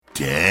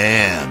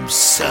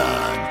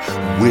son,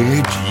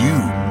 where'd you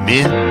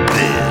mint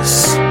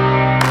this?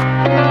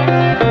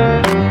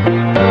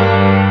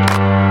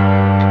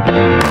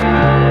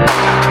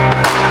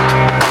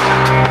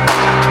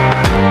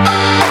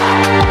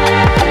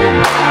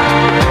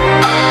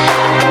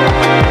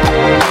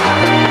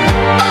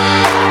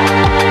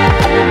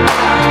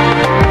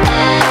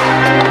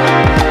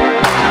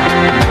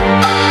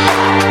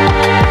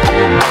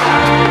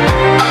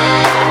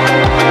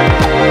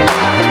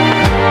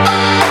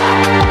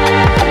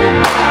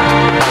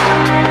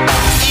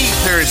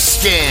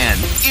 Scan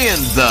in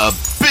the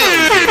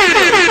building.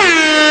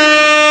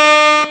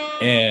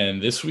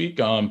 And this week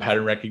on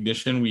pattern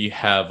recognition, we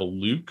have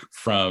Luke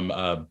from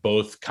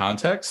both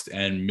Context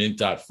and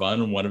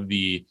Mint.Fun, one of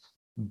the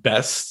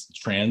best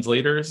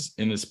translators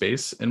in the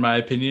space, in my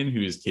opinion,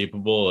 who is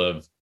capable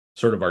of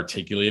sort of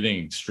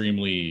articulating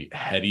extremely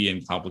heady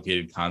and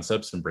complicated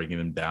concepts and breaking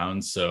them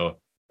down so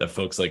that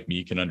folks like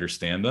me can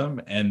understand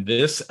them. And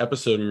this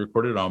episode we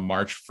recorded on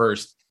March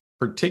 1st,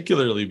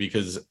 particularly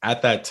because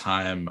at that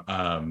time,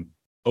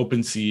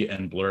 OpenSea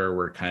and Blur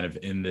were kind of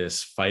in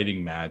this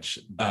fighting match.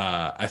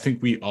 I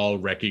think we all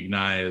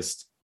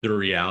recognized the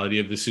reality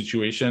of the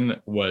situation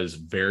was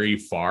very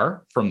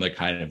far from the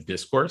kind of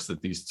discourse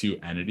that these two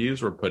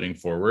entities were putting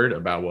forward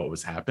about what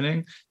was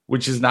happening,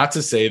 which is not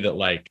to say that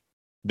like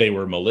they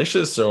were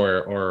malicious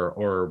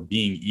or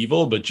being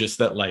evil, but just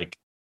that like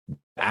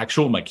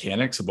actual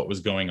mechanics of what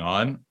was going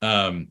on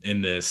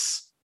in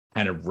this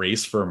kind of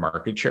race for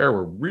market share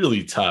were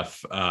really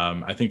tough,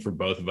 I think, for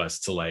both of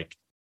us to like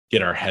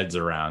get our heads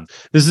around.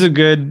 This is a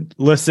good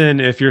listen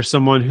if you're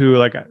someone who,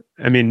 like,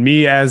 I mean,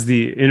 me as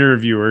the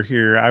interviewer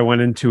here, I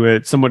went into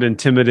it somewhat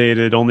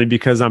intimidated only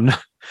because I'm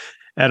not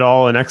at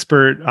all an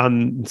expert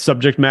on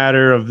subject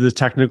matter of the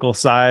technical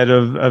side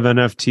of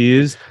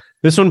NFTs.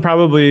 This one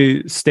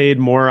probably stayed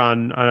more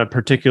on a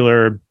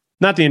particular,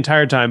 not the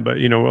entire time, but,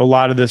 you know, a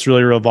lot of this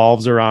really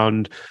revolves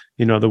around,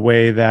 you know, the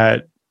way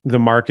that the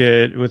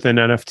market within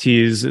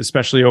NFTs,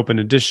 especially open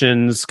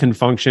editions, can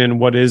function,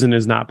 what is and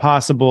is not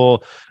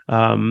possible,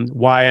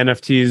 why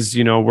NFTs,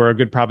 you know, were a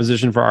good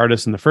proposition for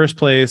artists in the first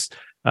place,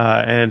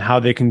 and how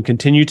they can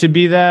continue to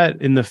be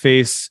that in the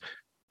face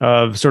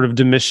of sort of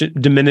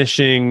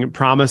diminishing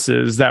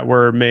promises that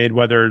were made,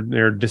 whether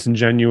they're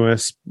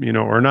disingenuous, you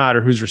know, or not,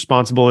 or who's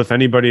responsible, if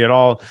anybody at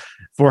all,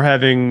 for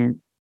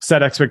having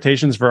set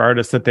expectations for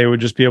artists that they would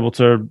just be able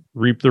to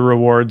reap the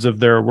rewards of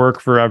their work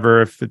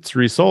forever if it's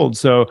resold.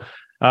 So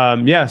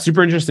yeah,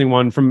 super interesting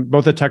one from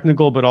both a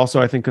technical, but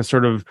also I think a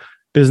sort of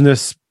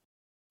business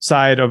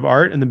side of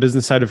art and the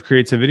business side of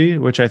creativity,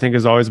 which I think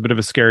is always a bit of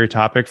a scary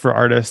topic for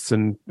artists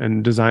and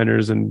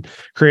designers and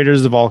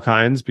creators of all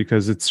kinds,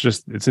 because it's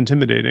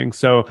intimidating.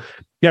 So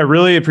yeah,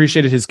 really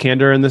appreciated his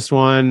candor in this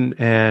one,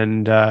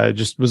 and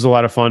just was a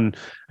lot of fun,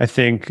 I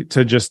think,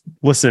 to just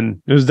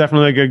listen. It was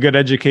definitely like a good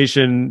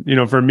education, you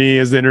know, for me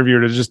as the interviewer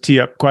to just tee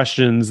up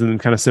questions and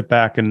kind of sit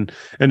back and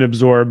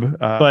absorb.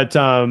 But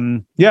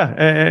yeah,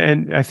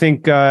 and I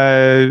think,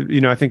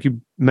 you know, I think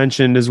you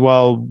mentioned as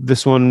well,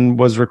 this one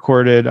was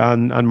recorded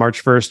on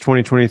March 1st,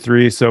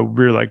 2023. So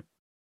we were like,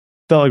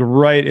 felt like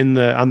right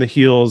on the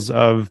heels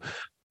of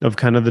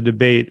kind of the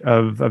debate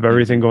of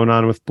everything going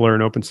on with Blur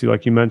and OpenSea,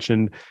 like you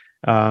mentioned.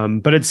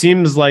 But it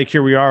seems like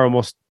here we are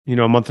almost, you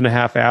know, a month and a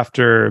half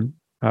after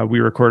we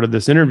recorded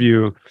this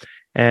interview,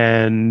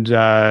 and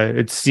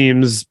it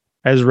seems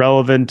as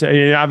relevant. I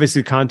mean,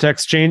 obviously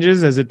context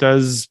changes as it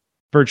does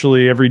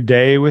virtually every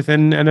day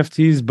within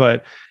NFTs,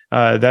 but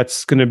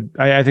that's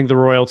I think the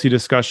royalty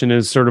discussion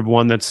is sort of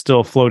one that's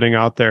still floating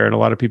out there, and a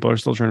lot of people are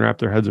still trying to wrap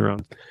their heads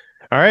around.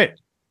 All right.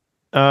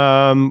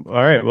 Well,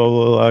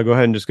 we'll go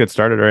ahead and just get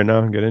started right now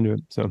and get into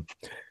it. So, all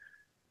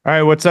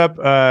right, what's up?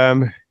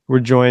 We're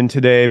joined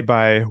today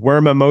by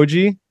Worm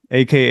Emoji,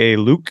 aka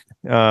Luke,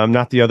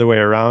 not the other way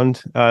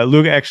around.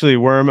 Luke, actually,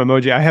 Worm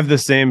Emoji. I have the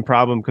same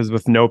problem because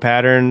with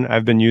NoPattern,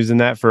 I've been using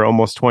that for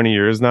almost 20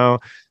 years now,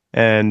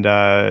 and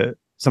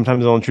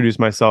sometimes I'll introduce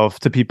myself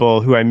to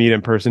people who I meet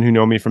in person who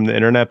know me from the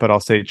internet, but I'll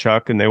say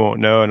Chuck and they won't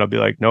know, and I'll be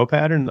like,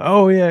 NoPattern.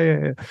 Oh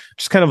yeah.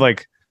 Just kind of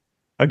like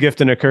a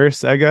gift and a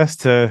curse, I guess,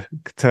 to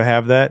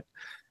have that.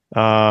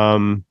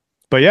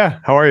 But yeah,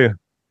 how are you?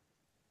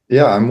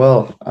 Yeah, I'm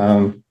well.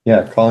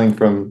 Yeah, calling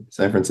from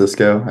San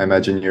Francisco. I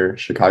imagine you're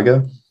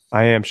Chicago.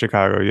 I am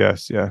Chicago.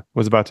 Yes. Yeah.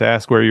 Was about to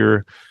ask where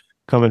you're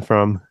coming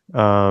from.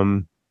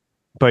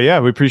 But yeah,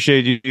 we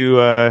appreciate you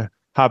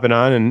hopping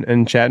on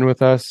and chatting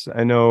with us.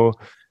 I know,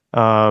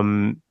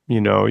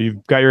 you know,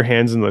 you've got your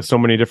hands in so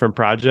many different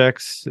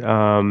projects,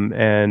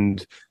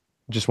 and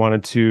just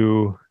wanted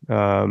to,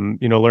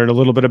 you know, learn a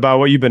little bit about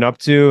what you've been up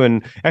to.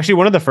 And actually,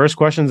 one of the first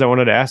questions I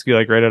wanted to ask you,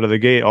 like right out of the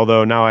gate,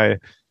 although now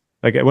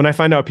like when I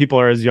find out people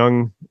are as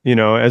young, you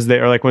know, as they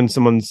are, like when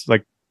someone's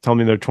like telling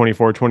me they're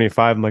 24,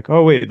 25, I'm like,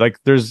 oh wait, like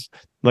there's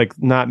like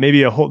not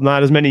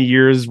as many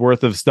years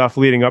worth of stuff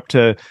leading up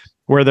to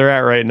where they're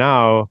at right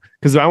now.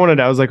 Cause I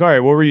was like, all right,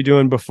 what were you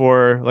doing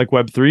before like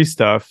Web3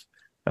 stuff?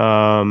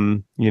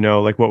 You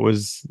know, like what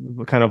was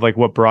kind of like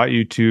what brought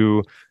you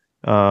to,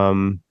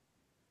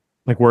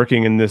 like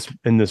working in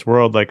this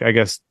world? Like, I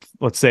guess,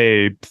 let's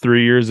say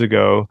 3 years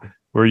ago,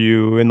 were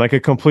you in like a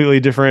completely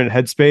different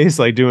headspace,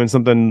 like doing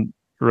something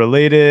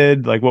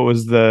related? Like, what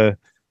was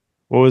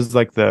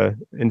like the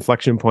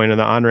inflection point and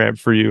the on ramp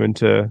for you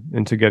into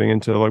getting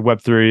into like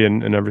Web3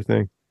 and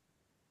everything?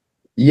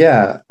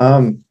 Yeah.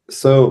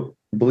 So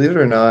believe it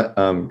or not,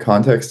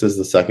 Context is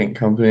the second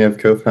company I've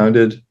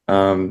co-founded.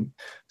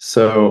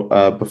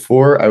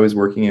 Before I was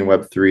working in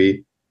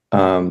Web3,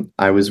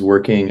 I was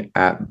working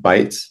at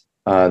Byte,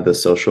 the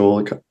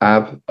social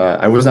app.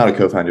 I was not a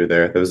co-founder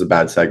there. That was a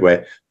bad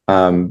segue.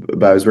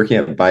 But I was working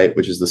at Byte,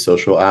 which is the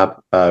social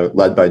app,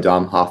 led by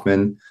Dom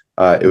Hoffman.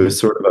 It was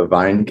sort of a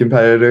Vine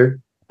competitor,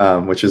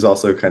 which is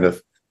also kind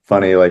of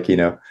funny. Like,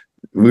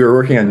 we were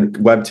working on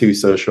Web2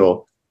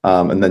 social,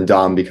 and then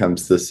Dom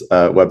becomes this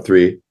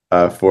Web3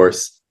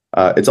 force.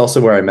 It's also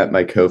where I met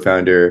my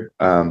co-founder,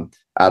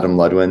 Adam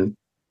Ludwin.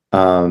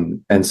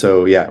 And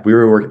so, yeah,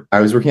 I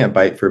was working at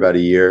Byte for about a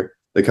year.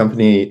 The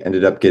company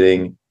ended up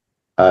getting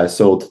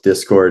sold to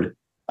Discord,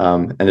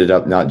 ended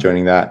up not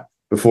joining that.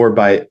 Before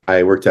Byte,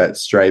 I worked at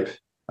Stripe,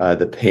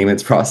 the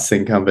payments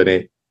processing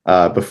company.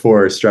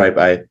 Before Stripe,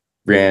 I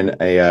ran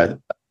a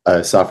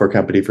software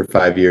company for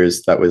 5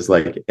 years that was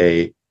like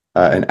an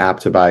app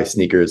to buy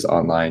sneakers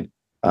online.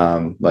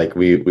 Like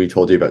we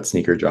told you about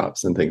sneaker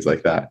drops and things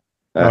like that.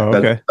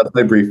 Okay. That's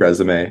my brief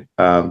resume.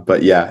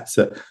 But yeah,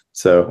 so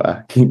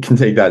can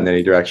take that in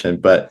any direction.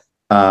 But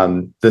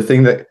the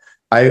thing that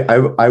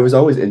I was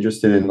always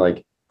interested in,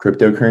 like,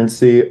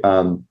 cryptocurrency.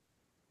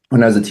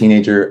 When I was a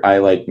teenager, I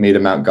like made a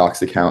Mt.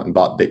 Gox account and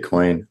bought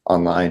Bitcoin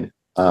online.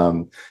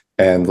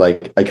 And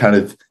like I kind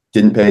of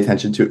didn't pay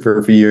attention to it for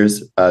a few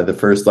years. The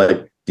first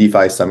like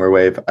DeFi summer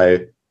wave,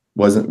 I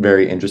wasn't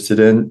very interested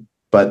in.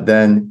 But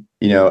then,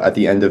 at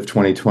the end of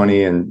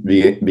 2020 and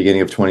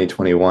beginning of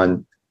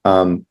 2021,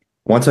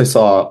 once I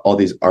saw all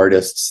these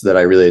artists that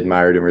I really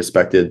admired and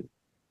respected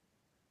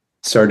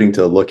starting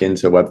to look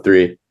into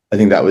Web3, I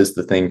think that was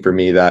the thing for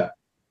me that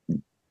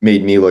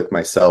made me look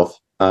myself.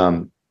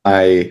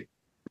 I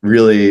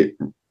really,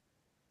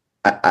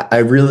 I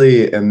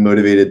really am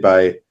motivated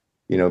by,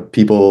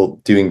 people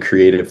doing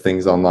creative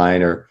things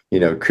online, or,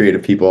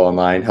 creative people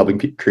online, helping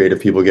creative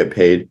people get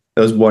paid.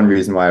 That was one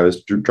reason why I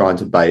was drawn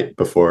to Byte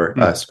before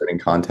starting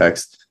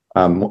Context.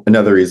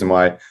 Another reason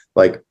why,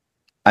 like,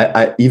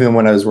 I even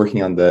when I was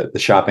working on the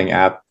shopping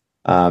app,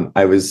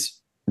 I was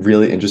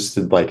really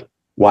interested, like,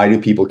 why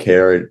do people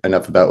care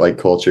enough about like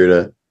culture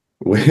to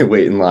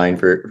wait in line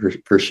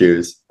for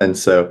shoes? And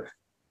so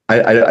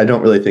I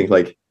don't really think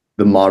like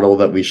the model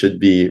that we should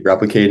be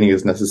replicating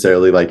is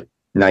necessarily like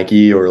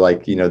Nike or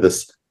like,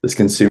 this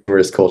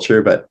consumerist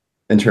culture, but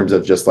in terms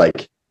of just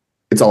like,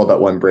 it's all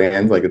about one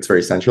brand, like it's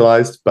very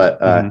centralized.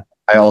 But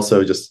I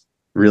also just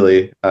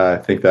really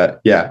think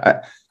that,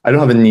 yeah, I don't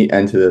have a neat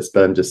end to this,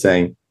 but I'm just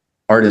saying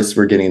artists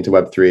were getting into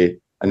Web3,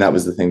 and that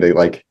was the thing that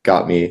like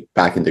got me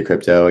back into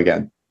crypto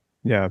again.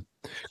 Yeah.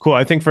 Cool.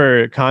 I think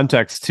for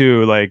context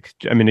too, like,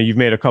 I mean, you've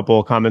made a couple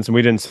of comments and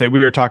we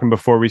were talking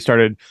before we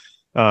started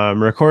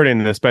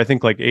recording this, but I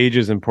think like age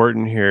is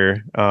important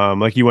here.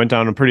 Like you went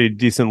down a pretty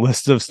decent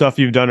list of stuff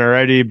you've done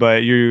already,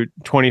 but you're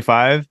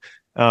 25.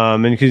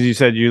 And because you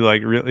said you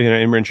like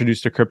really, were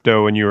introduced to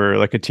crypto when you were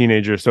like a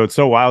teenager. So it's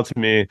so wild to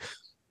me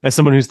as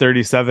someone who's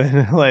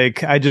 37,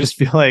 like, I just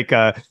feel like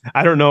I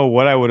don't know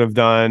what I would have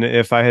done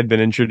if I had been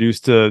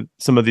introduced to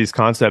some of these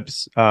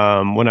concepts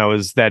when I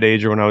was that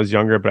age or when I was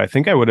younger. But I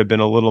think I would have been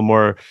a little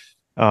more,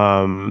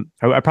 I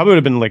probably would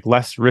have been like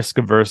less risk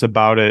averse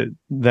about it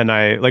than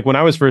like when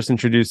I was first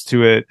introduced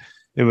to it.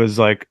 It was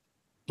like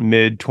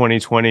mid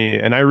 2020,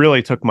 and I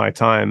really took my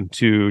time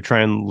to try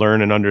and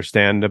learn and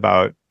understand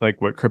about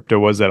like what crypto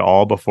was at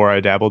all before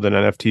I dabbled in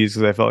NFTs,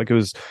 because I felt like it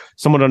was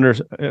somewhat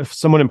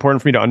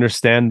important for me to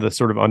understand the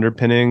sort of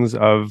underpinnings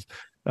of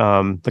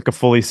like a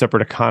fully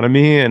separate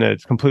economy and a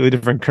completely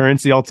different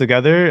currency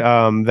altogether.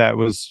 That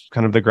was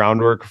kind of the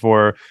groundwork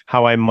for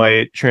how I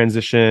might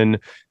transition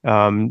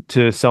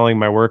to selling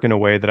my work in a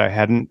way that I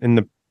hadn't in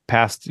the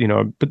past,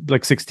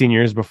 like 16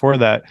 years before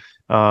that.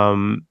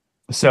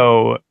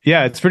 So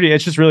yeah, it's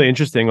just really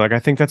interesting. Like, I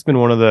think that's been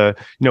one of the,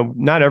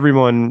 not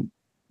everyone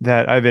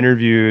that I've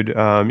interviewed,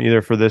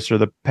 either for this or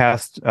the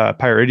past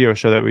Pirate Radio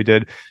show that we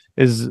did,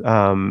 is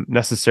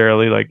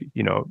necessarily like,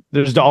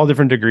 there's all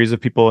different degrees of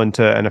people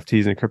into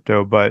NFTs and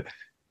crypto, but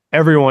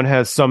everyone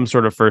has some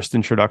sort of first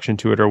introduction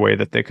to it or way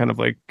that they kind of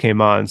like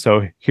came on.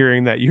 So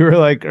hearing that you were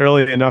like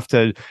early enough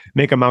to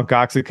make a Mt.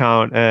 Gox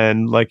account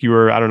and like you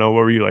were, I don't know,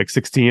 what were you, like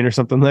 16 or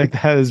something like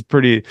that, is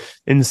pretty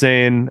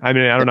insane. I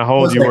mean, I don't know how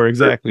old you were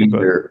exactly, but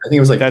I think it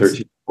was like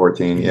 13,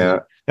 14. Yeah.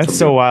 That's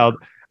so wild.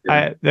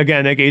 Yeah.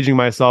 Again, like aging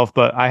myself,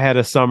 but I had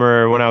a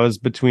summer when I was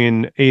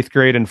between 8th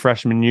grade and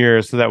freshman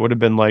year. So that would have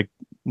been like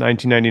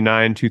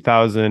 1999,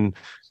 2000,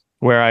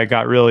 where I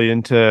got really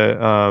into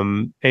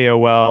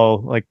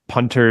AOL, like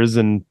punters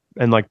and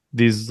like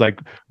these like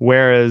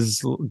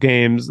whereas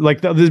games,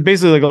 like there's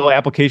basically like little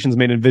applications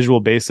made in Visual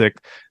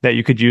Basic that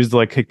you could use to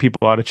like kick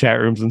people out of chat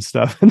rooms and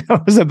stuff. And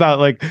that was about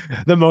like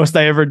the most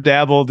I ever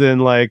dabbled in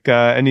like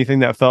anything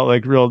that felt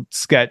like real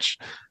sketch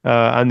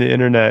on the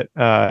internet.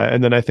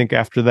 And then I think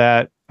after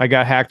that, I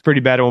got hacked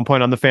pretty bad at one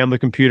point on the family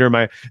computer.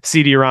 My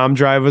CD-ROM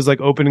drive was like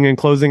opening and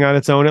closing on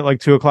its own at like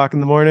 2 o'clock in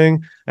the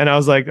morning. And I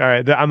was like, all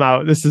right, I'm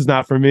out. This is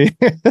not for me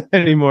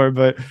anymore.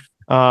 But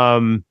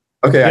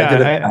Okay, yeah, I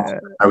did it.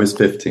 I was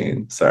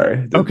 15.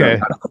 Sorry. Okay.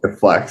 The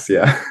flex,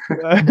 yeah.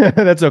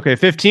 That's okay.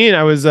 15,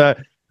 I was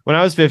when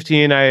I was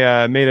 15,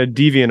 I made a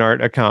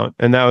DeviantArt account,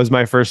 and that was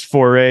my first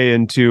foray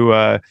into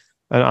an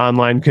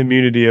online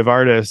community of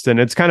artists. And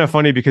it's kind of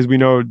funny because we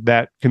know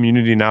that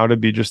community now to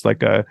be just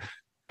like a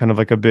kind of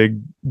like a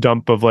big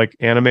dump of like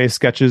anime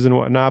sketches and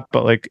whatnot.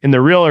 But like in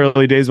the real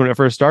early days when it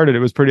first started, it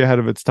was pretty ahead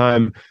of its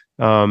time.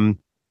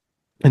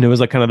 And it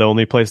was like kind of the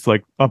only place to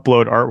like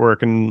upload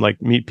artwork and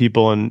like meet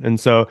people. And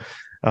so,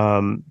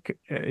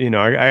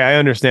 I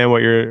understand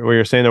what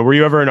you're saying there. Were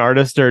you ever an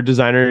artist or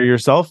designer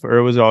yourself,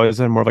 or was it always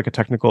more of like a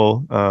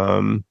technical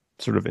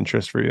sort of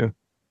interest for you?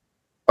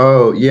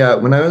 Oh yeah,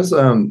 when I was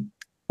in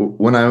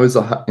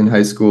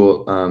high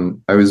school,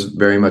 I was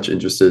very much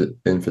interested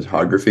in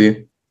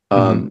photography.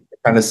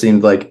 It kind of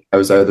seemed like I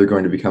was either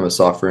going to become a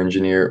software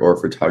engineer or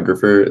a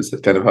photographer. Is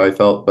kind of how I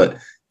felt. But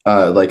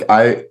like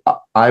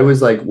I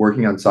was like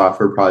working on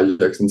software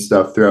projects and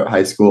stuff throughout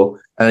high school,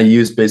 and I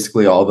used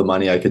basically all the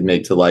money I could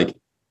make to like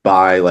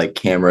buy like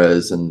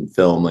cameras and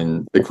film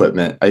and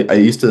equipment. I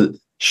used to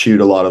shoot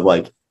a lot of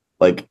like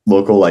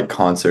local like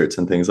concerts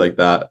and things like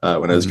that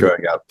when I was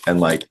growing up,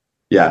 and like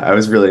yeah, I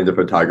was really into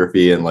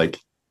photography and like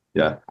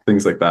yeah,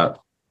 things like that.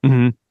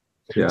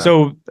 Yeah.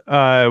 So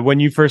when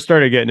you first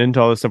started getting into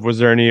all this stuff, was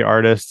there any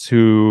artists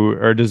who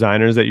or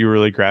designers that you were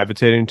really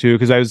gravitating to?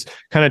 Because I was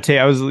kind of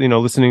I was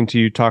listening to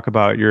you talk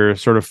about your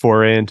sort of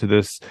foray into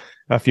this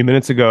a few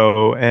minutes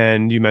ago,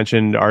 and you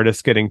mentioned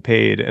artists getting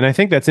paid, and I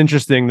think that's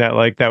interesting that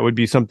like that would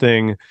be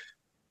something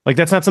like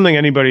that's not something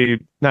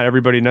not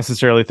everybody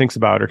necessarily thinks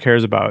about or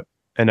cares about.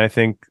 And I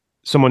think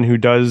someone who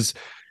does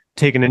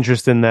take an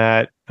interest in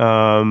that,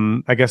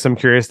 I guess I'm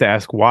curious to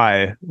ask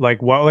why.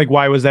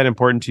 Why was that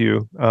important to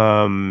you?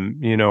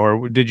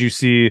 Or did you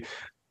see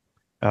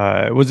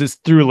was it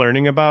through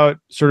learning about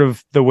sort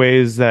of the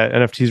ways that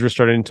NFTs were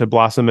starting to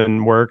blossom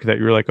and work that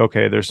you were like,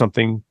 okay, there's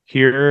something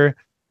here?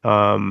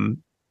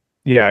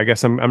 I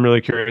guess I'm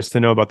really curious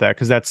to know about that,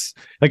 because that's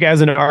like,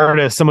 as an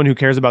artist, someone who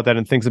cares about that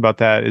and thinks about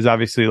that is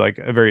obviously like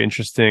a very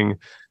interesting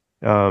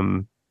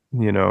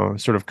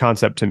sort of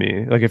concept to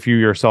me, like if you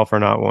yourself are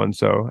not one.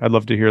 So I'd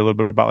love to hear a little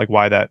bit about like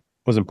why that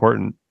was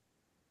important.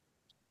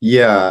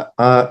 Yeah,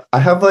 I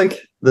have like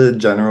the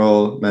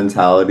general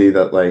mentality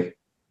that like,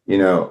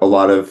 a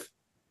lot of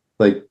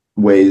like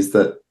ways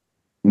that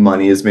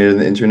money is made on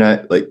the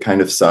internet like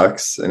kind of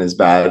sucks and is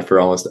bad for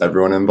almost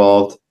everyone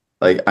involved.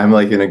 Like I'm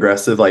like an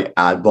aggressive like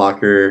ad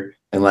blocker,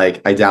 and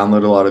like I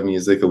download a lot of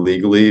music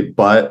illegally,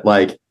 but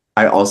like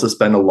I also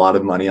spend a lot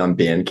of money on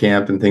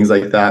Bandcamp and things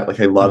like that. Like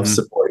I love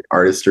supporting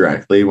artists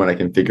directly when I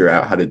can figure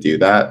out how to do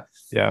that.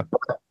 Yeah.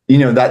 But,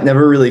 that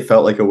never really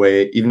felt like a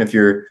way, even if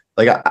you're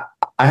like,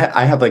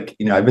 I have like,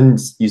 I've been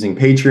using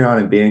Patreon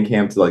and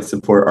Bandcamp to like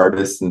support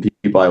artists and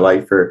people I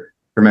like for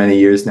many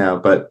years now,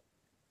 but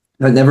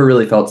that never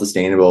really felt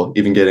sustainable,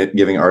 even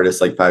giving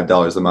artists like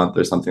 $5 a month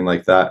or something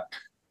like that.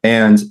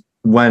 And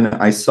when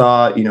I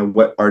saw,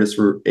 what artists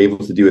were able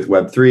to do with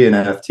Web3 and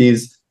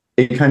NFTs,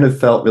 it kind of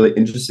felt really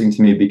interesting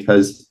to me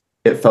because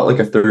it felt like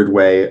a third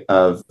way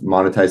of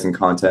monetizing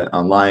content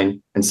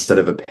online instead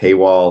of a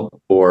paywall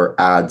or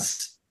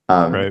ads.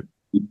 Right.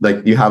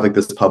 Like you have like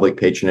this public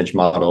patronage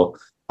model.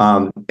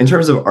 In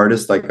terms of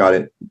artists that got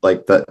it,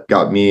 like that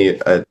got me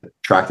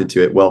attracted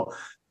to it. Well,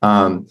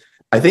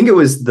 I think it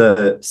was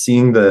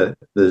seeing the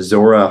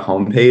ZORA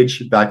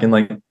homepage back in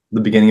like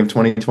the beginning of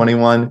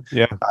 2021.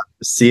 Yeah.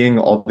 Seeing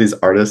all these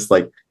artists,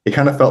 like it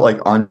kind of felt like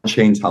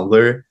on-chain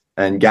Tumblr.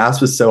 And gas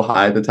was so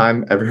high at the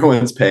time,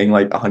 everyone's paying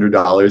like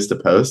 $100 to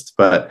post,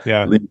 but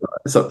yeah,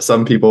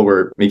 some people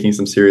were making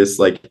some serious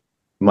like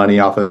money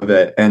off of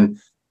it. And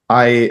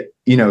I,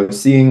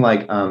 seeing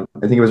like I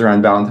think it was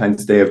around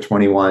Valentine's Day of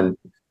 21,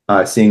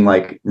 seeing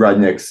like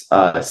Rudnick's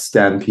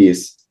STEM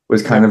piece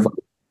was kind of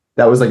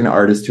that was like an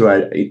artist who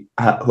I'd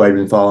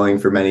been following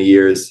for many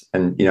years,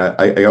 and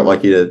I got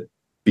lucky to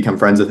become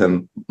friends with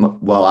him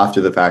well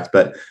after the fact.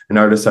 But an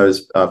artist I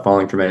was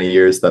following for many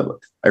years that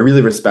I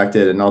really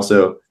respected and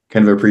also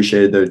kind of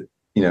appreciated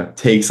their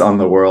takes on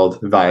the world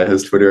via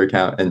his Twitter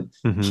account, and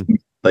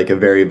like a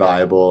very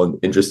viable and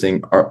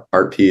interesting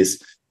art piece.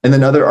 And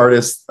then other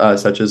artists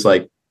such as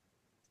like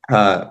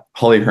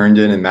Holly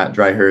Herndon and Matt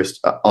Dryhurst,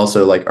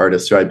 also like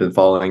artists who I'd been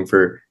following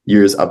for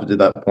years up to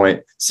that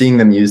point, seeing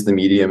them use the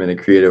medium in a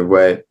creative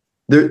way.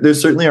 There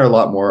certainly are a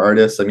lot more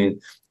artists. I mean,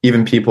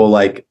 even people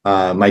like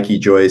Mikey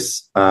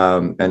Joyce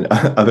and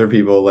other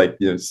people like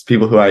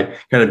people who I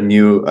kind of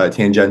knew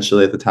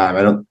tangentially at the time.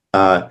 I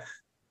don't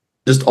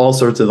just all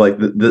sorts of like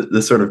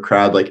the sort of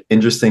crowd, like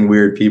interesting,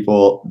 weird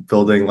people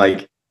building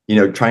like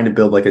trying to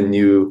build like a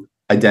new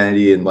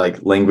identity and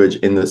like language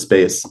in the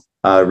space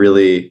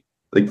really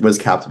like was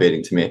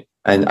captivating to me.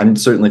 And I'm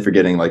certainly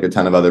forgetting like a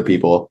ton of other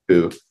people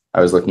who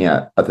I was looking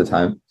at the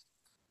time.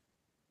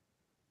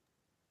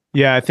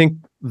 Yeah, I think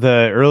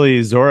the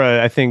early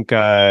Zora, I think,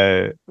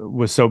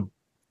 was so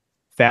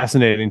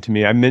fascinating to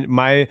me. I mean,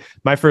 my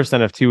first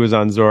NFT was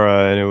on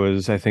Zora, and it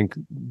was, I think,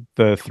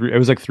 it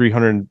was like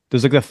 300.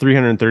 There's like the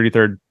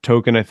 333rd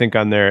token, I think,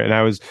 on there, and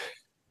I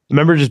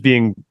remember just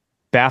being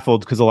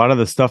baffled because a lot of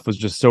the stuff was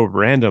just so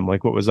random,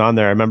 like what was on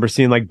there. I remember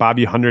seeing like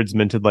Bobby Hundreds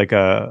minted like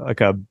a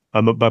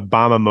bomb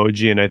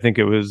emoji, and I think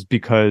it was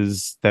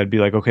because that'd be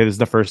like, okay, this is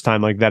the first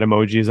time like that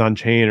emoji is on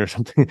chain or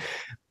something.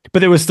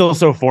 But it was still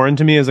so foreign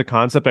to me as a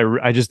concept.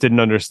 I just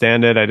didn't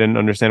understand it. I didn't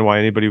understand why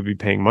anybody would be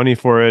paying money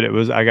for it. It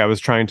was I was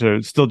trying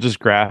to still just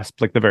grasp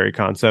like the very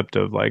concept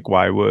of like,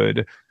 why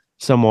would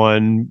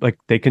someone, like,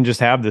 they can just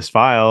have this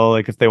file,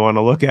 like if they want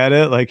to look at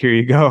it, like, here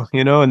you go,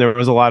 And there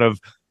was a lot of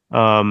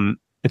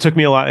it took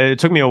me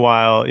a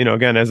while,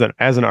 again, as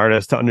an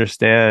artist, to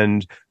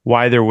understand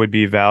why there would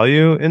be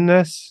value in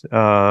this.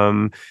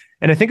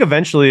 And I think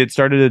eventually it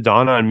started to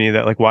dawn on me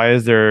that, like, why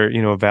is there,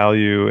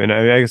 value? And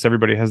I guess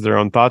everybody has their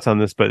own thoughts on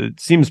this, but it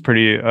seems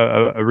pretty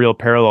a real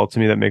parallel to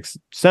me that makes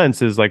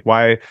sense. Is like,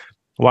 why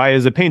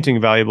is a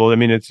painting valuable? I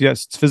mean,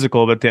 it's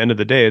physical, but at the end of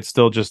the day, it's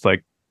still just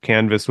like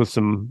canvas with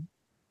some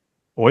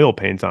oil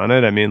paint on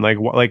it. I mean,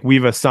 like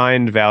we've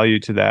assigned value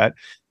to that.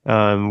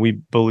 We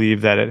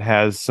believe that it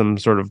has some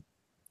sort of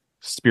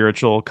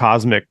spiritual,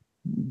 cosmic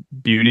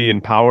beauty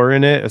and power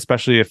in it,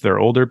 especially if they're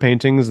older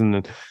paintings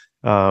and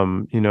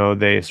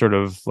they sort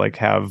of like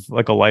have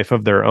like a life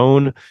of their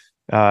own.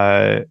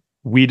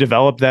 We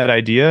developed that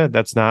idea.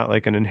 That's not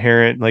like an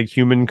inherent like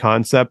human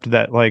concept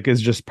that like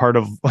is just part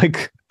of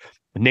like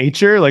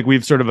nature. Like,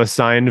 we've sort of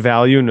assigned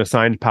value and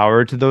assigned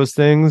power to those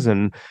things,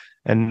 and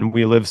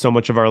we live so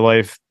much of our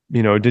life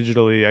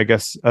digitally. I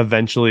guess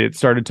eventually it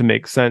started to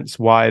make sense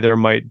why there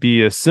might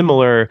be a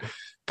similar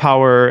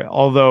power,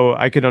 although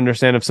I could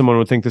understand if someone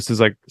would think this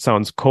is like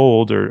sounds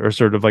cold or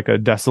sort of like a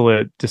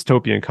desolate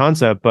dystopian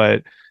concept,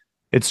 but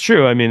it's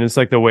true. I mean, it's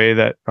like the way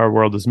that our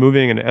world is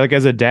moving. And like,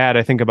 as a dad,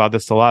 I think about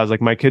this a lot. Is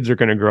like, my kids are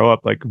going to grow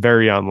up like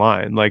very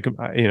online. Like,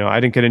 I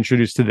didn't get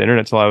introduced to the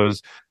internet till I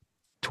was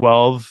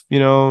 12,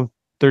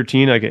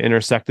 13. Like, it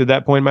intersected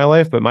that point in my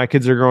life, but my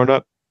kids are growing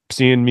up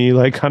seeing me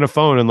like on a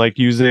phone and like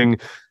using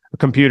a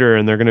computer,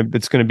 and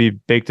it's going to be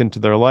baked into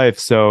their life.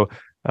 So,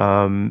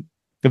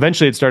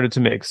 eventually it started to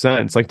make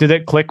sense. Like, did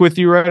it click with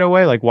you right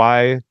away? Like,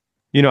 why?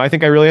 I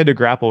think I really had to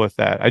grapple with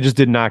that. I just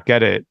did not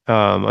get it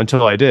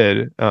until I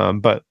did.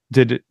 But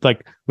did it,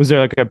 like, was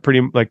there like a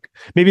pretty, like,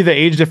 maybe the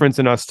age difference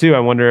in us too? I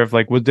wonder if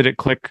like, did it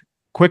click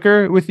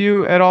quicker with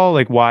you at all?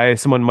 Like, why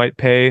someone might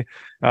pay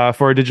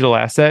for a digital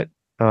asset?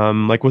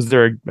 Like, was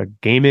there a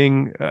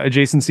gaming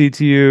adjacency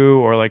to you,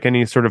 or like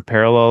any sort of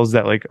parallels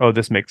that like, oh,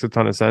 this makes a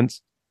ton of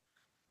sense?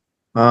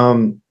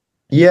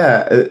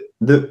 Yeah,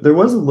 there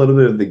was a little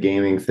bit of the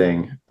gaming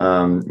thing.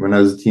 When I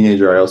was a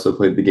teenager, I also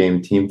played the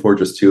game Team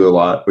Fortress 2 a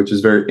lot, which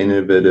is very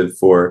innovative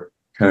for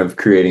kind of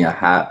creating a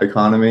hat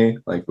economy,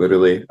 like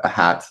literally a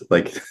hat,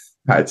 like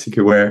hats you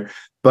could wear.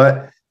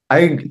 But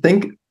I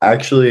think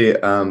actually,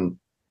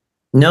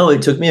 no,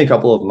 it took me a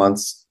couple of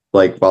months,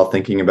 like while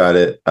thinking about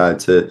it,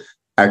 to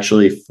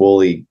actually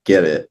fully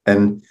get it.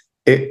 And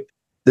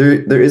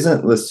there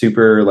isn't the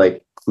super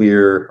like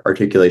clear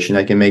articulation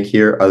I can make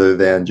here, other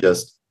than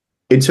just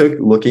it took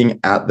looking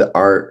at the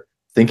art,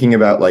 thinking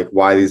about like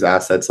why these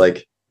assets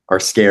like are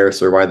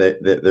scarce, or why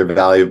they're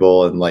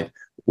valuable, and like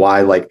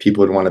why like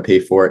people would want to pay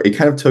for it. It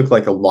kind of took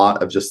like a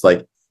lot of just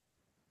like,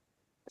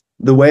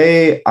 the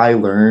way I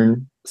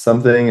learn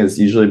something is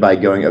usually by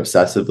going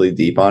obsessively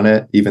deep on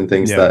it, even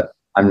things that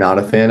I'm not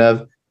a fan of.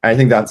 And I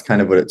think that's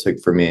kind of what it took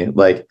for me.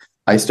 Like,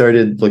 I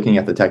started looking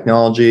at the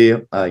technology,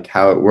 like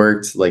how it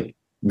worked, like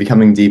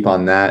becoming deep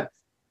on that.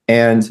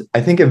 And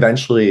I think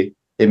eventually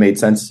it made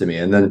sense to me.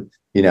 And then,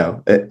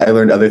 I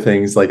learned other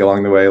things like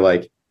along the way,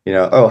 like,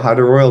 oh, how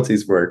do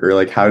royalties work? Or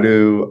like, how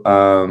do,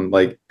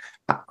 like,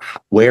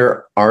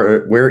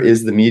 where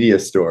is the media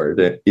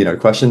stored?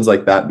 Questions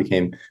like that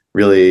became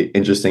really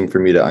interesting for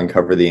me to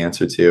uncover the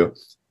answer to.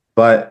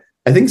 But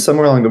I think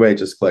somewhere along the way it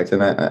just clicked.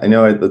 And I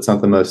know that's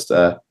not the most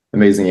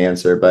amazing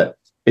answer, but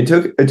it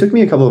took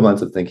me a couple of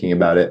months of thinking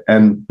about it.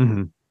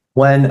 And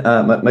when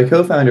my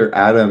co-founder,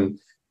 Adam,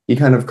 he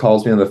kind of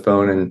calls me on the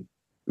phone and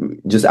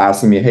just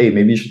asking me, hey,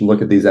 maybe you should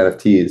look at these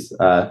NFTs,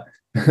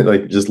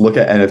 like just look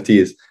at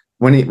NFTs.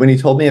 When he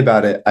told me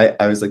about it,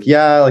 I was like,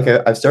 yeah, like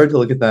I've started to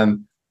look at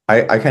them.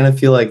 I kind of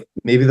feel like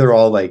maybe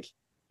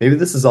maybe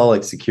this is all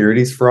like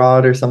securities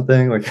fraud or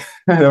something. Like,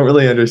 I don't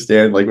really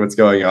understand like what's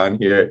going on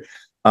here.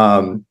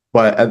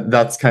 But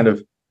that's kind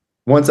of,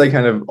 once I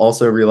kind of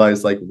also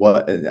realized like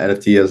what an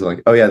NFT is, I'm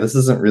like, oh yeah, this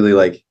isn't really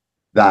like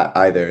that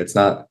either. It's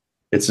not,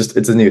 it's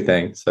a new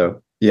thing.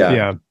 So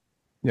yeah.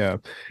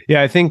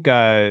 I think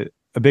a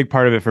big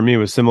part of it for me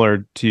was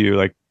similar to you,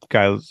 like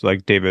guys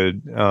like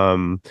David,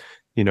 or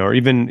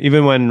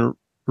even when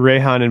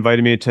Rayhan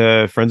invited me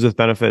to Friends with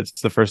Benefits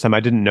the first time. I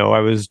didn't know I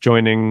was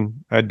joining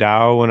a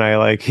DAO when I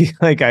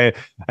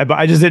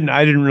I just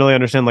didn't really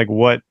understand like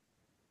what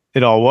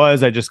it all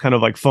was. I just kind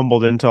of like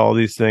fumbled into all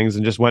these things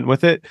and just went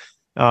with it.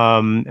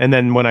 And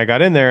then when I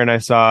got in there and I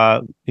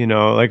saw,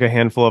 like a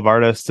handful of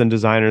artists and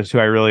designers who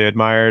I really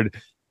admired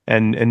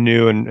and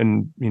knew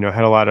and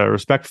had a lot of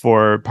respect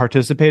for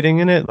participating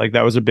in it, like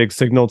that was a big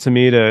signal to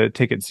me to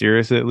take it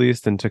serious at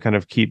least, and to kind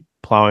of keep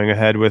plowing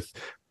ahead with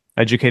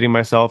educating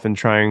myself and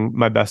trying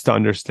my best to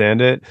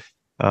understand it.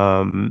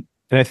 And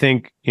I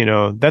think,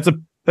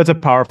 that's a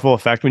powerful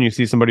effect when you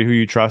see somebody who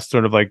you trust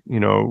sort of like,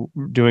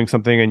 doing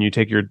something and you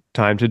take your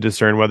time to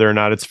discern whether or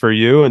not it's for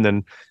you. And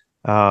then,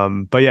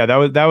 but yeah,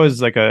 that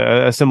was like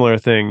a similar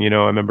thing.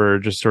 I remember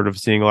just sort of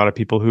seeing a lot of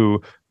people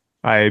who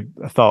I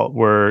felt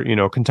were,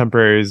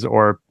 contemporaries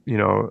or,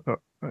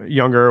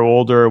 younger or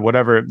older,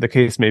 whatever the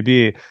case may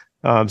be,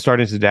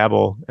 starting to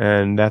dabble.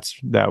 And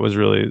that was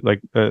really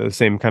like the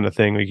same kind of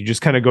thing. Like you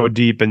just kind of go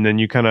deep and then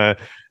you kind of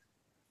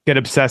get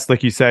obsessed.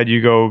 Like you said,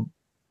 you go,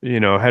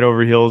 head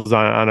over heels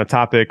on a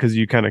topic because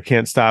you kind of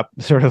can't stop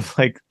sort of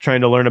like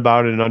trying to learn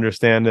about it and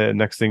understand it. And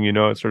next thing you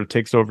know, it sort of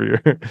takes over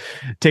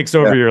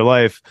your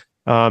life.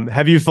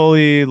 Have you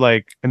fully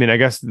I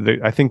guess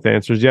I think the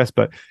answer is yes,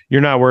 but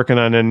you're not working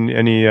on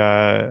any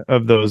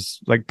of those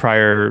like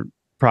prior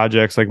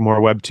projects, like more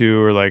Web 2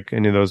 or like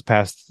any of those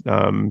past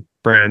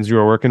brands you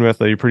were working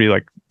with? Are you pretty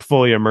like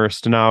fully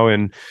immersed now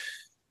in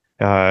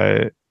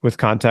with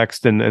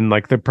context and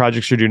like the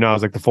projects you do now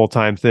is like the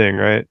full-time thing,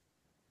 right?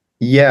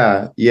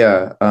 Yeah.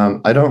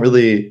 I don't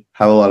really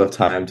have a lot of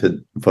time to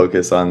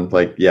focus on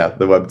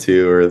the Web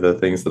 2 or the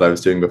things that I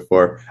was doing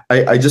before.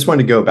 I just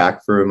want to go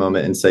back for a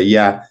moment and say,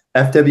 yeah,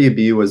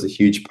 FWB was a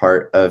huge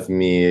part of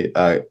me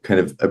kind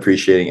of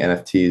appreciating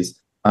NFTs.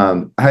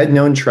 I had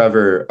known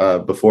Trevor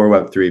before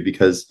Web 3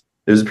 because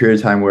there was a period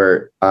of time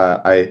where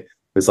I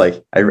was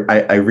like,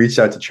 I reached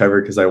out to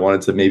Trevor because I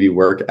wanted to maybe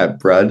work at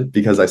Bread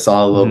because I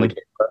saw a little mm-hmm.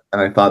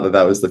 and I thought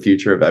that was the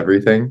future of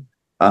everything.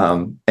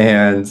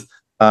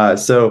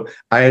 So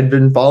I had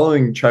been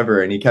following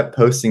Trevor and he kept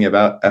posting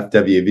about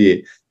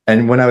FWB.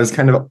 And when I was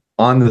kind of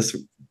on this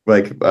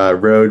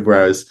road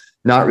where I was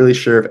not really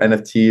sure if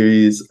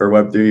NFTs or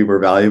Web3 were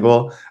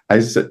valuable, I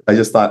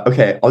just thought,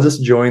 okay, I'll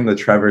just join the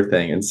Trevor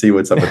thing and see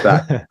what's up with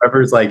that.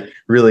 Trevor's like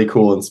really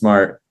cool and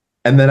smart.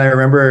 And then I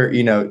remember,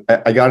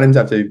 I got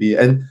into FWB,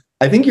 and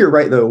I think you're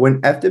right though. When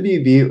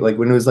FWB,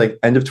 when it was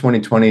end of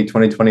 2020,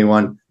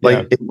 2021,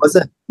 it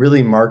wasn't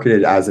really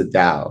marketed as a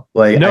DAO.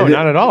 No,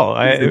 not at all.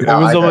 It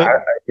was almost,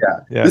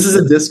 yeah. This is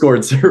a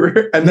Discord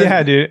server. And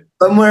then dude.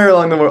 Somewhere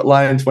along the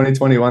line in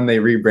 2021, they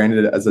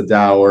rebranded it as a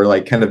DAO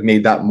or kind of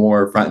made that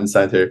more front and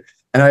center.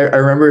 And I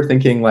remember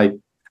thinking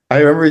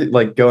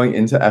going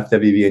into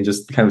FWB and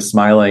just kind of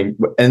smiling.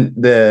 And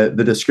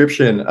the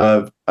description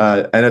of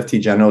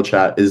NFT general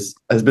chat has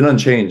been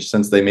unchanged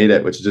since they made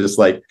it, which is just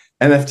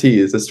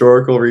NFTs,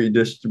 historical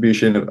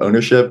redistribution of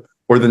ownership,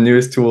 or the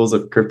newest tools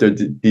of crypto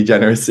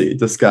degeneracy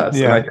discussed.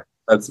 Yeah. And I think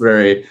that's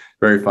very,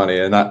 very funny.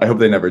 And I hope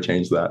they never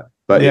change that.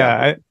 But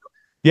it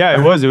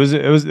was.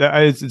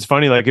 It's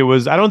funny. It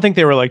was, I don't think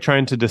they were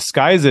trying to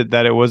disguise it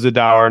that it was a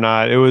DAO or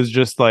not. It was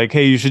just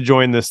hey, you should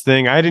join this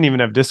thing. I didn't even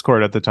have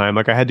Discord at the time.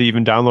 I had to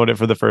even download it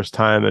for the first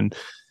time. And,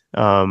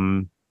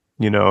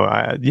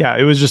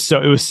 it was just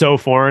it was so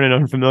foreign and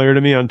unfamiliar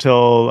to me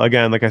until,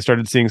 again, I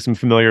started seeing some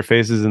familiar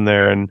faces in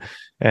there and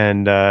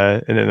then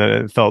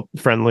it felt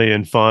friendly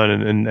and fun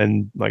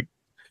and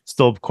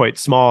still quite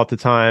small at the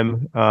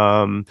time.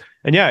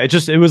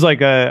 It was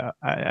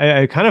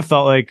I kind of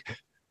felt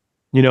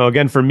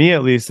again, for me,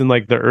 at least in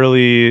the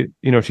early,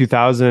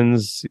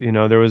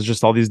 2000s, there was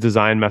just all these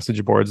design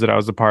message boards that I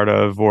was a part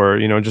of, or,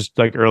 just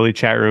early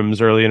chat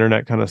rooms, early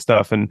internet kind of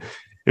stuff. And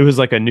it was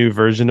a new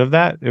version of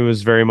that. It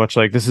was very much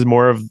this is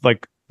more of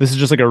this is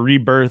just a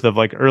rebirth of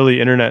early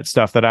internet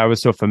stuff that I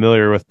was so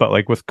familiar with, but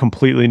with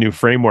completely new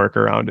framework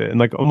around it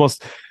and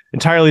almost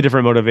entirely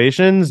different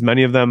motivations,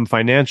 many of them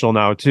financial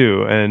now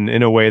too. And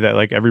in a way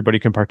that everybody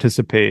can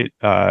participate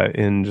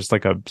in just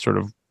a sort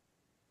of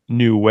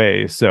new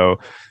way. So,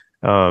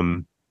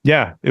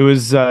 it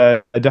was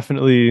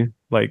definitely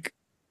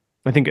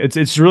I think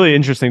it's really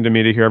interesting to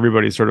me to hear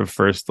everybody sort of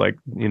first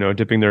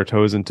dipping their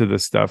toes into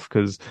this stuff,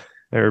 because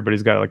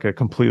everybody's got a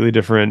completely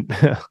different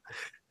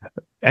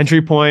entry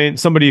point,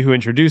 somebody who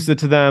introduced it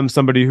to them,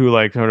 somebody who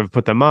sort of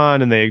put them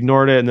on and they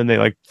ignored it, and then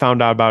they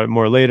found out about it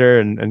more later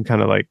and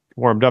kind of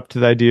warmed up to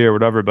the idea or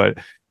whatever. But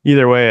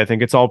either way, I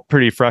think it's all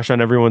pretty fresh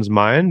on everyone's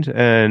mind.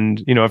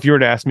 And, if you were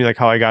to ask me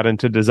how I got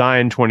into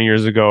design 20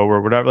 years ago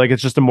or whatever,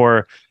 it's just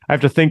I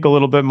have to think a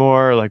little bit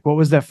more, what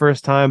was that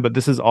first time? But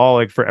this is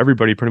all for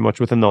everybody pretty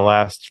much within the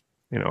last,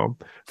 4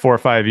 or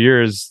 5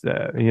 years,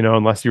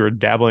 unless you were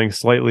dabbling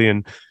slightly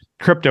in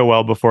crypto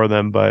well before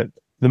them. But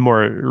the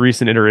more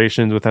recent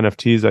iterations with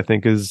NFTs, I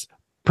think, is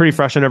pretty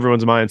fresh in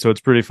everyone's mind. So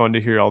it's pretty fun to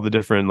hear all the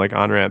different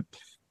on-ramp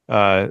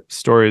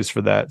stories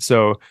for that.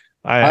 So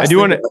I do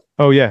want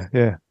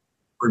to,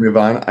 we move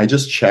on, I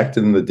just checked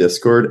in the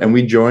Discord and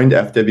we joined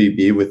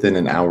FWB within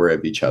an hour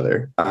of each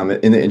other.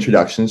 In the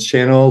introductions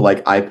channel,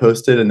 like I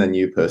posted and then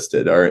you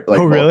posted, or like,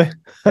 Oh, really?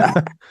 Yeah.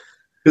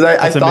 Because I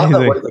That's thought that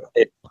amazing.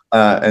 was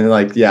and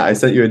like, yeah, I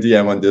sent you a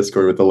DM on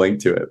Discord with a link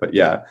to it. But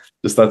yeah,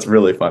 just that's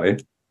really funny.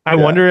 I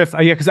Yeah. wonder if,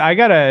 because I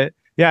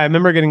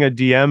remember getting a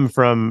DM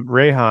from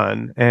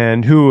Rayhan,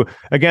 and who,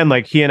 again,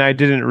 like he and I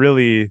didn't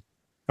really,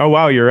 oh,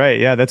 wow, you're right.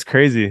 Yeah, that's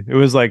crazy. It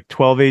was like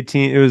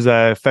 12/18. It was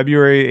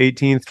February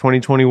 18th,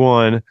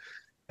 2021.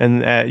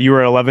 And you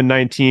were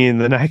 11/19.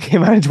 Then I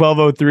came out at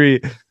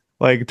 12:03,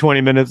 like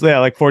 20 minutes. Yeah,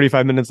 like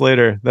 45 minutes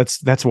later.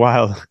 That's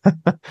wild.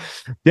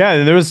 Yeah,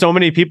 and there was so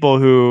many people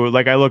who,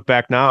 like, I look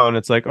back now and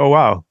it's like, oh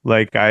wow,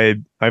 like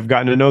I've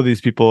gotten to know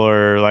these people,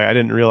 or like I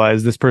didn't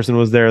realize this person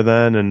was there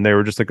then, and they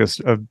were just like a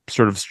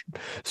sort of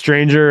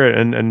stranger,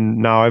 and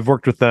now I've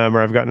worked with them,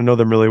 or I've gotten to know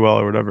them really well,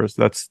 or whatever.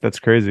 So that's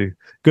crazy.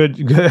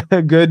 Good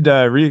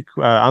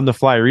on the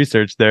fly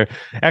research there.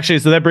 Actually,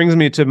 so that brings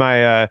me to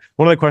my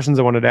one of the questions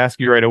I wanted to ask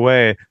you right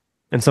away,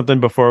 and something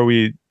before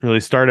we really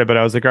started. But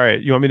I was like, all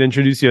right, you want me to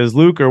introduce you as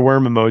Luke or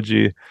Worm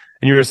Emoji?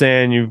 And you were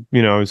saying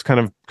it's kind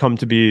of come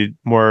to be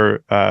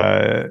more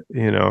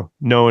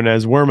known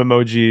as Worm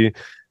Emoji,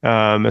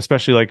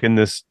 especially like in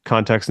this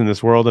context, in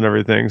this world and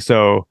everything.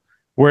 So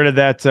where did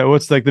that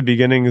what's like the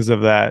beginnings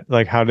of that?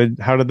 Like how did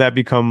that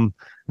become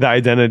the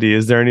identity?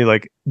 Is there any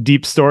like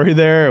deep story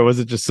there, or was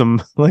it just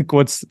some like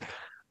what's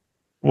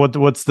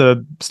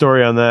the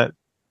story on that?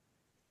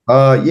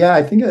 Yeah,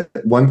 I think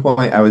at one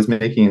point I was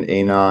making an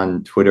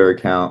Anon Twitter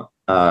account,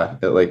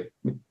 like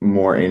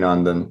more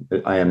Anon than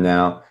I am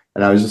now.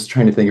 And I was just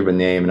trying to think of a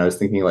name, and I was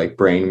thinking like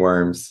brain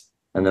worms.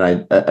 And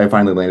then I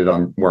finally landed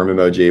on worm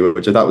emoji,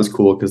 which I thought was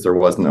cool because there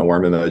wasn't a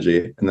worm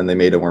emoji. And then they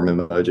made a worm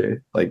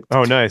emoji. Like,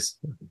 Oh, nice.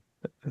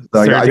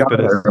 so I got it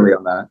Serendipitous. early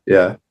on that.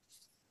 Yeah.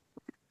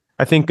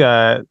 I think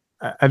I've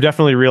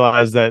definitely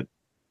realized that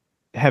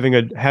having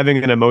an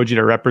emoji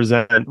to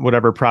represent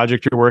whatever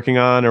project you're working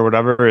on or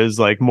whatever is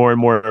like more and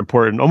more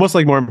important, almost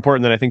like more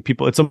important than I think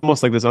people. It's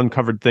almost like this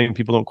uncovered thing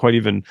people don't quite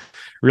even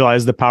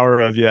realize the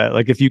power of yet.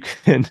 Like if you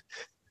can,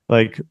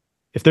 like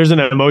if there's an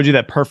emoji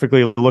that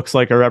perfectly looks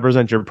like or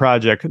represents your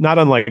project, not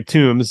unlike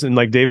Tombs and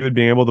like David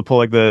being able to pull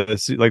like the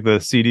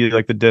CD,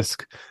 like the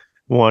disc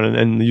one,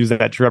 and use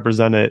that to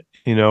represent it,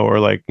 or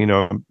like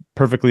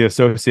perfectly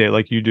associate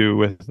like you do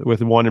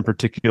with one in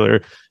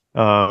particular.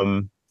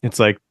 It's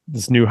like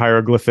this new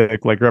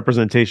hieroglyphic like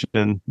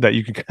representation that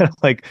you can kind of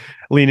like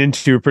lean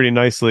into pretty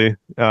nicely,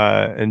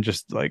 and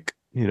just like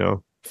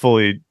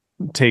fully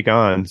take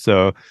on.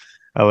 So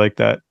I like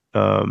that,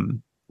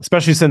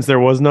 especially since there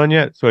was none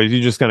yet. So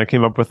you just kind of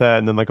came up with that,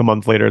 and then like a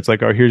month later it's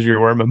like, oh, here's your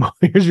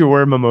here's your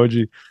worm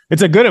emoji.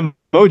 It's a good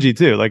emoji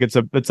too. Like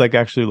it's like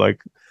actually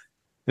like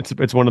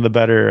it's one of the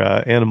better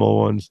animal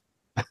ones.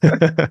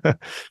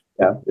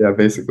 Yeah,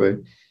 basically.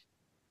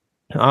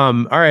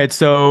 All right.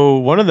 So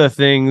one of the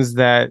things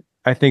that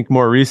I think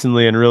more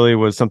recently and really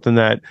was something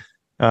that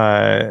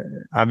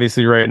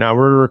obviously right now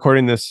we're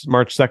recording this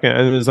March 2nd,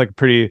 and it was like a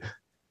pretty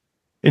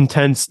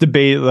intense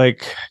debate,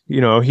 like,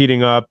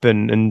 heating up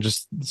and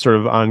just sort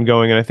of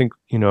ongoing. And I think,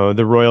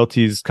 the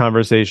royalties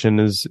conversation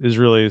is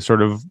really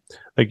sort of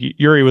like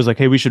Yuri was like,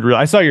 hey, we should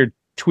I saw your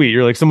tweet.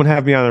 You're like, someone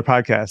have me on their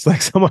podcast.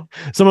 Like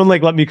someone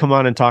like let me come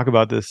on and talk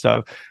about this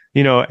stuff.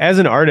 As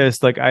an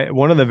artist, like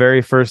one of the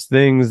very first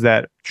things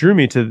that drew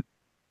me to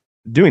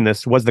doing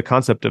this was the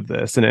concept of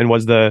this, and it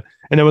was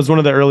one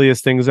of the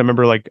earliest things I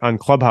remember, like on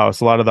Clubhouse.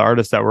 A lot of the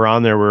artists that were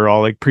on there were all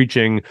like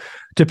preaching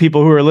to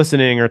people who were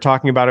listening or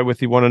talking about it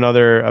with one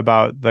another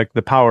about like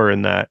the power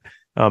in that.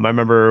 I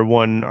remember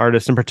one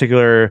artist in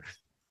particular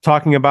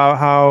talking about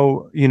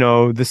how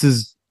this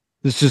is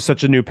just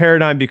such a new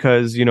paradigm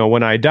because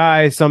when I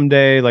die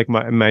someday, like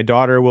my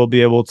daughter will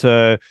be able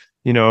to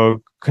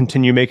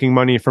continue making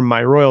money from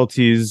my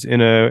royalties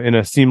in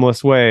a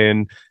seamless way,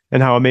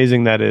 and how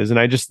amazing that is. And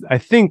I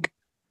think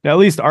at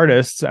least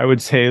artists, I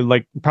would say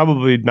like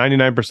probably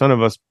 99%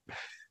 of us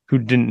who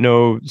didn't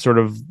know sort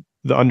of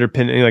the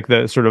underpinning, like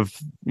the sort of,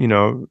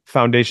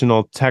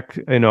 foundational tech,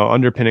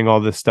 underpinning all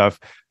this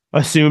stuff,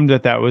 assumed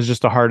that was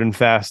just a hard and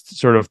fast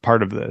sort of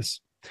part of this.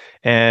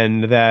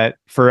 And that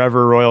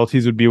forever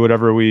royalties would be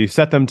whatever we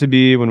set them to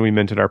be when we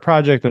minted our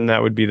project. And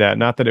that would be that,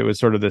 not that it was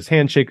sort of this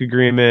handshake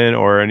agreement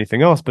or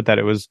anything else, but that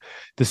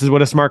this is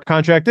what a smart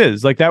contract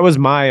is. Like that was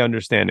my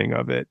understanding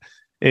of it.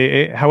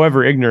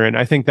 However ignorant,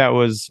 I think that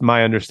was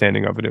my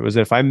understanding of it. It was,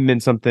 if I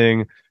mint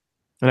something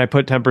and I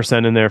put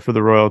 10% in there for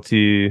the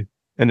royalty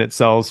and it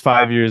sells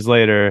 5 years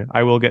later,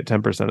 I will get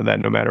 10% of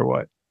that no matter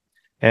what.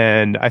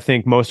 And I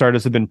think most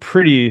artists have been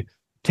pretty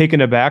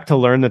taken aback to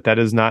learn that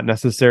is not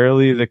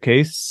necessarily the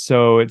case.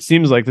 So it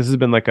seems like this has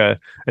been like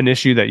an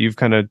issue that you've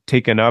kind of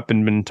taken up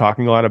and been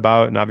talking a lot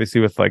about. And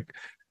obviously with like,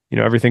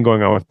 everything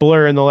going on with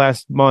Blur in the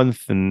last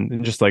month,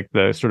 and just like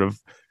the sort of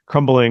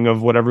crumbling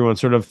of what everyone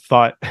sort of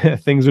thought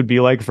things would be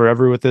like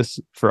forever with this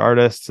for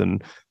artists,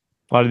 and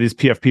a lot of these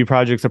PFP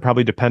projects that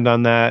probably depend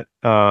on that.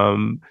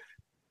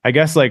 I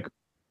guess like,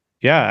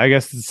 yeah, I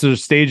guess the sort of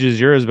stage is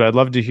yours, but I'd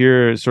love to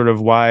hear sort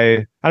of why.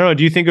 I don't know.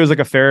 Do you think it was like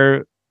a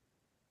fair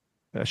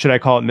should I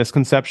call it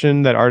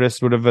misconception that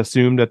artists would have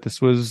assumed that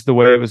this was the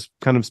way it was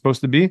kind of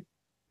supposed to be?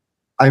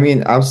 I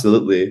mean,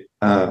 absolutely.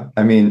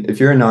 I mean, if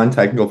you're a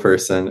non-technical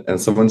person and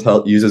someone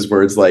uses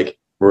words like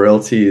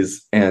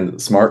royalties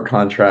and smart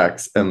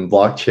contracts and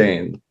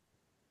blockchain,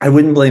 I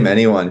wouldn't blame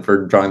anyone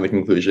for drawing the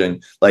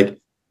conclusion. Like,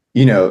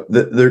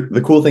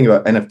 the cool thing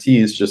about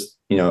NFTs, just,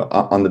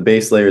 on the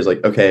base layer is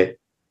like, okay,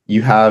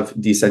 you have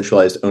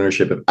decentralized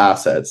ownership of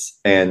assets.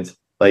 And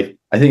like,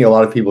 I think a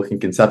lot of people can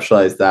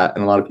conceptualize that,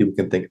 and a lot of people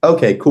can think,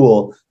 okay,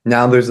 cool.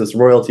 Now there's this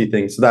royalty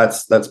thing. So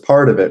that's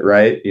part of it,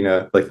 right?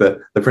 Like the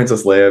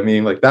Princess Leia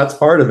meme, like that's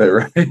part of it,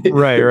 right?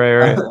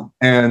 Right.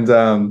 And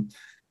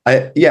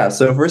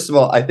so first of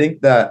all, I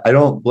think that I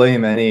don't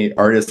blame any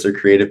artists or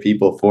creative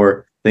people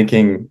for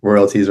thinking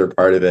royalties are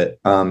part of it.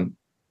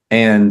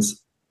 And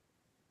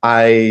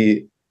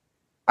I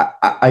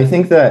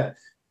think that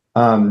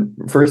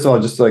first of all,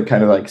 just to like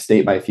kind of like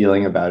state my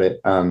feeling about it.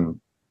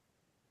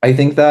 I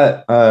think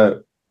that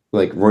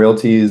like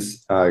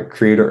royalties,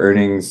 creator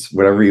earnings,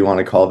 whatever you want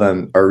to call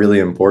them, are really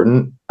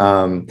important.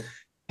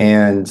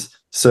 And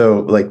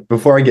so like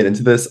before I get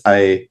into this,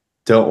 I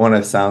don't want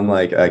to sound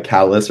like a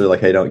callous or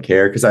like I don't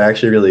care, because I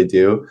actually really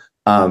do.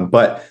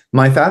 But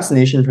my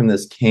fascination from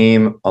this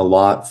came a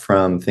lot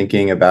from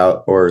thinking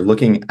about or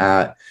looking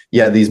at,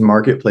 these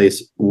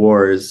marketplace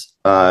wars,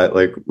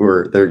 like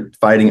where they're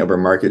fighting over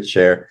market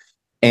share.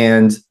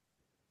 And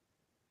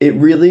it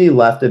really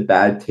left a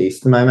bad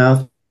taste in my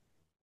mouth,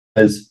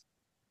 because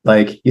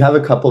like you have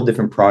a couple of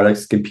different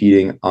products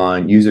competing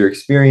on user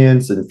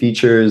experience and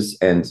features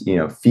and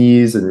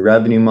fees and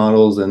revenue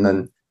models, and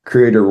then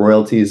creator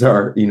royalties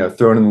are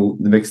thrown in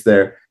the mix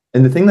there.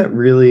 And the thing that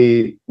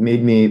really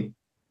made me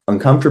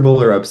uncomfortable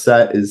or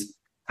upset is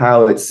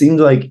how it seemed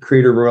like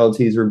creator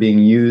royalties were being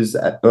used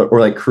or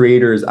like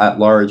creators at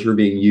large were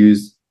being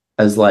used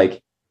as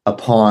like a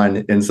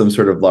pawn in some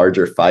sort of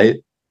larger fight.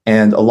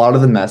 And a lot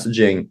of the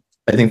messaging,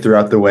 I think,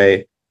 throughout the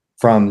way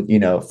from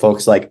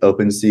folks like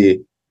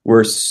OpenSea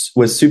was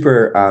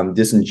super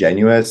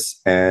disingenuous,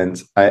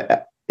 and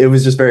it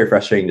was just very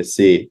frustrating to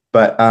see.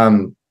 But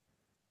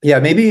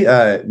maybe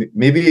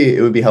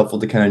it would be helpful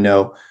to kind of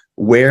know,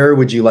 where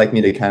would you like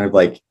me to kind of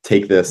like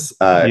take this?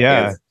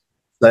 Yeah,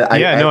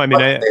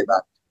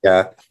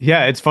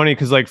 it's funny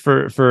because like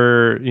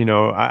for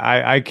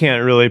I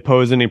can't really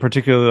pose any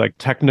particularly like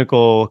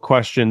technical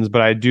questions,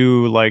 but I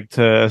do like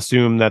to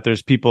assume that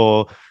there's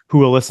people who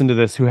will listen to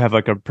this who have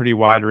like a pretty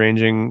wide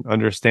ranging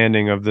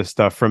understanding of this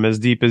stuff, from as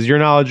deep as your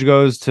knowledge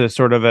goes to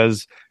sort of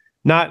as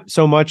not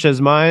so much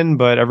as mine,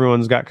 but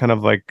everyone's got kind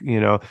of like,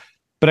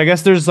 but I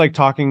guess there's like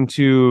talking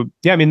to,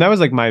 that was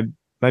like my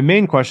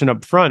main question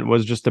up front,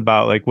 was just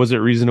about like, was it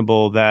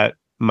reasonable that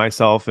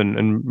myself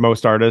and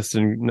most artists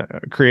and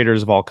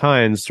creators of all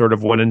kinds sort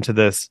of went into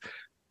this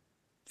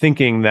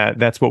thinking that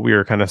that's what we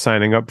were kind of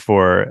signing up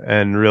for,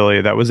 and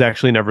really that was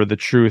actually never the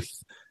truth.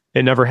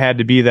 It never had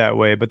to be that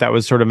way, but that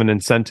was sort of an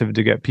incentive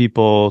to get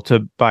people to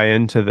buy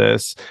into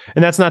this.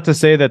 And that's not to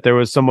say that there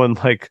was someone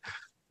like,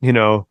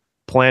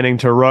 planning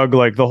to rug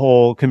like the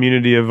whole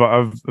community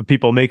of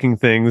people making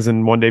things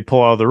and one day pull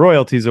all the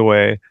royalties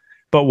away.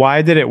 But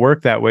why did it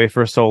work that way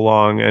for so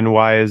long? And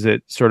why is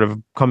it sort of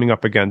coming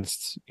up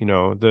against,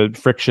 the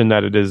friction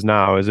that it is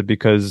now? Is it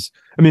because,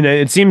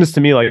 it seems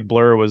to me like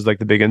Blur was like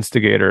the big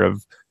instigator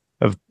of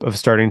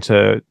starting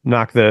to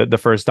knock the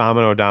first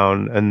domino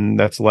down. And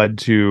that's led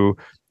to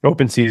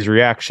OpenSea's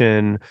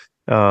reaction.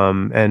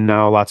 And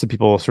now lots of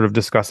people sort of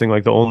discussing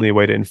like the only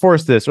way to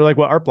enforce this, or like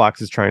what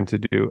Artblocks is trying to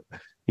do.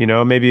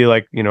 Maybe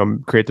like,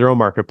 create their own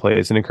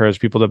marketplace and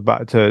encourage people to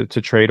buy, to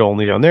trade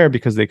only on there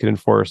because they can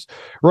enforce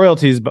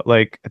royalties. But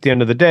like at the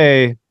end of the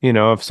day,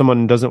 if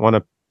someone doesn't want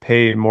to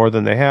pay more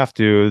than they have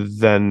to,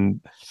 then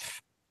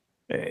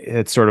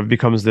it sort of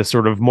becomes this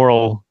sort of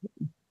moral,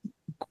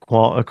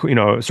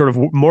 sort of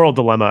moral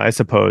dilemma, I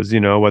suppose,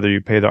 whether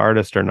you pay the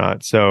artist or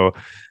not. So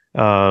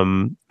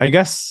I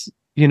guess,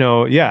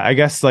 I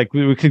guess like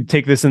we could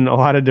take this in a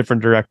lot of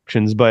different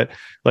directions, but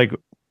like,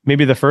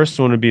 maybe the first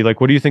one would be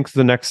like, what do you think is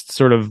the next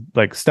sort of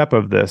like step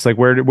of this? Like,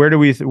 where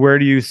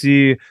do you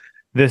see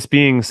this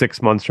being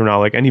 6 months from now?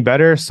 Like, any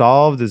better,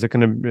 solved? Is it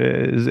going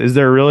to, is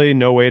there really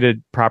no way to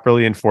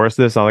properly enforce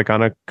this on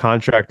a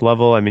contract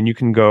level? You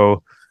can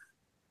go,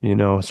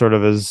 sort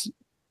of as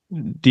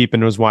deep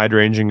and as wide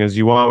ranging as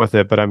you want with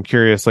it, but I'm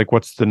curious, like,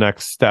 what's the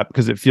next step?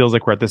 Because it feels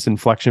like we're at this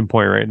inflection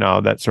point right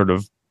now that sort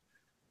of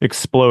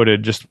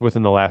exploded just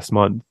within the last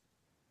month.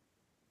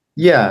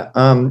 Yeah,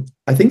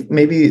 I think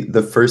maybe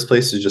the first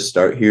place to just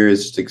start here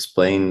is just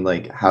explain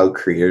like how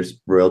creators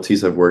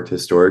royalties have worked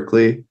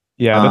historically.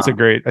 Yeah,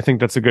 I think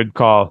that's a good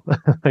call.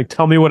 Like,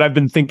 tell me what I've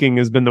been thinking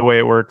has been the way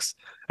it works,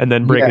 and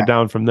then break it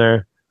down from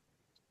there.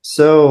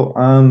 So,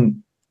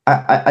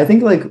 I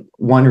think like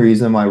one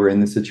reason why we're in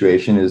this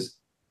situation is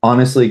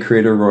honestly,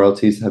 creator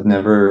royalties have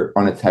never,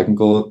 on a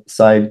technical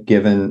side,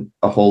 given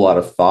a whole lot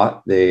of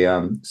thought.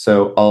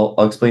 So I'll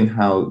explain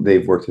how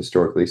they've worked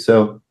historically.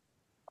 So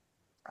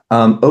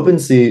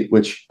OpenSea,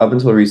 which up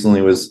until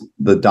recently was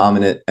the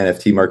dominant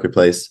NFT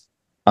marketplace,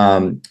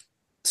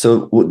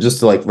 just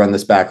to like run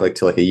this back like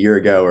to like a year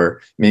ago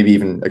or maybe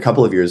even a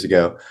couple of years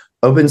ago,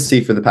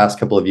 OpenSea for the past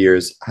couple of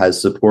years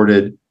has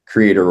supported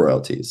creator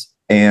royalties.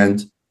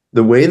 And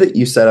the way that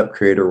you set up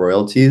creator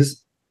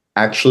royalties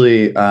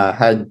actually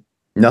had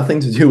nothing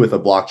to do with a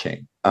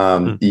blockchain.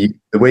 The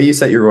way you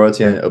set your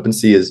royalty on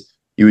OpenSea is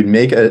you would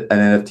make an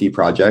NFT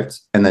project,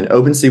 and then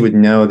OpenSea would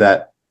know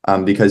that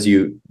because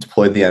you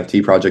deployed the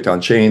NFT project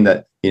on chain,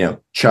 that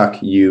Chuck,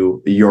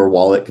 your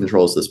wallet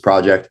controls this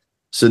project.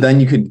 So then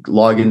you could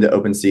log into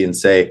OpenSea and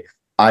say,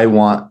 I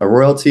want a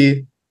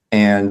royalty,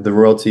 and the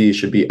royalty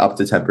should be up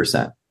to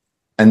 10%.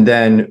 And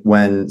then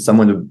when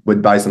someone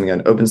would buy something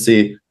on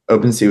OpenSea,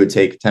 OpenSea would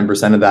take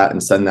 10% of that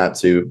and send that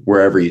to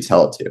wherever you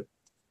tell it to.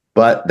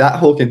 But that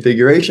whole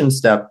configuration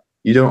step,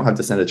 you don't have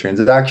to send a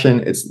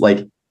transaction.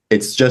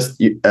 It's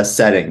just a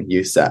setting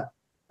you set.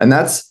 And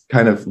that's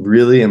kind of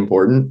really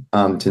important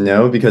to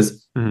know,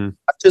 because that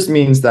just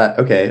means that,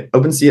 okay,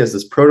 OpenSea has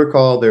this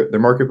protocol, their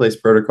marketplace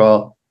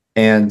protocol,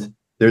 and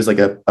there's like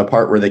a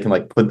part where they can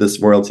like put this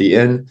royalty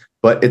in,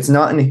 but it's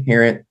not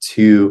inherent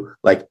to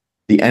like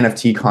the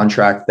NFT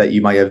contract that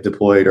you might have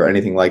deployed or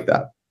anything like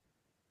that.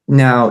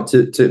 Now,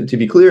 to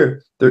be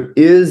clear, there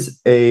is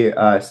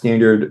a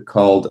standard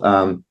called,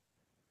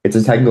 it's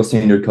a technical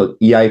standard called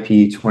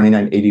EIP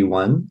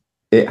 2981.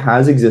 It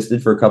has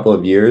existed for a couple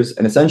of years,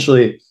 and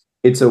essentially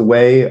it's a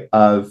way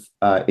of,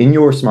 in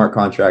your smart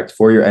contract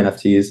for your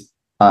NFTs,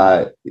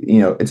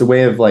 it's a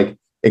way of like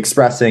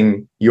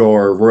expressing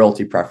your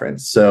royalty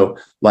preference. So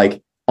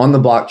like on the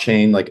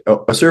blockchain, like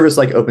a service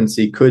like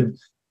OpenSea could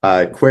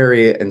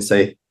query it and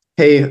say,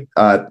 hey,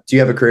 do you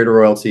have a creator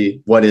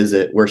royalty? What is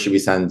it? Where should we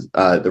send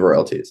the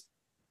royalties?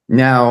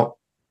 Now,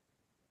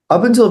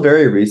 up until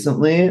very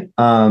recently,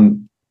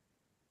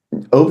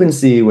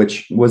 OpenSea,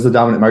 which was the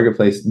dominant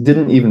marketplace,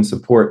 didn't even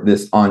support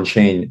this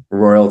on-chain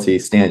royalty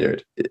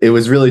standard. It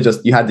was really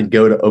just you had to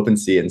go to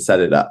OpenSea and set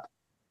it up.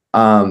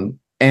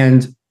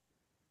 And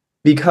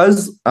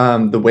because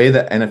the way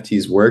that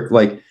NFTs work,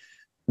 like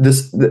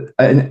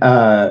an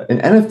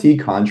NFT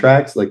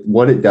contract, like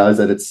what it does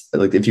at its,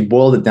 like if you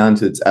boiled it down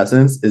to its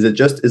essence, is it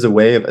just is a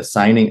way of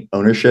assigning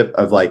ownership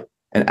of like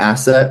an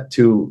asset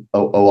to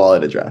a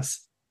wallet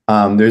address.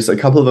 There's a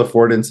couple of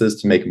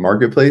affordances to make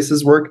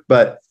marketplaces work,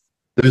 but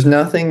there's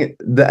nothing.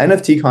 The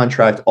NFT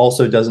contract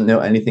also doesn't know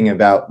anything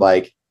about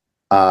like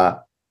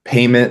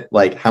payment,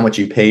 like how much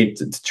you paid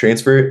to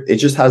transfer. It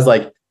just has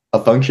like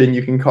a function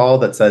you can call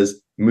that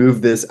says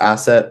move this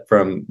asset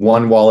from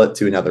one wallet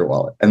to another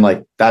wallet, and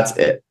like that's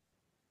it.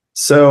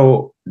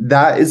 So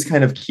that is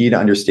kind of key to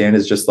understand,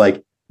 is just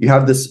like you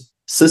have this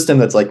system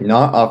that's like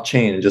not off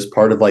chain and just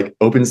part of like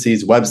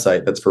OpenSea's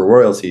website that's for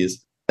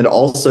royalties, and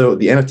also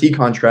the NFT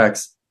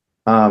contracts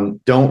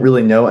don't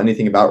really know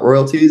anything about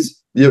royalties.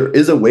 There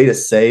is a way to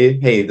say,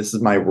 hey, this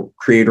is my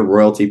creator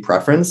royalty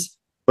preference,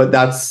 but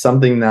that's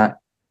something that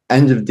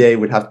end of day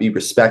would have to be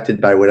respected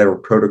by whatever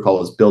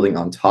protocol is building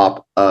on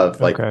top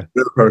of like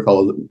whatever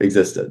protocol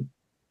existed.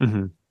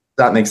 Does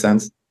that make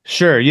sense?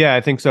 Sure. Yeah,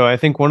 I think so. I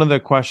think one of the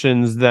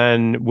questions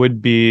then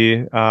would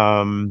be,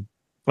 and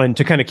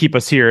to kind of keep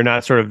us here,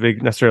 not sort of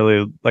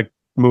necessarily like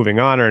moving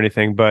on or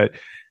anything, but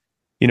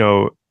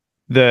so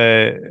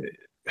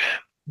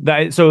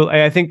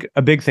I think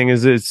a big thing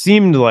is it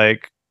seemed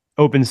like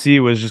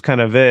OpenSea was just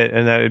kind of it,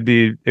 and that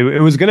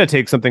it was going to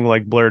take something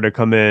like Blur to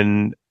come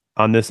in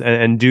on this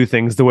and do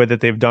things the way that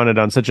they've done it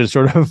on such a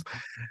sort of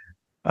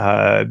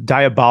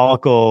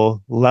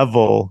diabolical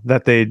level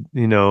that they,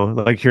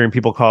 like hearing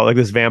people call it like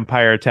this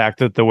vampire attack,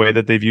 that the way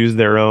that they've used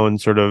their own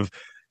sort of,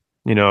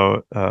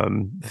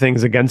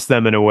 things against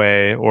them in a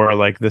way, or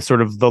like this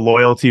sort of the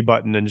loyalty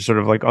button and just sort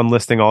of like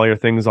unlisting all your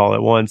things all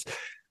at once.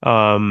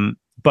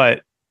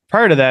 But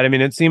prior to that, I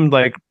mean, it seemed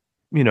like,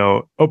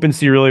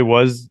 OpenSea really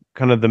was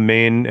kind of the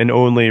main and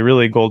only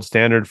really gold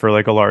standard for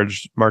like a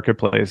large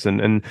marketplace.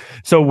 And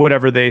so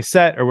whatever they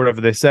set or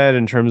whatever they said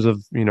in terms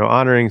of,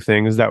 honoring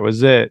things, that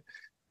was it.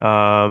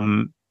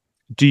 Does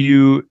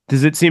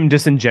it seem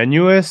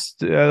disingenuous?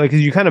 Like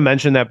you kind of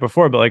mentioned that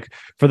before, but like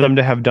for them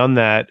to have done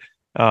that,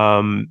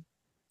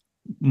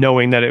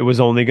 knowing that it was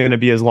only going to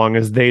be as long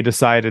as they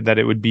decided that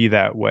it would be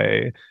that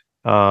way.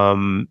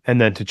 And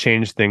then to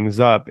change things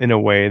up in a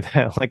way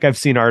that, like, I've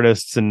seen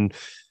artists and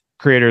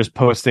creators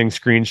posting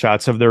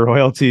screenshots of their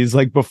royalties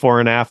like before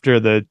and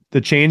after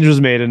the change was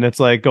made, and it's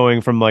like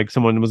going from like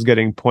someone was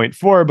getting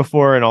 0.4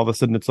 before and all of a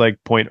sudden it's like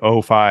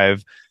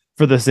 0.05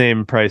 for the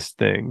same price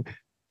thing.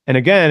 And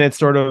again, it's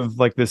sort of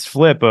like this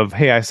flip of,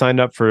 hey, I signed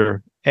up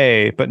for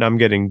A, but now I'm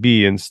getting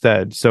B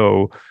instead.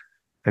 So,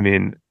 I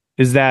mean,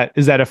 is that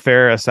a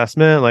fair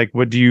assessment? Like,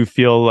 what do you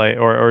feel like,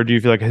 or do you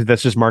feel like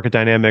that's just market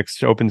dynamics?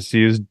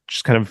 OpenSea is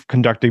just kind of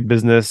conducting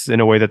business in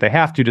a way that they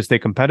have to stay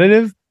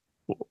competitive?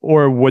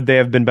 Or would they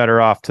have been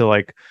better off to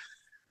like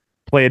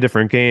play a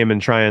different game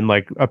and try and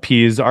like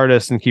appease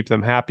artists and keep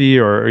them happy,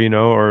 or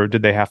or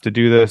did they have to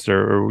do this,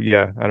 or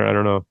yeah, I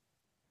don't know.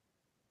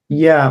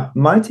 Yeah,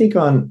 my take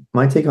on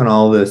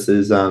all this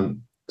is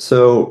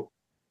so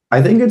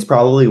I think it's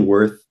probably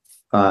worth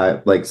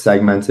like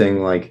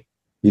segmenting like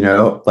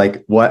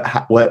like what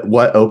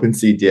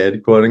OpenSea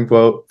did, quote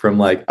unquote, from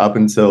like up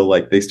until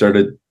like they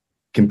started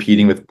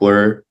competing with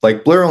Blur.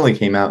 Like Blur only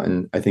came out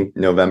in I think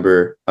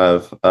November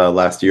of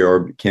last year,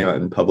 or came out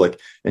in public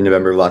in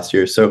November of last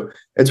year. So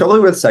it's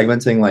probably worth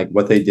segmenting like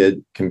what they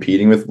did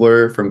competing with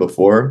Blur from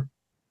before.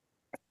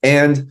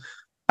 And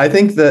I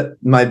think that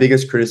my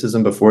biggest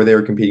criticism before they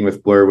were competing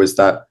with Blur was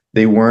that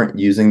they weren't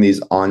using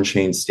these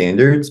on-chain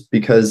standards,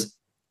 because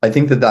I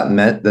think that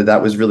meant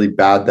that was really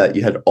bad, that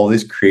you had all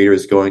these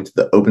creators going to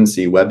the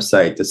OpenSea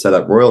website to set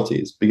up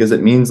royalties, because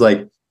it means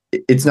like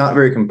it's not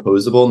very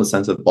composable in the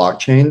sense of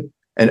blockchain.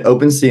 And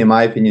OpenSea, in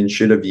my opinion,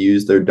 should have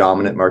used their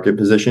dominant market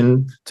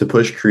position to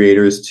push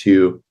creators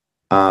to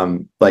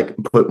like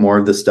put more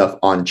of this stuff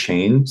on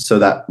chain, so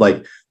that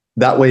like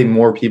that way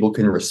more people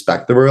can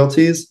respect the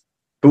royalties.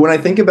 But when I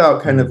think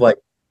about kind of like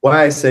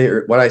why I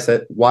said earlier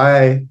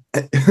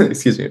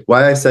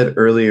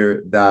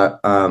that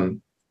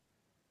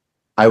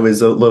I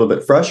was a little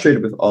bit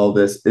frustrated with all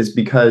this, is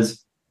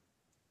because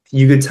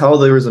you could tell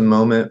there was a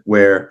moment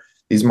where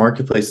these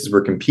marketplaces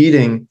were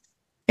competing,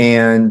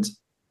 and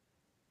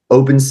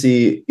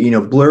OpenSea,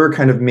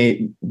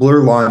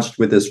 Blur launched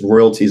with this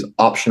royalties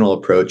optional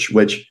approach,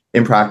 which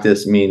in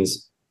practice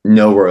means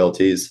no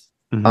royalties.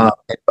 Mm-hmm.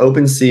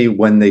 OpenSea,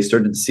 when they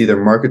started to see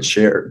their market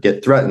share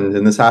get threatened,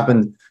 and this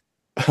happened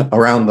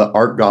around the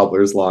Art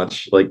Gobblers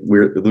launch, like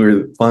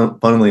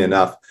funnily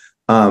enough,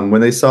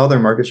 when they saw their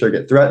market share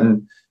get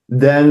threatened,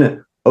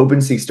 then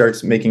OpenSea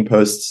starts making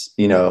posts,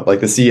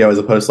 like the CEO has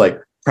a post like,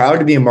 proud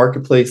to be a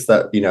marketplace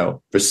that,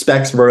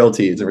 respects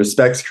royalties and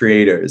respects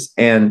creators.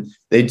 And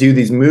they do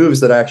these moves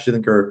that I actually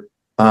think are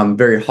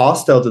very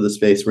hostile to the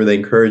space, where they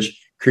encourage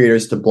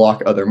creators to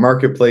block other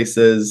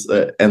marketplaces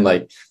and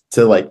like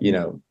to like,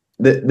 the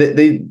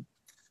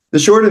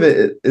short of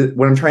it,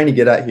 what I'm trying to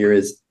get at here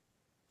is,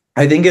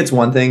 I think it's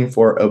one thing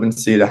for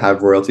OpenSea to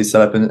have royalties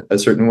set up in a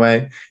certain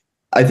way.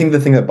 I think the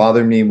thing that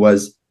bothered me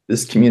was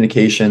this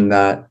communication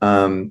that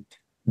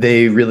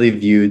they really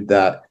viewed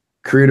that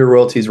creator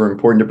royalties were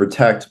important to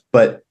protect,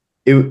 but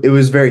it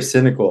was very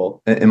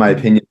cynical, in my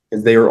opinion,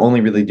 because they were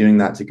only really doing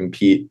that to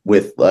compete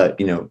with,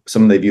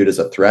 someone they viewed as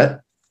a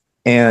threat.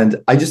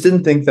 And I just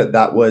didn't think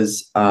that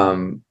was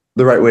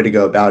the right way to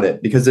go about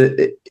it, because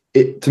it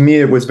to me,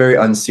 it was very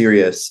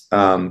unserious.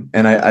 And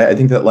I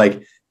think that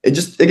like, it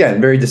just,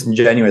 again, very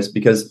disingenuous,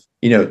 because,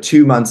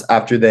 2 months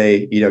after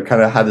they,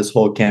 kind of had this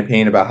whole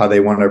campaign about how they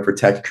want to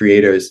protect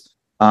creators,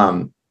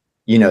 they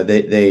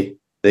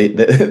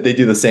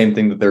do the same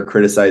thing that they're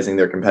criticizing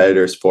their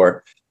competitors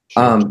for.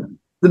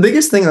 The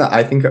biggest thing that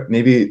I think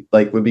maybe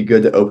like would be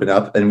good to open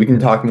up, and we can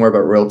talk more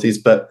about royalties,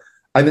 but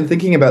I've been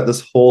thinking about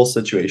this whole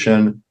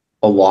situation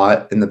a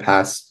lot in the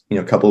past,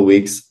 couple of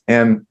weeks.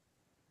 And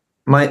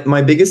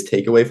my biggest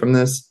takeaway from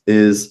this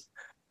is,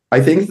 I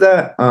think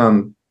that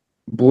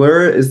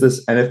Blur is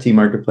this NFT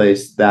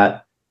marketplace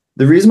that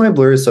the reason why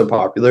Blur is so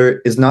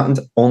popular is not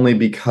only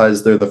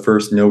because they're the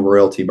first no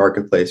royalty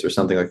marketplace or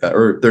something like that,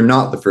 or they're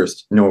not the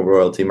first no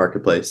royalty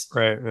marketplace.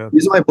 Right. Yeah. The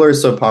reason why Blur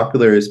is so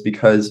popular is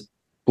because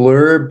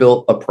Blur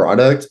built a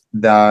product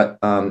that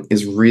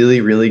is really,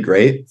 really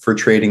great for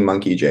trading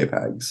monkey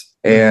JPEGs.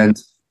 And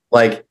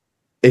like,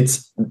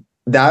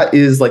 that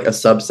is like a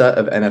subset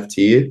of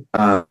NFT.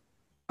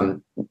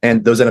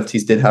 And those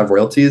NFTs did have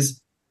royalties.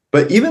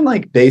 But even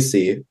like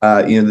Basie,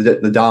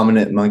 the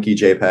dominant monkey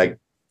JPEG,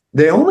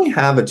 they only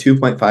have a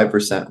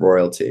 2.5%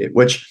 royalty,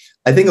 which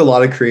I think a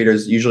lot of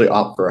creators usually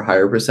opt for a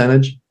higher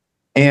percentage.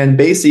 And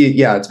Basie,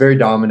 yeah, it's very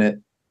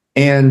dominant.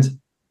 And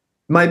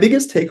my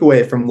biggest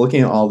takeaway from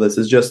looking at all this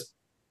is just,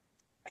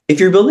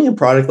 if you're building a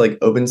product like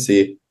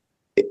OpenSea,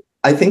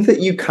 I think that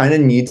you kind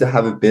of need to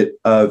have a bit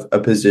of a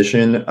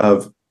position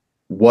of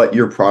what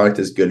your product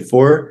is good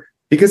for.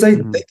 Because I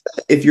think that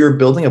if you're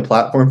building a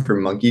platform for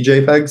monkey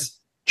JPEGs,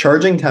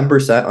 charging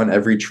 10% on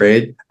every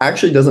trade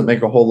actually doesn't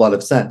make a whole lot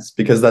of sense,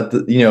 because that,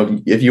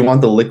 if you want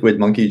the liquid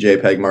monkey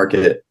JPEG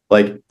market,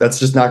 like that's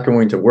just not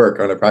going to work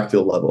on a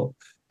practical level.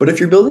 But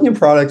if you're building a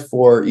product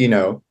for,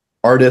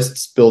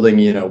 artists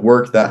building,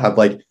 work that have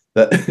like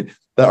that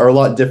are a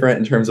lot different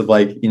in terms of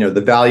like,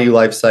 the value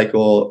life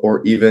cycle,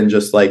 or even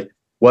just like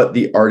what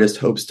the artist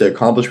hopes to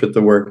accomplish with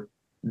the work,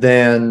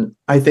 then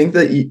I think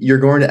that you're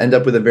going to end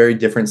up with a very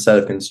different set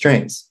of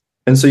constraints.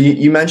 And so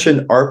you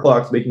mentioned art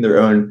blocks making their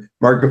own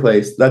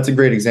marketplace. That's a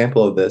great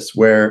example of this,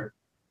 where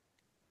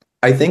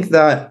I think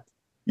that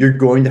you're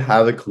going to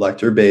have a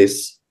collector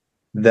base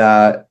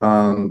that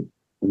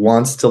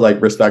wants to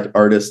like respect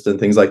artists and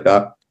things like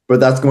that. But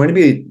that's going to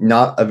be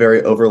not a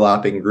very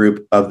overlapping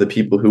group of the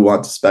people who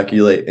want to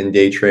speculate and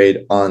day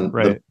trade on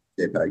the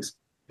JPEGs.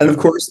 And of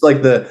course,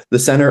 like the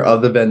center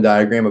of the Venn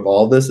diagram of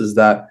all of this is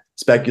that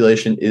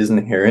speculation is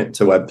inherent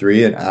to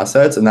Web3 and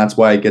assets. And that's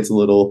why it gets a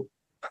little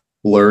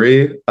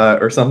blurry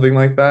or something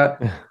like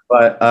that.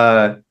 But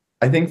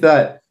I think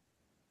that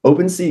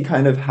OpenSea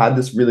kind of had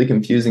this really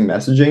confusing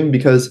messaging,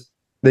 because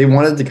they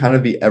wanted to kind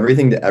of be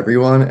everything to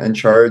everyone and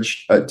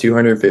charge a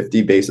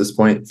 250 basis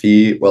point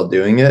fee while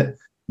doing it.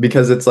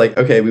 Because it's like,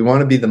 okay, we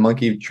want to be the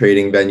monkey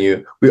trading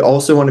venue. We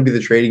also want to be the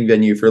trading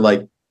venue for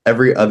like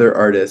every other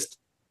artist.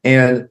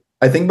 And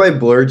I think by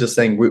Blur just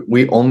saying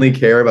we only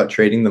care about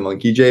trading the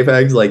monkey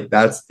JPEGs, like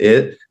that's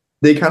it,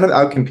 they kind of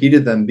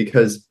outcompeted them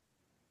because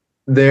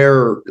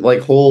their like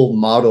whole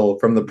model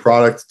from the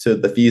product to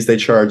the fees they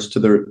charge to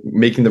the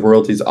making the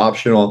royalties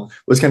optional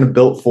was kind of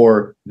built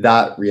for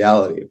that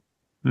reality.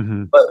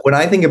 Mm-hmm. But when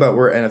I think about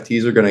where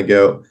NFTs are going to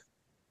go,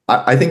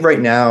 I think right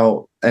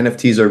now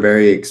NFTs are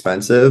very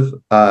expensive,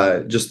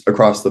 just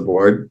across the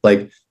board.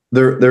 Like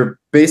they're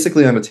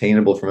basically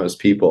unattainable for most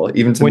people.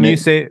 Even to when you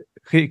say,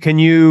 can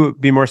you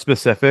be more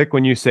specific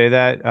when you say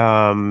that?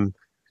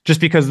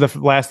 Just because the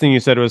last thing you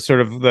said was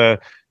sort of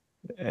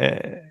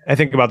I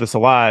think about this a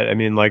lot. I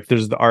mean, like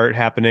there's the art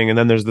happening, and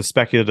then there's the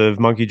speculative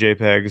monkey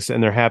JPEGs,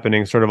 and they're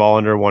happening sort of all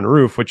under one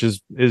roof, which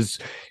is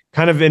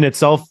kind of in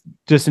itself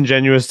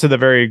disingenuous to the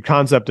very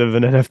concept of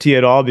an NFT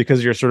at all,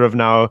 because you're sort of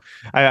now.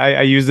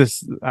 I use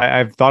this.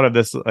 I've thought of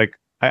this like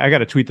I got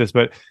to tweet this,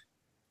 but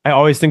I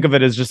always think of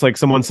it as just like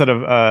someone said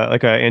of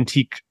like an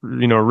antique,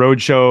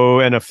 road show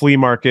and a flea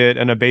market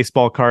and a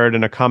baseball card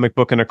and a comic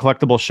book and a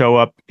collectible show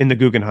up in the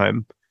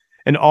Guggenheim,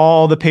 and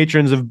all the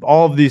patrons of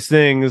all of these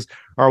things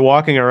are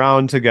walking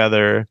around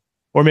together.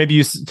 Or maybe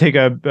you take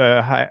a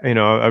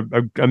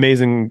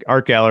amazing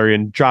art gallery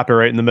and drop it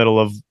right in the middle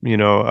of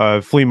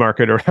a flea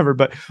market or whatever.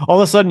 But all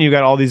of a sudden, you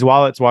got all these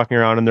wallets walking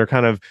around, and they're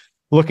kind of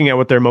looking at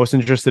what they're most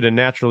interested in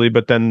naturally.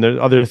 But then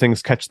the other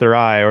things catch their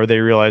eye, or they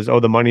realize, oh,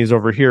 the money's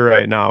over here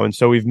right now. And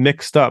so we've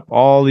mixed up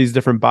all these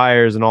different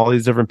buyers and all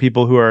these different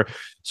people who are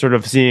sort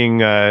of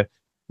seeing, a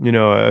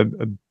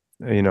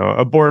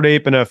Bored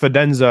Ape and a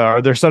Fidenza,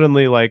 are they're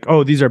suddenly like,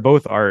 oh, these are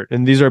both art,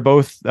 and these are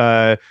both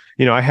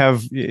I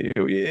have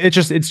it's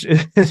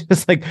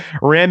just like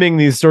ramming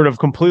these sort of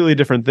completely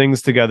different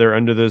things together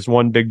under this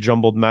one big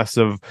jumbled mess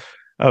of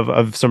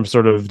some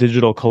sort of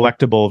digital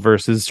collectible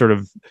versus sort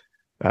of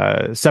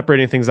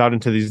separating things out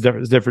into these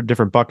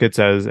different buckets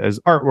as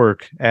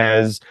artwork,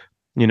 as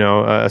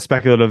a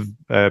speculative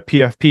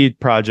PFP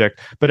project,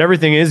 but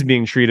everything is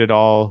being treated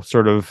all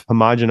sort of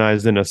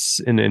homogenized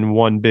in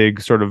one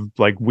big sort of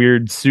like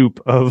weird soup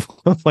of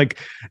like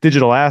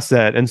digital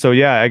asset. And so,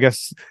 yeah, I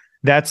guess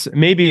that's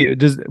maybe,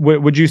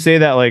 would you say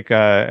that like,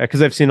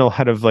 because I've seen a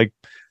lot of like,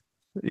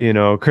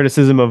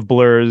 criticism of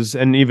Blur's,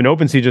 and even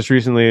OpenSea just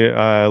recently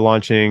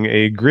launching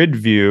a grid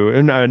view,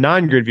 a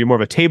non-grid view, more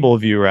of a table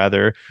view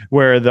rather,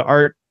 where the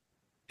art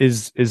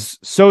is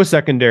so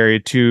secondary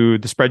to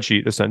the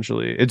spreadsheet.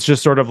 Essentially, it's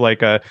just sort of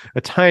like a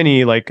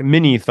tiny like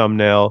mini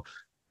thumbnail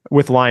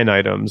with line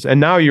items, and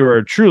now you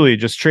are truly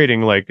just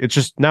trading like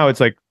it's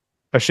like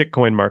a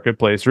shitcoin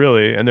marketplace,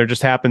 really, and there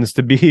just happens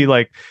to be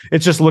like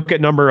it's just look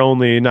at number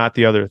only, not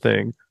the other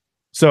thing.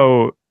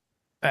 So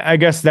I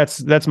guess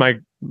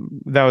that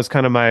was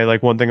kind of my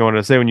like one thing I wanted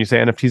to say when you say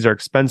NFTs are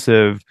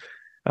expensive.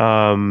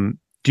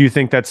 Do you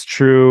think that's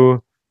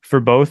true for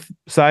both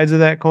sides of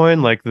that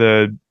coin, like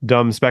the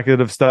dumb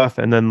speculative stuff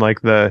and then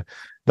like the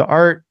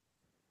art?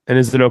 And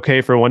is it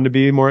okay for one to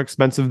be more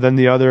expensive than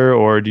the other,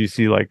 or do you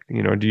see like,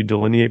 do you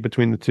delineate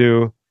between the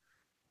two?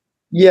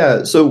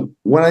 Yeah, so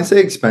when I say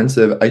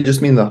expensive, I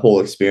just mean the whole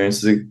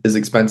experience is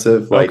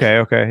expensive. Like,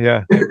 okay,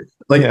 yeah.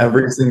 Like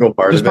every single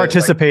part just of it.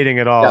 participating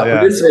at all. Yeah,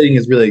 participating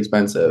is really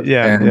expensive.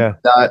 Yeah, and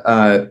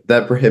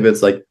that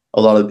prohibits like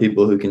a lot of the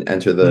people who can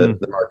enter the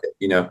market.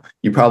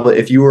 You probably,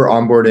 if you were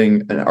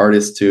onboarding an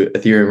artist to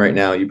Ethereum right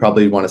now, you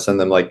probably want to send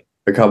them like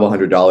a couple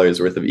 $100s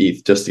worth of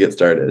ETH just to get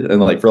started.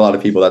 And like for a lot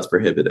of people, that's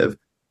prohibitive.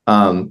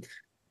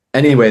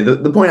 Anyway,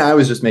 the point I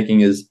was just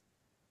making is,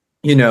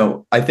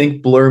 I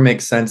think Blur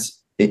makes sense.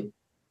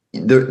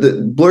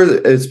 The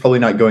Blur is probably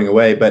not going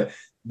away, but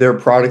their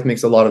product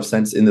makes a lot of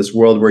sense in this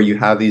world where you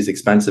have these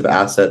expensive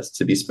assets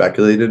to be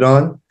speculated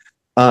on.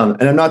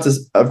 And I'm not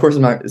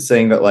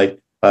saying that like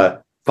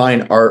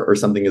fine art or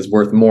something is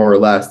worth more or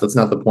less. That's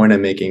not the point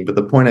I'm making. But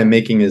the point I'm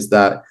making is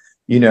that,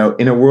 in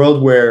a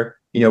world where,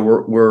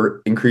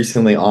 we're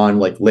increasingly on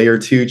like layer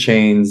 2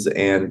 chains,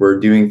 and we're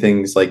doing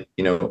things like,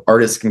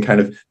 artists can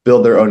kind of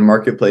build their own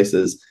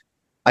marketplaces.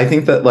 I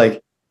think that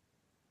like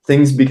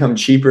things become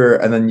cheaper,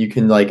 and then you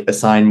can like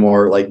assign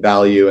more like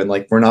value, and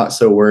like we're not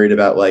so worried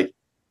about like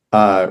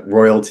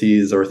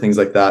royalties or things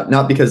like that.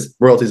 Not because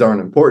royalties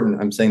aren't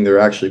important. I'm saying they're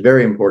actually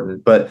very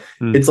important, but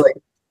it's like,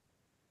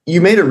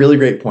 you made a really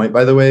great point,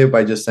 by the way,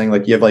 by just saying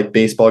like you have like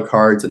baseball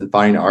cards and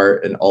fine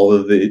art and all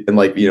of the, and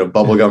like,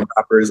 bubblegum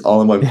wrappers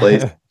all in one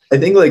place. I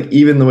think like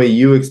even the way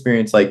you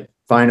experience like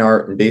fine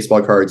art and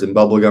baseball cards and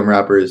bubblegum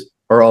wrappers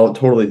are all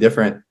totally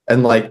different.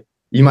 And like,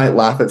 you might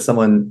laugh at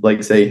someone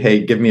like say,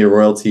 hey, give me a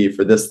royalty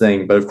for this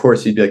thing. But of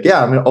course you'd be like,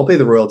 yeah, I'll pay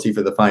the royalty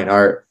for the fine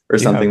art or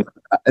something like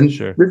that. And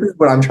this is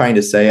what I'm trying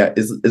to say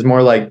is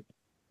more like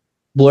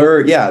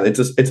Blur. Yeah, it's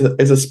a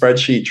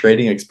spreadsheet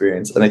trading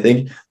experience. And I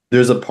think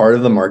there's a part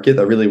of the market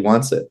that really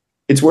wants it.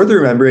 It's worth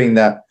remembering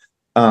that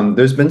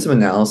there's been some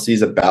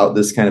analyses about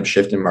this kind of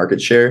shift in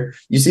market share.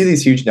 You see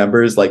these huge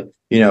numbers like,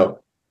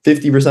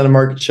 50% of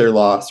market share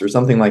loss or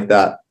something like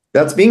that.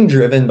 that's being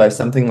driven by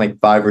something like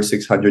 500 or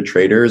 600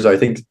 traders, or I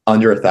think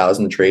under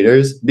 1,000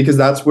 traders, because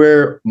that's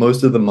where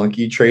most of the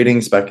monkey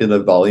trading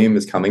speculative volume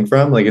is coming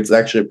from. Like it's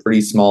actually a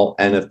pretty small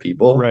N of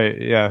people.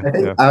 Right. Yeah. I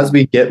think Yeah. as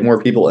we get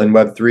more people in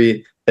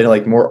Web3 and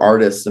like more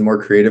artists and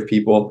more creative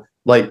people,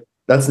 like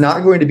that's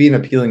not going to be an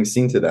appealing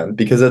scene to them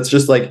because that's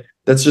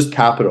just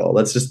capital.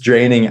 That's just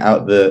draining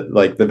out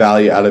the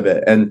value out of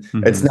it. And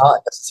it's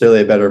not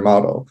necessarily a better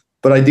model.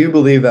 But I do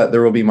believe that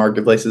there will be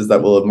marketplaces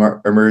that will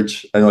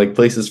emerge and like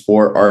places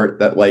for art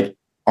that like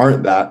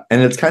aren't that.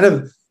 And it's kind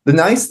of the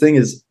nice thing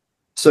is,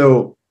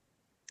 so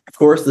of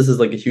course this is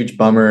like a huge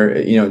bummer,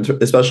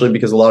 especially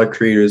because a lot of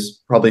creators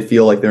probably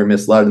feel like they're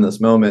misled in this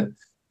moment.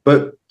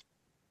 But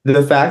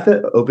the fact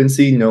that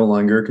OpenSea no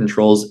longer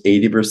controls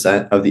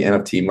 80% of the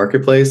NFT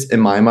marketplace, in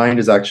my mind,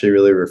 is actually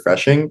really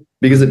refreshing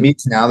because it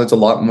means now there's a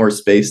lot more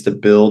space to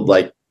build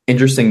like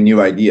interesting new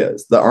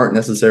ideas that aren't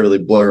necessarily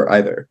Blur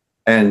either.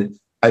 And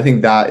I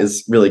think that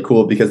is really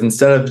cool because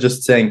instead of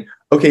just saying,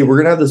 okay, we're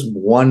going to have this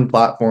one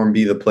platform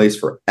be the place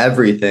for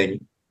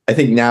everything, I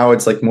think now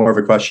it's like more of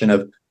a question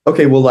of,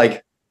 okay, well,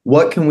 like,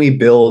 what can we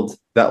build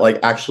that like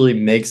actually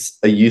makes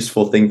a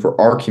useful thing for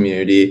our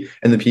community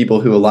and the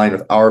people who align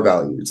with our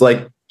values?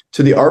 Like,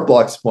 to the Art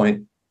Blocks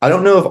point, I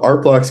don't know if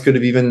Art Blocks could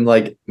have even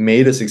like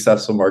made a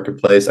successful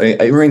marketplace. It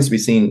remains to be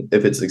seen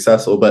if it's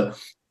successful, but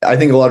I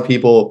think a lot of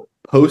people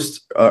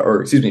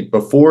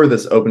before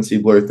this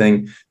OpenSea Blur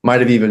thing might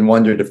have even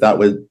wondered if that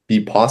would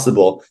be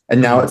possible. And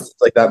now it's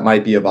like that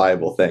might be a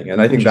viable thing.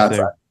 And I think that's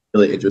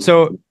really interesting.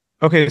 So,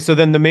 okay, so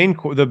then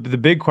the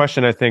big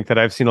question I think that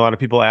I've seen a lot of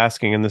people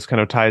asking, and this kind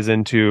of ties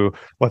into,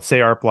 let's say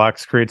Art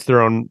Blocks creates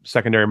their own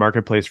secondary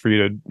marketplace for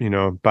you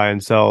to, buy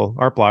and sell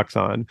art blocks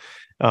on.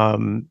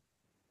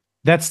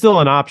 That's still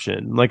an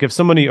option. Like if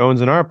somebody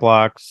owns an Art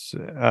Blocks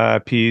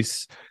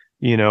piece,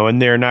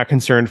 and they're not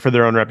concerned for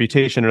their own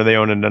reputation or they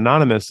own it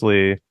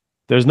anonymously,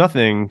 there's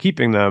nothing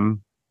keeping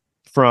them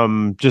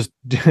from just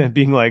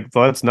being like,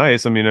 well, that's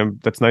nice. I mean,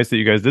 that's nice that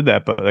you guys did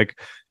that, but like,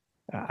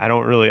 I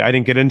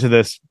didn't get into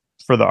this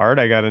for the art.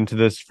 I got into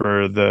this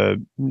for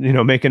the,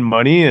 making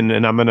money and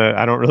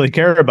I don't really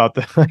care about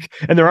the,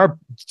 and there are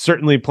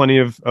certainly plenty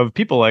of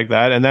people like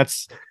that. And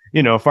that's,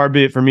 far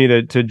be it for me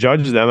to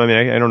judge them. I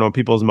mean, I don't know what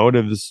people's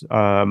motives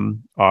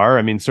are.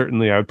 I mean,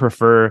 certainly I would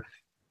prefer,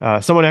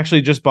 someone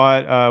actually just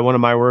bought one of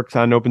my works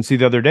on OpenSea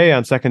the other day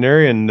on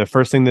secondary. And the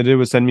first thing they did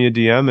was send me a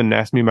DM and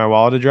ask me my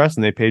wallet address,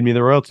 and they paid me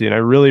the royalty. And I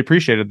really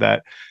appreciated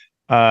that.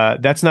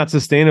 That's not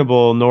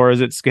sustainable, nor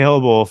is it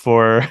scalable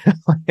for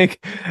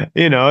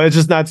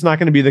it's not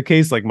going to be the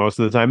case like most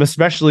of the time,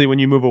 especially when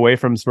you move away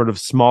from sort of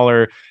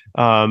smaller,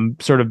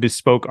 sort of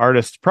bespoke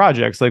artist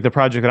projects. Like the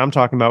project that I'm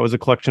talking about was a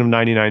collection of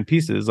 99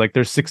 pieces. Like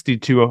there's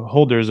 62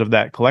 holders of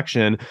that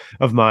collection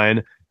of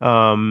mine.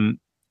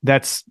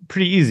 That's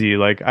pretty easy.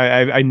 Like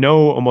I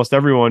know almost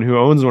everyone who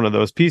owns one of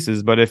those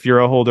pieces, but if you're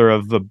a holder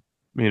of the,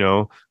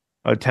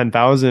 a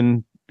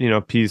 10,000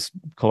 piece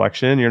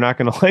collection, you're not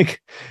going to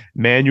like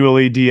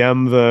manually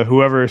DM the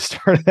whoever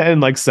started that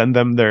and like send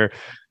them their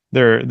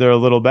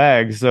little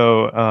bag.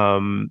 So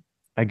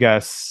I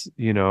guess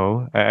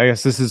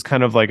this is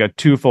kind of like a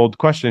twofold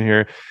question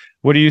here.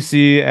 What do you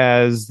see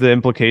as the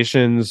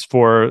implications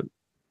for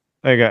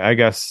I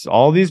guess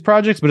all these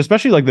projects, but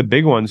especially like the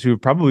big ones who've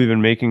probably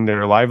been making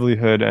their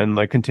livelihood and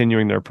like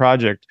continuing their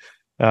project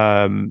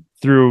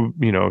through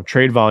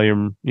trade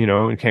volume,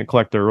 and can't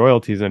collect their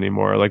royalties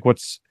anymore? Like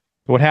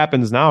what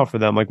happens now for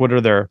them? Like, what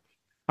are their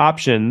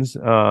options?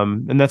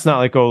 And that's not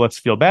like, oh, let's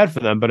feel bad for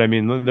them. But I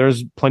mean,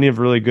 there's plenty of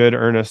really good,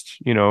 earnest,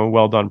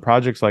 well done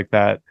projects like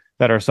that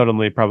are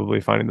suddenly probably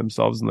finding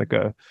themselves in like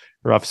a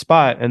rough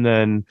spot. And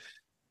then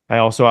I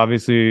also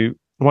obviously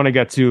want to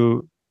get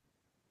to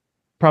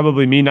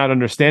probably me not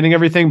understanding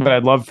everything, but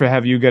I'd love to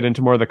have you get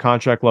into more of the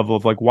contract level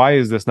of like, why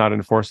is this not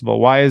enforceable?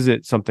 Why is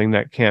it something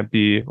that can't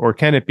be, or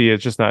can it be?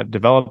 It's just not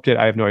developed yet.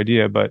 I have no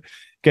idea, but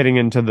getting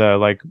into the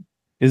like,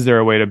 is there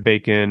a way to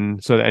bake in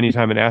so that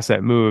anytime an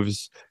asset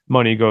moves,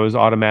 money goes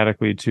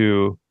automatically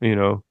to,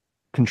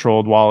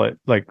 controlled wallet,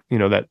 like,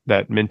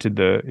 that minted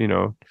the,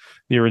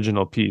 the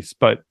original piece.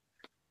 But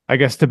I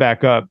guess to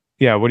back up,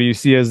 what do you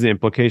see as the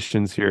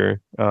implications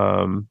here,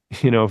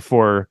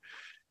 for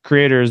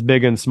creators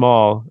big and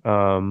small,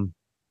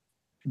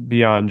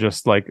 beyond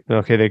just like,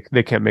 okay,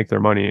 they can't make their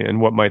money,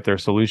 and what might their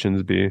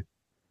solutions be?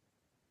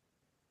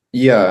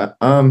 Yeah.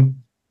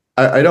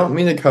 I don't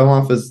mean to come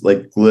off as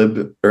like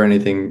glib or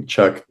anything,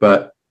 Chuck,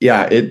 but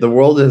yeah, the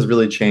world has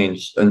really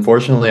changed.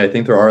 Unfortunately, I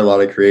think there are a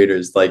lot of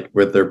creators like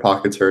with their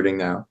pockets hurting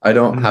now. I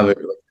don't have a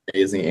really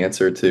amazing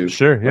answer to.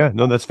 Sure. Yeah.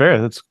 No, that's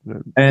fair.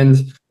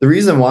 And the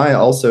reason why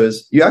also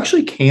is you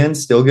actually can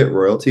still get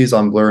royalties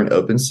on Blur and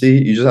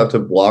OpenSea. You just have to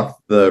block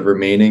the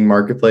remaining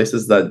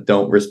marketplaces that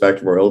don't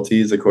respect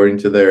royalties according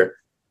to their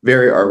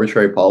very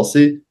arbitrary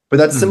policy. But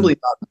that's simply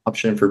not an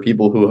option for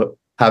people who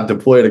have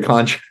deployed a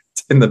contract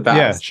in the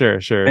past. Yeah,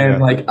 sure. And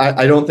like,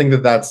 I don't think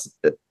that that's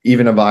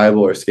even a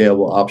viable or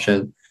scalable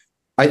option.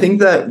 I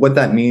think that what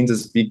that means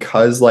is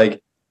because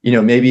like,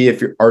 maybe if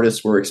your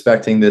artists were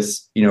expecting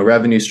this,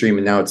 revenue stream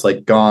and now it's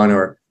like gone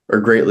or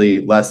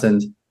greatly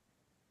lessened,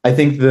 I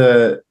think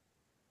the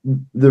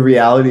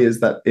reality is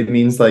that it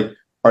means like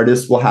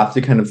artists will have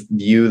to kind of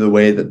view the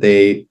way that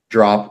they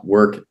drop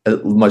work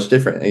much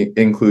different. It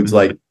includes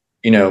like,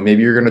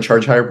 maybe you're going to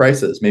charge higher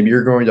prices. Maybe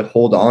you're going to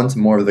hold on to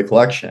more of the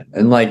collection.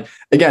 And like,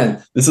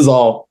 again, this is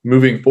all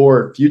moving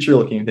forward, future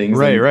looking things.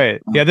 Right, and,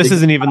 right. Yeah, this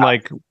isn't even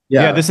like,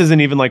 this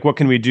isn't even like, what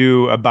can we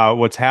do about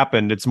what's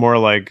happened? It's more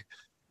like,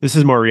 this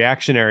is more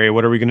reactionary.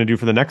 What are we going to do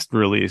for the next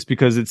release?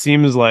 Because it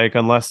seems like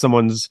unless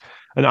someone's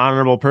an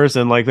honorable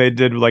person, like they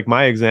did, like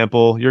my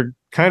example, you're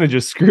kind of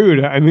just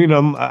screwed. I mean,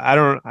 I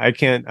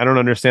don't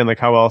understand like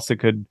how else it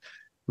could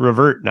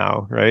revert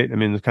now, right? I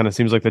mean, it kind of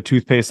seems like the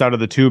toothpaste out of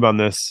the tube on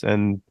this,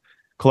 and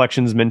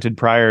collections minted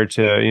prior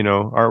to,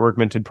 artwork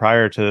minted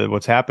prior to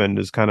what's happened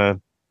is kind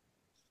of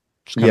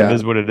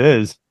is what it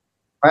is.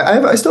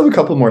 I still have a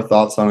couple more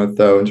thoughts on it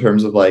though, in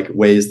terms of like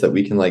ways that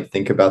we can like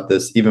think about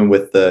this, even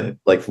with the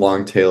like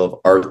long tail of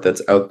art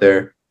that's out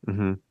there.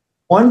 Mm-hmm.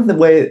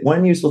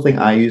 One useful thing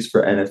I use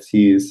for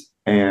NFTs,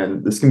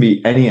 and this can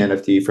be any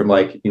NFT from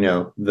like,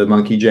 the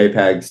monkey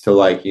JPEGs to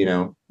like,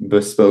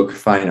 bespoke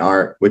fine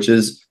art, which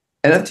is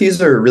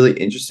NFTs are really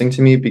interesting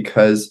to me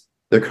because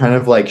they're kind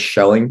of like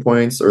shelling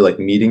points or like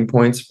meeting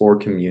points for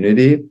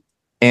community.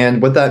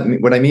 And what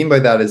I mean by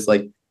that is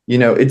like,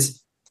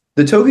 it's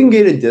the token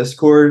gated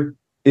Discord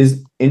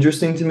is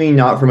interesting to me,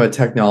 not from a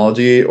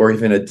technology or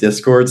even a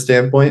Discord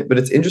standpoint, but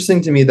it's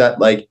interesting to me that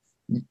like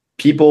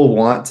people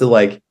want to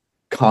like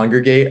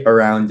congregate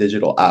around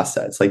digital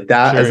assets like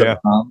that. Sure, as a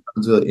prompt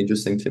is really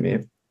interesting to me.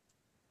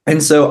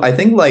 And so I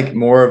think like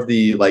more of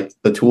the like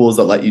the tools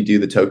that let you do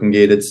the token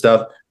gated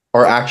stuff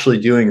are actually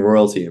doing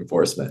royalty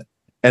enforcement.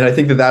 And I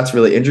think that that's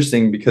really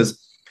interesting because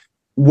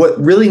what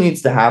really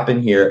needs to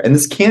happen here, and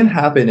this can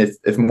happen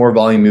if more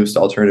volume moves to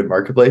alternative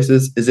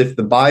marketplaces, is if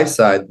the buy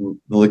side,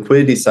 the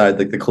liquidity side,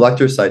 like the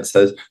collector side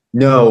says,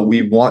 no,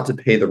 we want to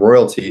pay the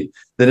royalty,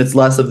 then it's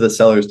less of the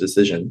seller's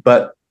decision.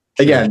 But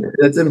again,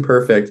 that's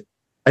imperfect.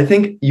 I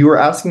think you were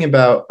asking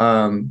about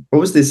what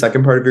was the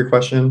second part of your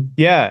question?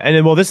 Yeah. And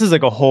then, well, this is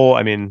like a whole,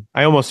 I mean,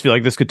 I almost feel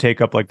like this could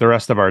take up like the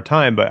rest of our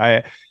time, but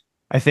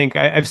I think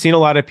I've seen a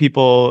lot of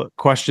people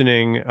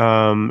questioning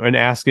and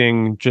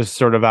asking just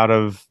sort of out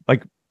of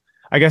like,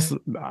 I guess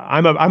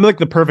I'm like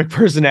the perfect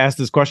person to ask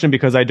this question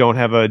because I don't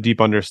have a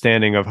deep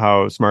understanding of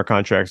how smart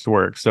contracts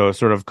work. So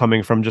sort of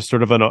coming from just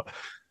sort of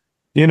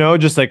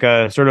just like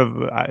a sort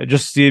of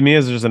just see me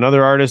as just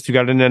another artist who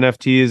got into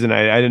NFTs, and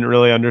I didn't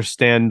really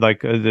understand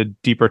like the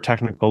deeper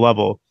technical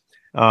level.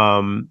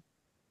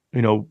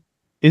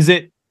 Is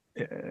it?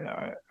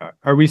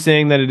 Are we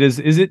saying that it is?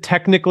 Is it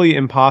technically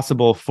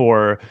impossible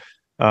for?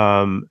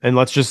 And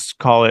let's just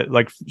call it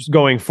like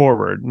going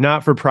forward,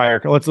 not for prior.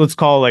 Let's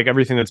call like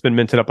everything that's been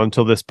minted up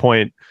until this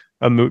point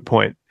a moot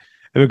point.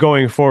 And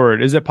going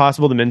forward, is it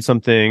possible to mint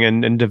something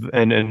and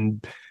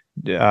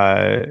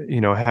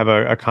have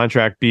a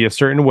contract be a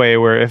certain way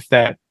where if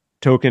that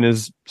token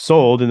is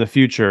sold in the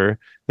future,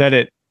 that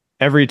it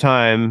every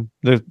time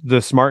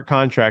the smart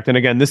contract, and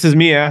again, this is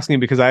me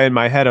asking because in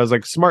my head I was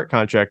like, smart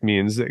contract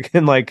means it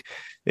can like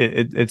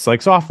it's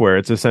like software.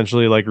 It's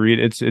essentially like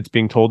it's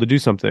being told to do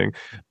something.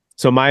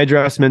 So my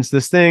address mints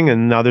this thing,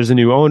 and now there's a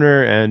new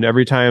owner, and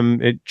every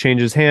time it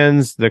changes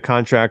hands, the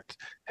contract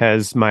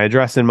has my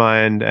address in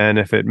mind, and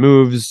if it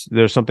moves,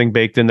 there's something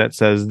baked in that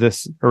says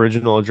this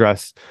original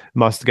address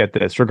must get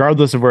this,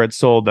 regardless of where it's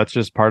sold. That's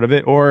just part of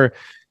it. Or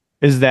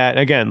is that,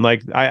 again,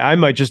 like I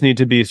might just need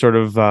to be sort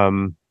of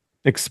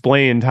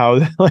explained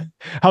how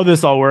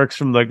this all works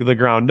from like the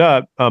ground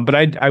up. But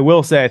I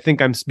will say I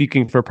think I'm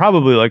speaking for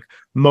probably like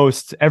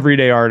most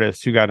everyday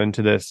artists who got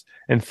into this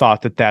and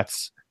thought that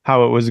that's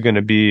how it was going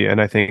to be,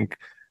 and I think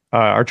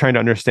are trying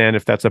to understand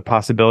if that's a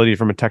possibility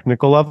from a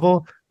technical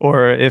level,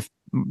 or if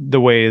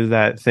the way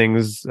that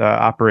things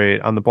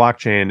operate on the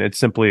blockchain, it's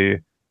simply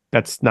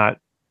that's not.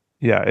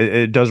 Yeah,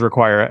 it does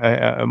require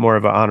a more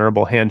of an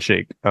honorable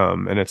handshake,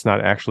 and it's not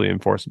actually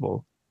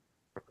enforceable.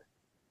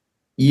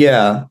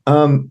 Yeah.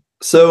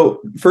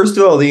 So first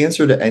of all, the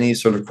answer to any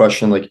sort of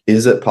question like,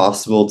 is it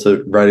possible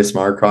to write a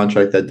smart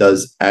contract that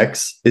does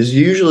X, is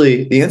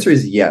usually the answer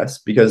is yes,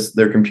 because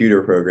they're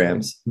computer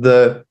programs.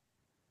 The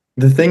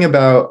thing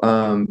about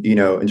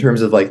in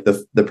terms of like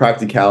the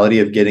practicality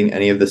of getting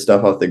any of this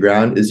stuff off the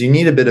ground is you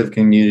need a bit of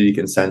community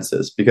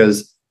consensus,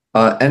 because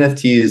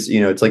NFTs,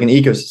 it's like an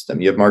ecosystem.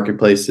 You have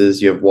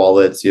marketplaces, you have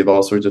wallets, you have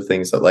all sorts of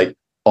things that like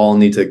all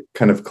need to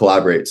kind of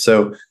collaborate.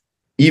 So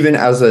even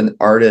as an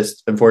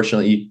artist,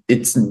 unfortunately,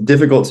 it's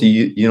difficult to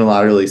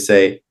unilaterally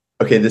say,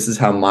 okay, this is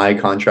how my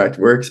contract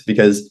works,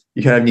 because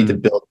you kind of need to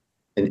build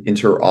an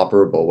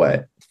interoperable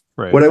way.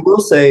 Right. What I will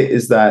say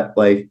is that,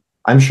 like,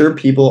 I'm sure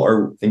people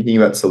are thinking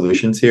about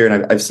solutions here,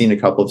 and I've seen a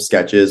couple of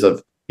sketches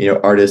of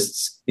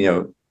artists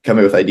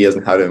coming with ideas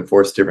on how to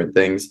enforce different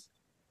things.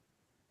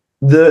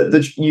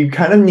 You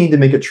kind of need to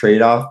make a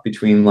trade-off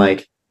between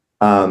like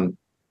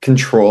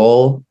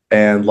control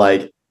and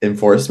like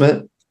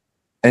enforcement.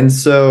 And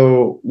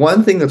so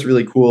one thing that's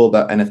really cool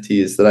about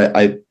NFTs that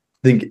I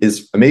think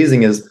is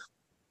amazing is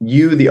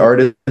you, the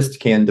artist,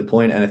 can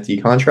deploy an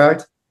NFT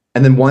contract.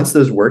 And then once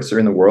those works are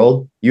in the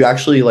world, you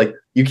actually like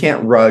you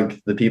can't rug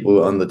the people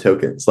who own the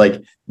tokens.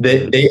 Like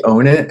they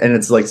own it, and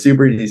it's like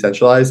super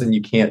decentralized, and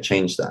you can't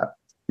change that.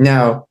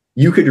 Now,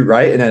 you could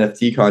write an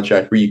NFT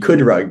contract where you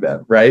could rug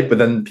them, right? But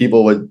then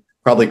people would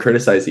probably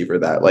criticize you for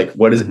that. Like,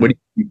 what is what do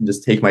you can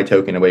just take my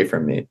token away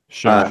from me?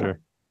 Sure.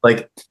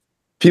 Like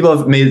people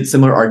have made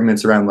similar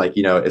arguments around like,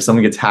 if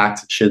someone gets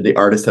hacked, should the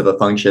artist have a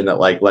function that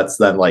like lets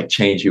them like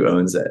change who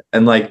owns it?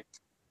 And like,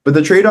 but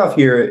the trade-off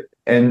here,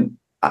 and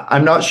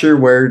I'm not sure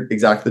where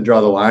exactly to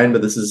draw the line,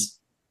 but this is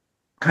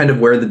kind of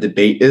where the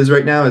debate is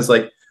right now, is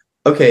like,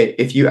 okay,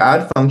 if you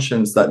add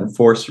functions that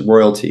enforce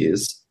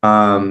royalties,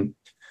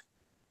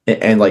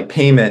 and like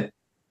payment,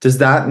 does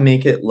that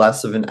make it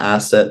less of an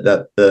asset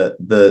that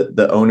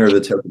the owner of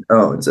the token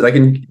owns? And I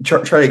can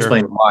try to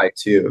explain why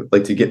too,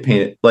 like to get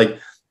painted. Like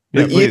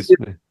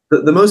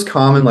the most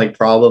common like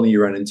problem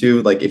you run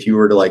into, like if you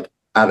were to like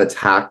add a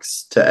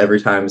tax to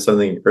every time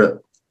something,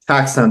 or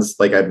tax sounds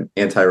like I'm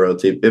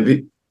anti-royalty. If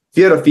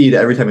you had a fee to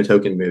every time a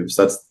token moves,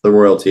 that's the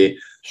royalty.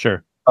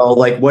 Sure. Oh,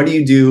 like what do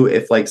you do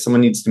if like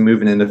someone needs to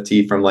move an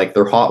NFT from like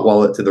their hot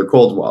wallet to their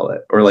cold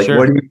wallet? Or like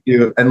what do you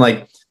do? And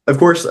like, of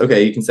course,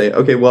 okay, you can say,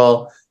 okay,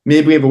 well,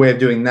 maybe we have a way of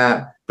doing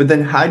that. But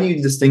then how do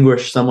you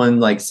distinguish someone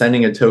like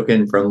sending a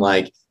token from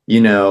like,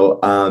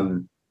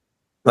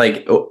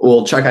 like,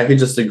 well, Chuck, I could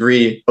just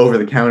agree over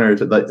the counter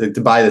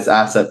to buy this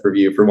asset for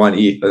you for 1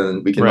 ETH,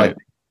 and we can like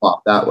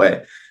swap that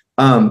way.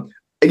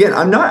 Again,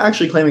 I'm not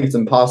actually claiming it's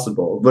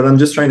impossible, but I'm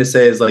just trying to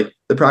say is like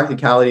the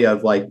practicality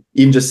of like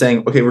even just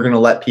saying, okay, we're going to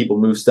let people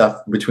move stuff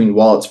between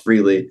wallets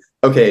freely.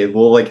 Okay,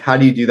 well, like how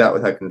do you do that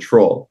without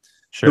control?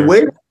 Sure. The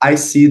way I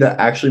see that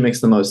actually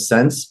makes the most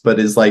sense, but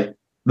is like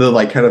the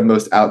like kind of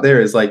most out there,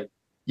 is like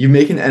you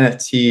make an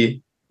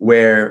NFT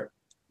where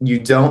you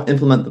don't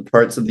implement the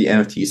parts of the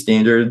NFT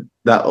standard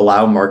that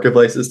allow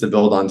marketplaces to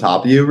build on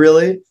top of you,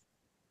 really.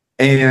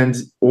 And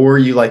or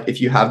you like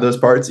if you have those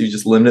parts, you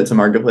just limit it to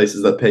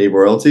marketplaces that pay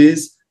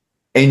royalties,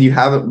 and you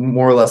have it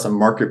more or less a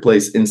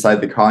marketplace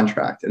inside the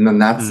contract, and then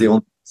that's the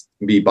only thing that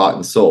can be bought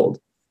and sold.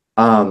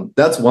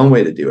 That's one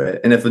way to do it.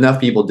 And if enough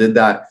people did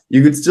that,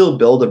 you could still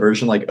build a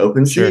version like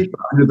OpenSea, but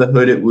under the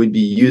hood, it would be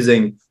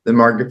using the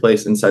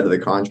marketplace inside of the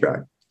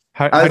contract.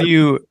 How do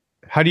you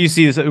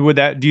see this?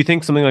 Do you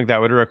think something like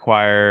that would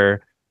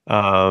require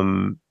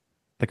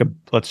like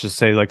let's just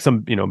say like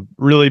some,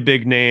 really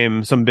big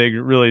name, some big,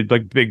 really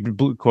like big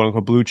quote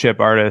unquote blue chip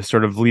artist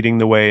sort of leading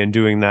the way and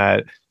doing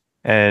that,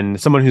 and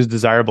someone who's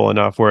desirable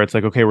enough where it's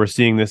like, okay, we're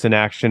seeing this in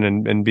action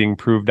and being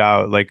proved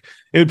out. Like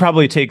it would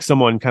probably take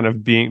someone kind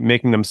of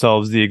making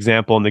themselves the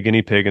example and the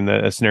guinea pig in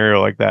a scenario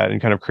like that, and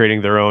kind of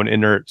creating their own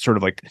inner sort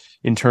of like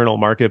internal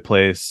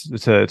marketplace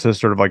to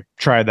sort of like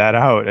try that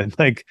out. And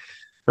like,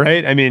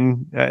 right. I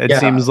mean, it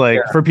seems like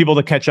for people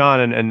to catch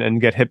on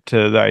and get hip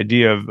to the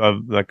idea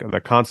of like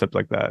the concept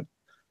like that.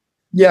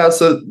 Yeah.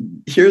 So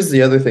here's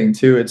the other thing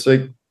too. It's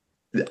like,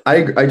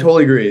 I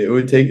totally agree. It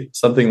would take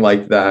something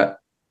like that.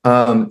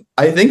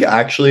 I think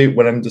actually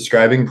what I'm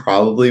describing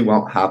probably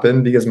won't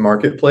happen because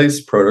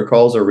marketplace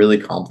protocols are really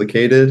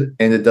complicated,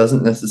 and it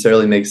doesn't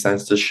necessarily make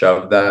sense to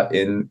shove that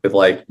in with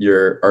like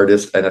your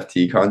artist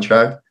NFT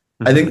contract.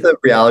 I think the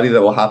reality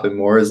that will happen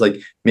more is like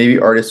maybe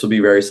artists will be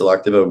very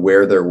selective of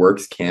where their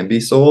works can be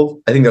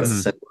sold. I think that's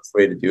the simplest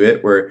way to do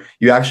it, where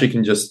you actually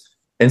can just,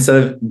 instead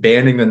of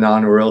banning the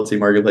non-royalty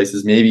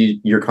marketplaces,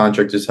 maybe your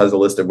contract just has a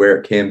list of where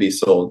it can be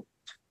sold.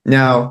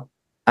 Now,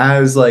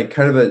 as like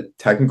kind of a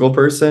technical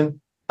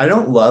person, I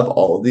don't love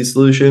all of these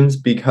solutions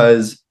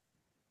because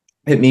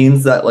it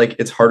means that like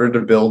it's harder to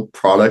build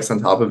products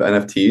on top of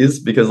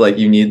NFTs, because like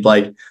you need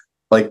like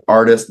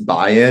artist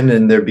buy-in,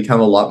 and they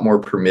become a lot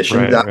more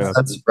permissioned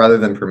assets rather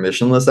than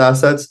permissionless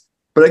assets.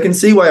 But I can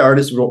see why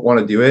artists want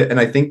to do it. And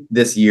I think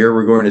this year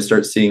we're going to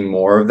start seeing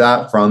more of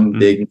that from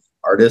big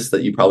artists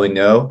that you probably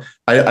know.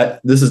 I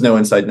this is no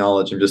inside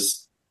knowledge.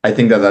 I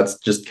think that that's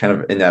just kind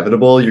of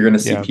inevitable. You're going to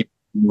see people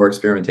more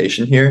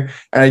experimentation here.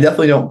 And I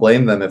definitely don't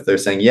blame them if they're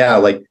saying, yeah,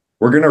 like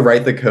we're going to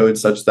write the code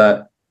such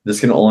that this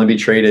can only be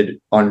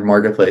traded on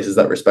marketplaces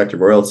that respect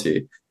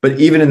royalty. But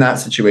even in that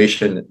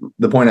situation,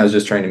 the point I was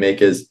just trying to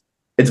make is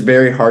it's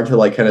very hard to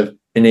like kind of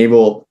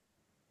enable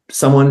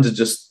someone to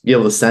just be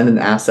able to send an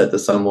asset to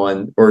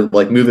someone or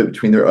like move it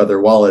between their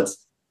other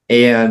wallets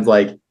and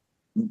like,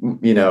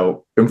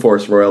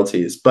 enforce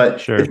royalties.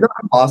 But it's not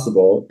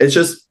impossible. It's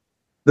just,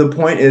 the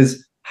point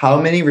is, how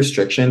many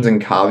restrictions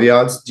and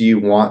caveats do you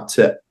want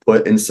to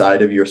put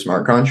inside of your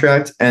smart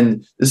contract?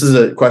 And this is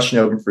a question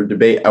open for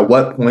debate. At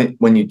what point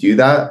when you do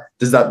that,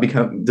 does that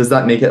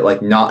make it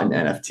like not an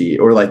NFT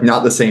or like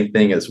not the same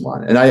thing as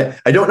one? And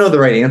I don't know the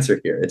right answer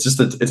here. It's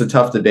just it's a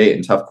tough debate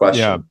and tough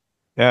question.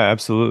 Yeah,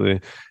 absolutely.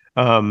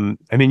 I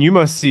mean, you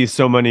must see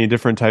so many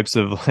different types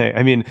of like,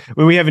 I mean,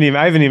 I haven't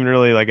even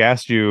really like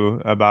asked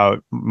you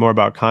more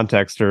about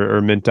context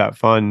or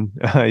Mint.Fun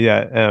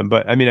yet.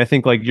 But I mean, I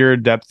think like your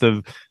depth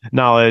of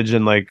knowledge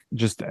and like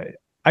just,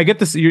 I get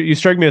this, you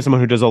strike me as someone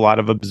who does a lot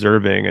of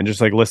observing and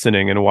just like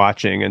listening and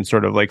watching and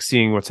sort of like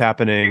seeing what's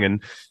happening.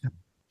 And,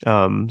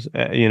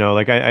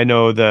 like I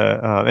know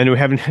and we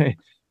haven't,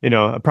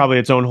 probably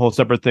its own whole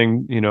separate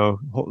thing,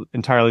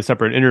 entirely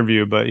separate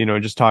interview, but,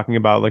 just talking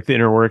about like the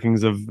inner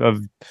workings of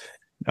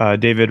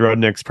David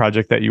Rudnick's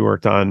project that you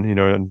worked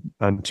on,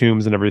 on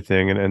tombs and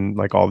everything, and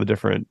like all the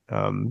different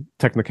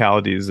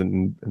technicalities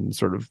and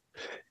sort of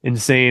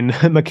insane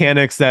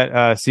mechanics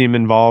that seem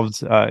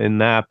involved in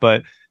that.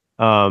 But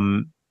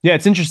yeah,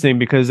 it's interesting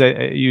because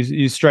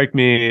you strike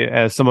me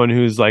as someone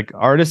who's like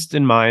artist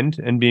in mind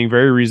and being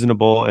very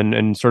reasonable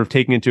and sort of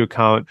taking into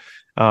account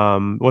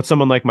what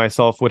someone like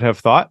myself would have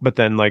thought, but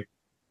then like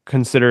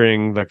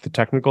considering like the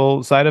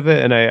technical side of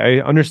it. And I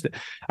understand,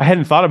 I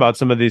hadn't thought about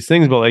some of these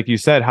things, but like you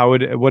said,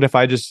 what if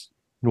I just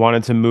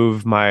wanted to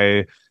move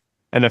my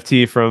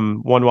NFT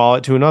from one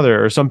wallet to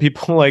another? Or some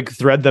people like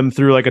thread them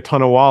through like a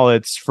ton of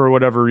wallets for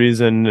whatever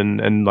reason,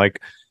 and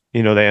like, they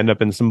end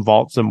up in some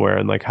vault somewhere.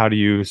 And like, how do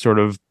you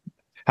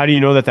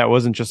know that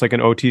wasn't just like an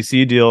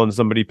OTC deal and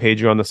somebody paid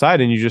you on the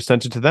side and you just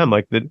sent it to them?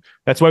 Like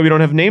that's why we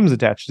don't have names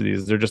attached to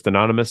these. They're just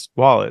anonymous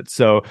wallets.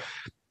 So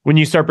when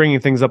you start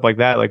bringing things up like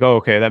that, like, oh,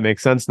 okay, that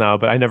makes sense now.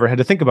 But I never had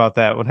to think about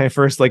that when I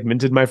first like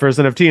minted my first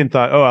NFT and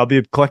thought, oh, I'll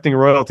be collecting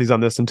royalties on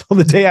this until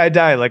the day I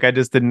die. Like I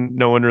just didn't,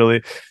 no one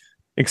really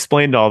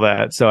explained all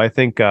that. So I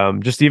think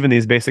just even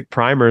these basic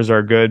primers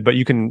are good, but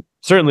you can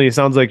certainly, it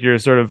sounds like you're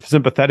sort of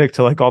sympathetic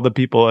to like all the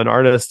people and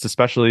artists,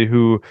 especially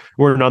who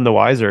were none the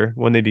wiser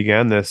when they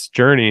began this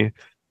journey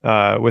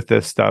with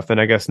this stuff.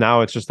 And I guess now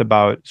it's just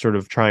about sort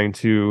of trying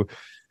to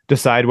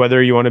decide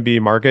whether you want to be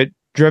market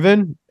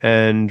driven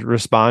and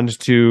respond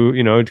to,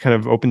 kind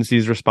of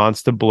OpenSea's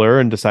response to Blur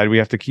and decide we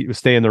have to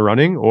stay in the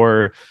running,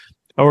 or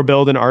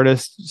build an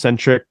artist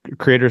centric,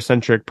 creator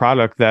centric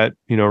product that,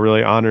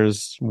 really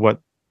honors what,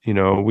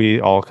 we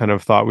all kind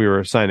of thought we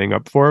were signing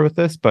up for with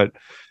this. But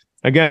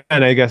again,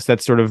 I guess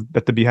that's sort of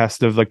at the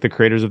behest of like the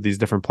creators of these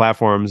different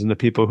platforms and the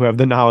people who have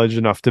the knowledge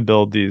enough to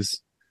build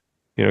these,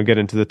 get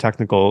into the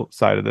technical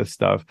side of this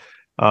stuff.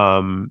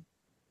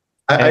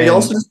 I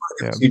also just want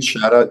to give a huge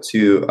shout out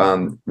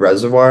to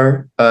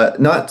Reservoir.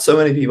 Not so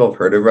many people have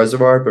heard of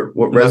Reservoir, but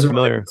what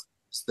Reservoir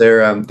is, they're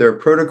a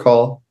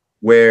protocol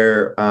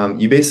where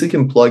you basically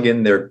can plug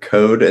in their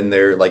code and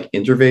their like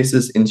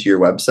interfaces into your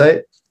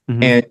website,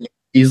 and you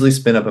easily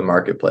spin up a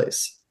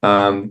marketplace.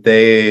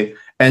 They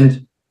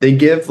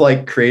give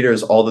like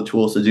creators all the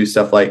tools to do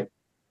stuff like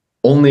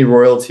only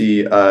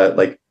royalty,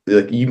 like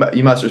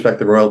you must respect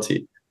the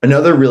royalty.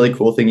 Another really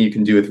cool thing you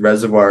can do with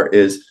Reservoir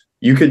is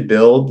you could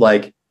build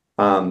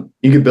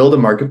a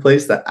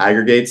marketplace that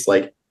aggregates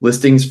like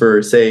listings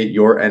for, say,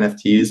 your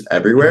NFTs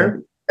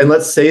everywhere. And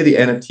let's say the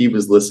NFT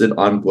was listed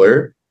on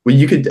Blur. Well,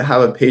 you could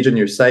have a page on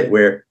your site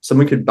where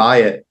someone could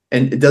buy it,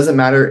 and it doesn't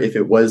matter if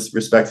it was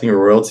respecting a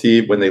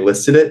royalty when they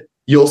listed it.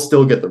 You'll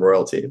still get the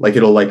royalty. Like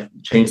it'll like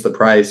change the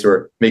price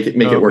or make it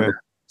work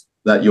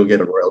that you'll get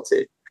a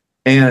royalty.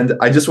 And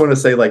I just want to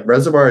say like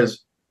Reservoir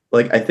is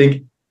like, I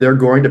think they're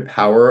going to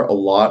power a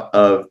lot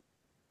of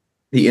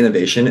the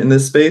innovation in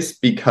this space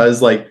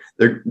because like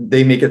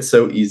they make it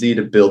so easy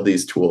to build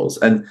these tools.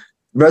 And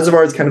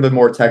Reservoir is kind of a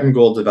more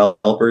technical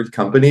developer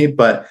company,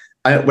 but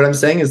what I'm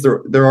saying is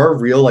there are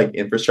real like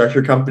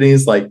infrastructure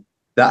companies like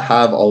that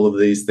have all of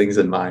these things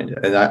in mind.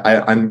 And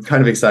I'm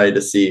kind of excited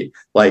to see,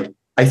 like,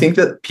 I think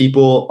that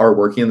people are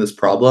working on this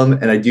problem.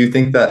 And I do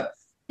think that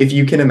if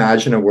you can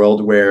imagine a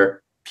world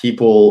where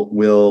people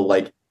will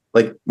like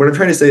what I'm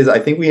trying to say is I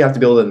think we have to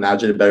be able to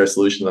imagine a better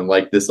solution than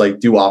like this like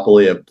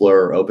duopoly of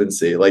Blur or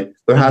OpenSea. Like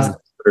there has to be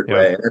a third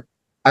way. And I'm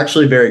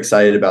actually very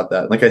excited about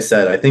that. Like I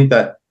said, I think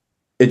that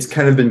it's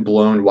kind of been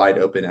blown wide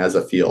open as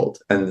a field.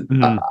 And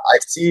I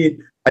see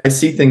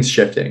things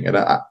shifting. And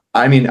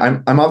I mean,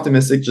 I'm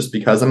optimistic just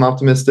because I'm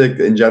optimistic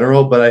in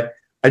general, but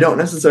I don't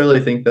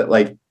necessarily think that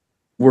like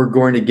we're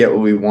going to get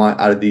what we want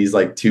out of these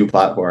like two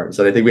platforms.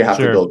 And I think we have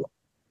to build.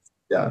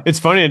 Yeah. It's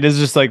funny. It is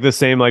just like the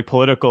same like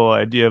political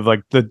idea of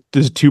like the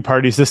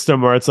two-party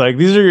system where it's like,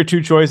 these are your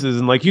two choices.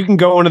 And like, you can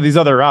go one of these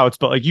other routes,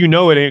 but like,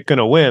 it ain't going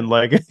to win.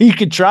 Like you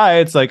could try,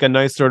 it's like a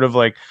nice sort of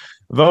like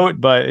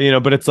vote, but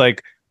but it's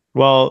like,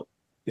 well,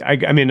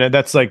 I mean,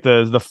 that's like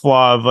the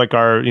flaw of like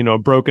our,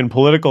 broken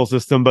political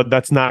system, but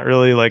that's not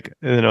really like,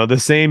 the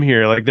same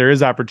here. Like there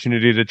is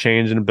opportunity to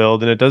change and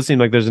build. And it does seem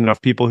like there's enough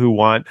people who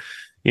want,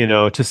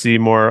 to see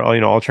more,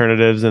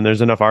 alternatives, and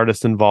there's enough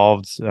artists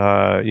involved,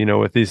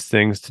 with these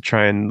things to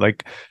try and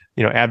like,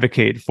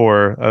 advocate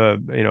for,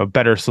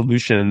 better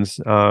solutions.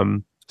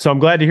 So I'm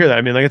glad to hear that.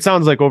 I mean, like, it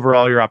sounds like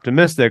overall you're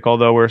optimistic,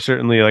 although we're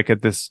certainly like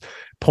at this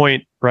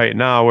point right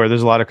now where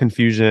there's a lot of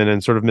confusion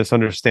and sort of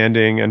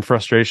misunderstanding and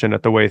frustration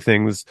at the way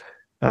things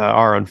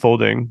are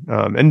unfolding.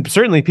 And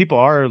certainly people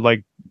are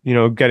like,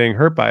 getting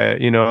hurt by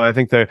it. I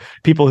think the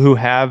people who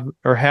have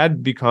or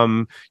had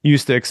become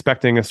used to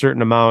expecting a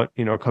certain amount,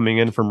 coming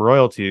in from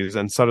royalties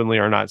and suddenly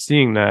are not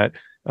seeing that,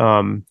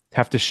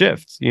 have to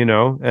shift,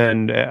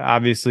 and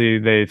obviously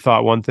they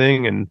thought one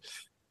thing, and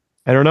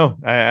I don't know.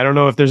 I don't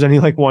know if there's any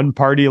like one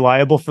party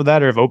liable for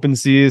that, or if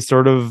OpenSea is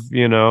sort of,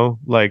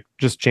 like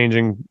just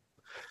changing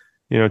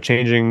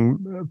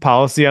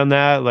policy on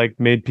that, like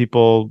made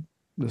people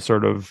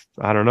sort of,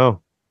 I don't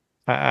know.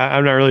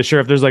 I'm not really sure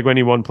if there's like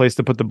any one place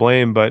to put the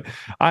blame, but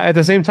at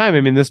the same time,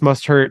 I mean, this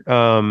must hurt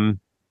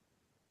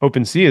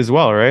OpenSea as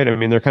well, right? I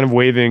mean, they're kind of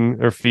waiving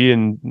their fee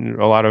and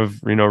a lot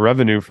of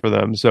revenue for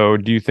them. So,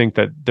 do you think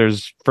that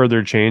there's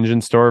further change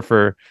in store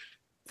for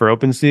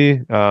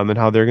OpenSea and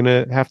how they're going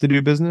to have to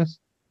do business?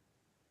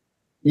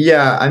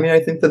 Yeah, I mean, I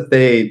think that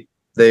they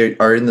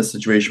are in the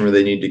situation where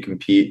they need to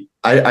compete.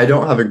 I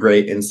don't have a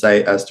great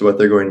insight as to what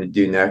they're going to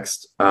do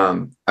next.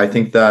 I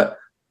think that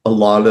a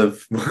lot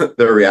of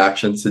their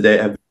reactions today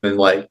have been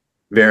like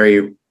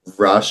very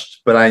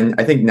rushed, but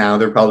I think now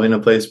they're probably in a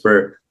place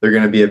where they're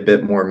going to be a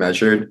bit more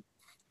measured.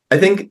 I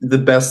think the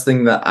best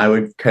thing that I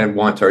would kind of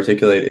want to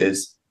articulate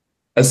is,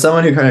 as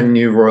someone who kind of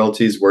knew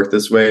royalties work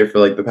this way for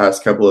like the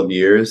past couple of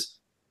years,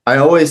 I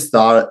always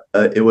thought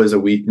it was a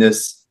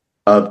weakness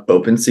of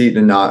OpenSea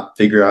to not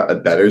figure out a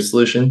better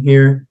solution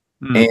here.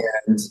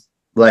 And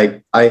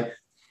like I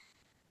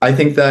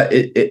think that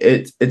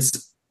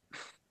it's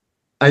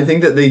I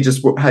think that they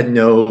just had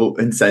no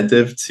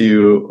incentive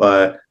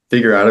to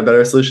figure out a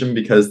better solution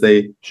because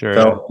they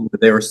felt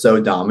that they were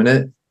so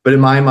dominant. But in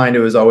my mind, it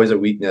was always a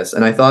weakness.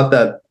 And I thought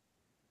that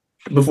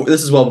before,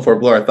 this is well before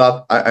Blur,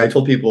 I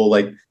told people,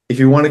 like, if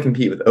you want to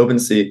compete with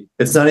OpenSea,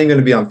 it's not even going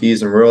to be on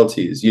fees and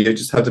royalties. You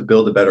just have to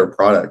build a better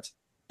product.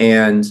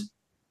 And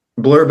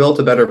Blur built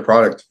a better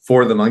product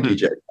for the monkey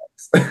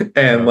JPEGs.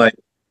 And like,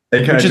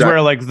 which is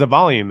where like the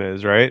volume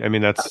is, right? I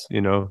mean, that's,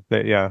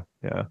 yeah.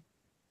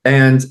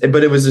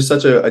 But it was just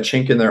such a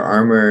chink in their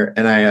armor.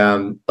 And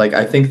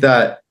I think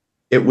that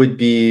it would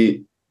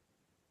be,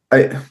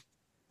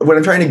 what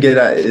I'm trying to get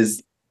at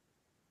is,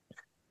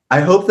 I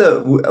hope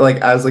that like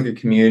as like a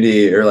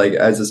community or like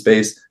as a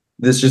space,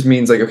 this just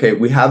means like, okay,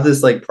 we have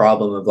this like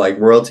problem of like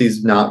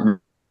royalties not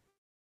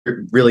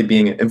really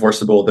being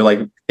enforceable. They're like,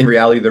 in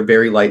reality, they're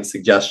very light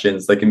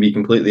suggestions that can be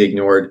completely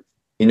ignored.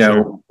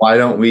 Why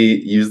don't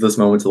we use this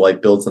moment to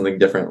like build something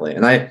differently?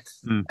 And I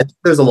think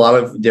there's a lot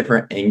of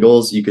different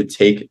angles you could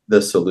take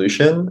the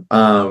solution.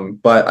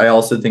 But I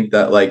also think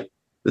that like,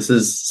 this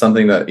is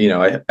something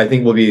that, I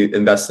think we'll be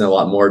investing a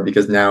lot more,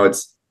 because now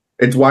it's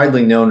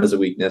widely known as a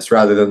weakness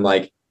rather than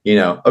like,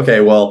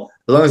 okay, well,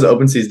 as long as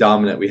OpenSea is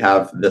dominant, we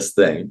have this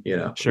thing,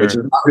 which is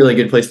not really a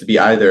good place to be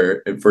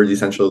either for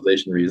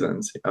decentralization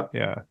reasons.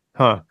 Yeah.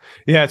 Huh.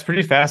 Yeah. It's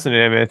pretty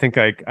fascinating. I mean, I think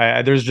like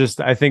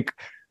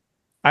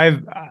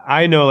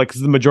I know, like, 'cause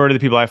the majority of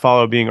the people I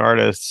follow being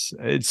artists,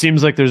 it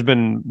seems like there's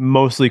been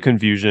mostly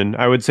confusion.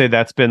 I would say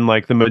that's been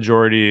like the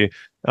majority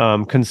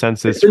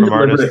consensus from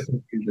artists.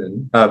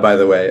 Confusion, by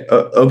the way,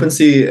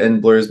 OpenSea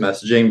and Blur's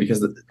messaging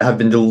because have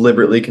been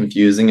deliberately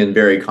confusing and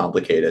very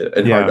complicated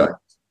and hard to.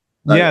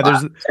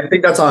 I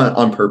think that's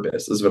on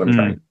purpose, is what I'm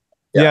trying.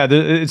 Yeah,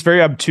 it's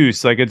very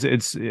obtuse. Like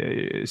it's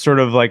sort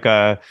of like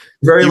a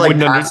very like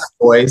passive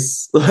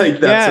voice. Like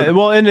that's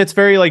and it's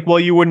very like, well,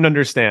 you wouldn't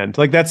understand.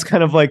 Like that's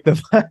kind of like the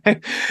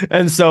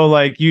and so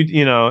like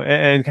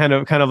and kind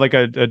of like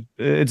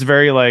it's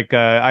very like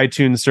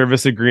iTunes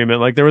service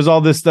agreement. Like there was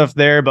all this stuff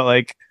there, but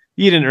like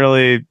you didn't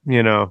really,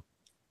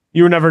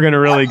 you were never going to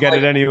really get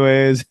it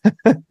anyways.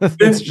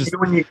 It's just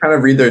when you kind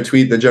of read their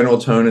tweet, the general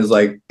tone is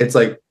like, it's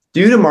like,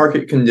 due to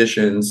market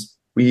conditions,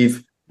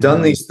 we've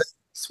done these things.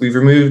 We've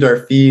removed our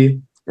fee.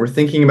 We're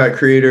thinking about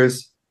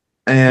creators,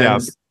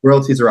 and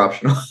royalties are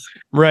optional.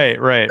 Right.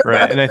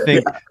 And I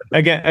think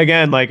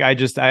again, like I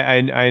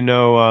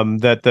know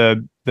that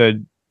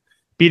the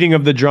beating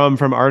of the drum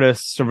from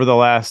artists over the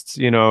last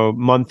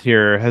month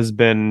here has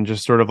been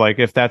just sort of like,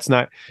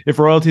 if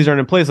royalties aren't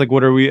in place, like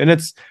what are we? And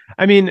it's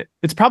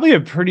probably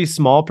a pretty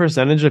small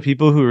percentage of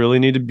people who really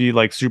need to be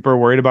like super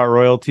worried about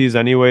royalties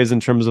anyways, in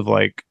terms of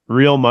like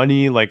real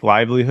money, like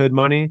livelihood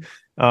money.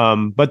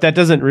 But that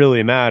doesn't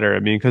really matter. I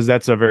mean, because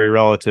that's a very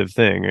relative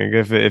thing.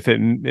 Like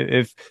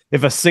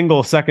if a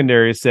single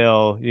secondary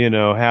sale,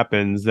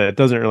 happens, that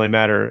doesn't really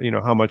matter,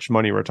 how much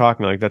money we're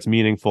talking. Like that's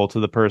meaningful to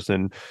the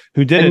person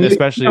who did it,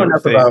 especially.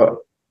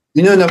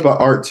 You know enough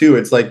about art too.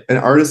 It's like an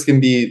artist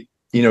can be,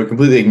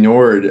 completely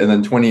ignored, and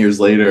then 20 years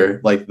later,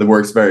 like the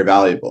work's very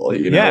valuable.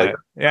 Yeah,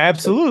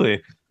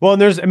 absolutely. Well,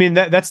 and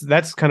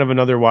that's kind of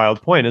another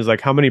wild point, is like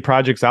how many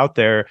projects out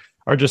there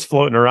are just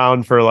floating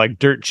around for like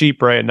dirt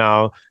cheap right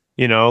now.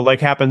 Like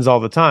happens all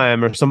the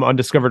time, or some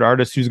undiscovered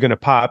artist who's going to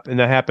pop. And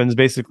that happens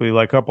basically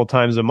like a couple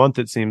times a month,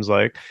 it seems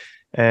like.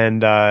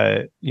 And,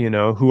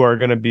 who are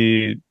going to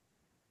be,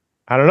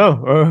 I don't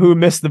know, or who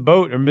missed the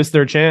boat or missed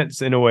their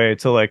chance in a way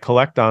to like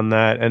collect on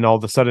that. And all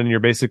of a sudden you're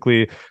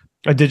basically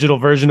a digital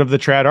version of the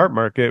trad art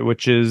market,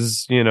 which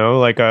is,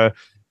 I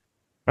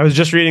was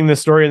just reading this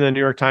story in the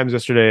New York Times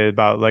yesterday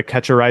about like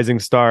Catch a Rising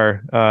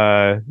Star,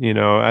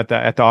 at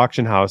the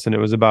auction house. And it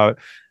was about,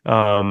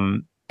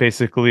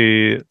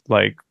 basically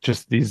like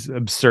just these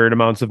absurd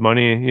amounts of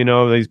money,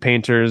 these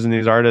painters and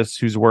these artists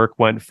whose work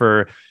went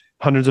for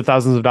hundreds of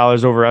thousands of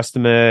dollars over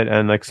estimate,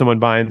 and like someone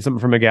buying something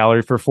from a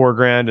gallery for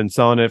 $4,000 and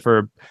selling it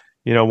for,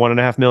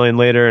 $1.5 million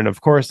later. And of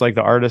course, like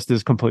the artist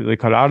is completely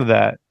cut out of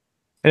that.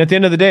 And at the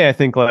end of the day, I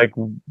think like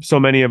so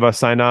many of us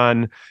sign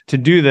on to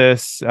do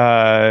this,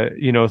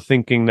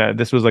 thinking that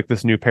this was like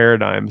this new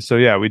paradigm. So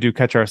yeah, we do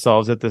catch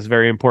ourselves at this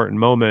very important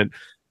moment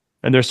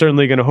And there's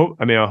certainly going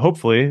to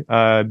hopefully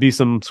be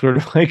some sort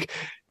of like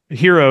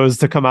heroes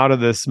to come out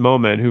of this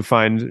moment who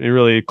find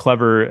really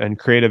clever and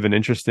creative and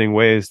interesting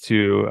ways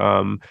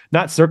to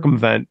not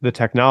circumvent the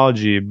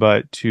technology,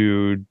 but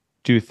to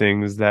do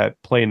things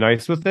that play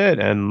nice with it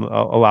and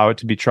allow it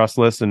to be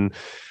trustless and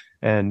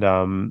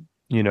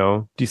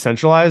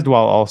decentralized,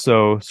 while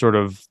also sort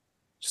of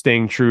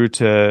staying true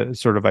to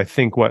sort of, I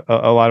think, what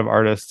a lot of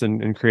artists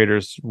and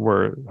creators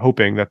were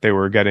hoping that they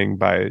were getting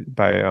by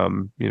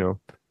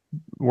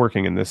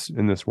working in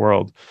this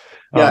world.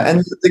 Yeah,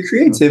 and the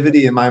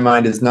creativity in my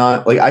mind is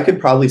not like, I could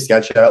probably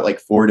sketch out like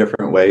 4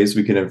 different ways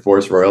we can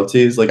enforce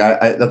royalties. Like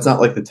I that's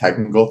not like the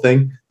technical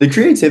thing. The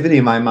creativity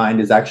in my mind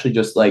is actually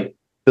just like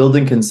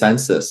building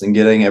consensus and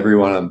getting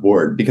everyone on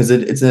board, because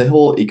it's a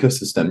whole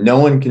ecosystem. No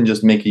one can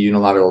just make a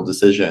unilateral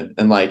decision,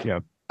 and like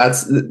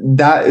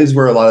that is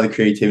where a lot of the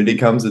creativity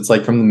comes. It's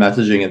like from the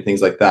messaging and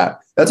things like that.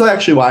 That's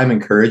actually why I'm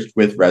encouraged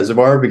with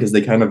Reservoir, because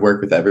they kind of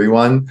work with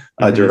everyone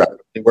directly.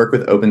 They work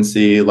with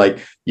OpenSea. Like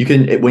you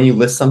can, when you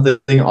list something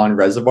on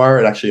Reservoir,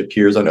 it actually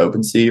appears on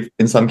OpenSea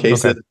in some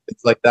cases,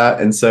 things like that.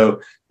 And so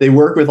they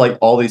work with like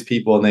all these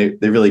people, and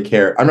they really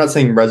care. I'm not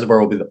saying Reservoir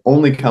will be the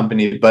only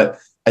company, but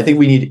I think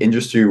we need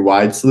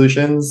industry-wide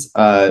solutions.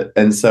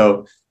 And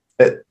so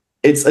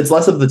it's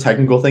less of the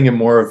technical thing and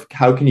more of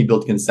how can you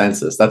build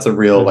consensus. That's a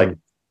real like,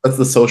 that's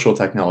the social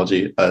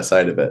technology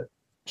side of it.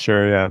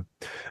 Sure. Yeah.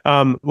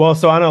 Well,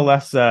 so on a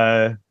less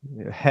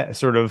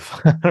sort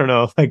of, I don't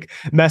know, like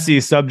messy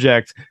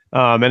subject,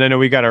 and I know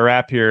we got to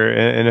wrap here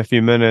in a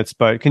few minutes,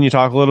 but can you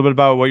talk a little bit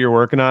about what you're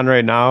working on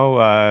right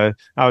now,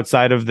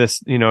 outside of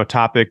this,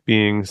 topic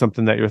being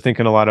something that you're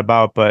thinking a lot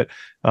about, but,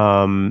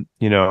 and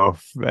I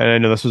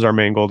know this was our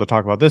main goal to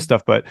talk about this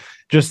stuff, but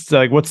just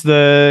like, what's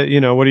the,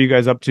 what are you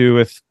guys up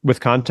to with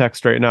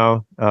Context right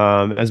now,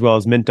 as well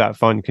as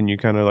Mint.Fun? Can you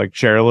kind of like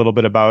share a little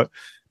bit about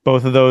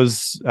both of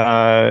those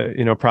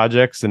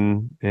projects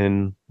in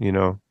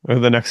over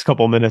the next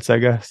couple minutes, I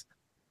guess?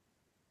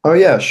 Oh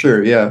yeah,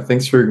 sure. Yeah,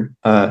 thanks for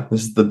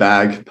this is the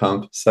bag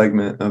pump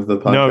segment of the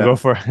podcast. No, go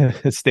for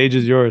it. The stage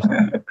is yours.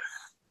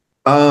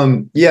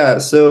 Yeah,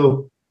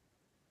 so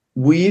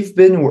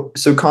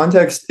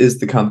Context is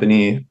the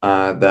company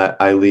that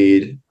I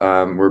lead.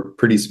 We're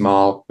pretty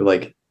small. We're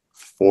like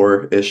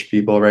 4-ish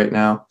people right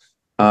now.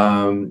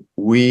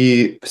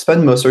 We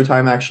spend most of our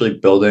time actually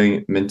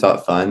building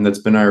Mint.Fun. That's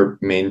been our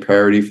main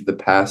priority for the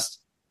past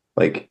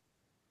like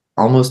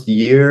almost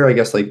year, I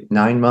guess like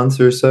 9 months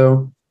or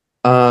so.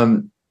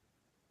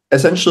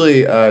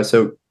 Essentially,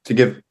 so to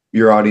give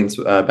your audience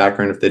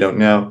background if they don't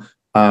know,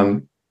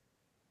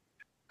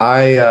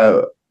 I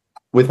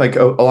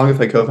along with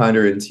my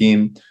co-founder and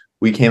team,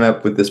 we came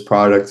up with this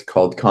product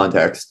called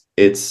Context.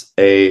 It's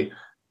a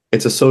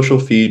social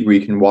feed where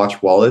you can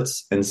watch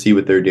wallets and see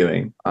what they're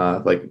doing,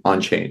 like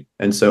on chain.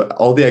 And so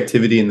all the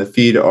activity in the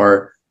feed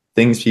are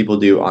things people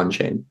do on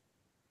chain.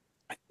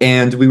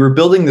 And we were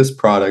building this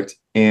product,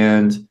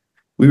 and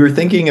we were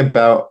thinking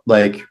about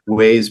like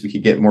ways we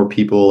could get more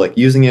people like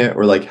using it,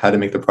 or like how to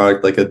make the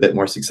product like a bit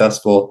more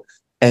successful.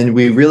 And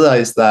we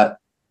realized that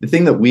the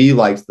thing that we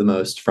liked the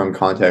most from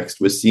Context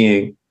was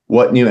seeing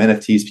what new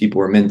NFTs people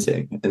were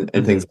minting and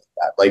things like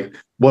that. Like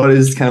what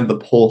is kind of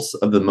the pulse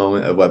of the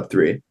moment of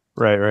Web3.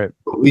 Right.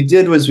 What we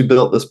did was we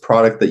built this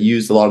product that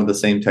used a lot of the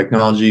same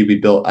technology we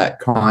built at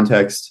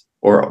Context,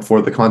 or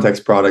for the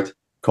Context product,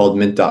 called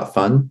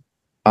Mint.Fun.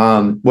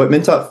 What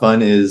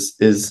Mint.Fun is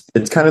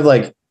it's kind of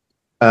like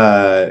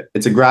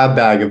it's a grab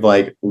bag of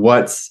like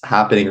what's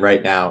happening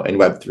right now in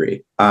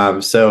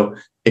Web3. So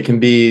it can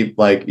be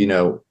like,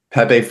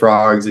 Pepe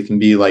frogs. It can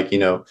be like,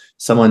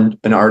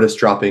 an artist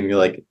dropping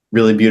like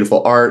really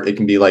beautiful art. It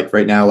can be like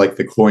right now, like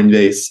the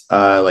Coinbase,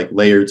 like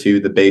layer 2,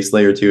 the base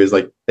layer 2 is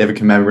like, they have a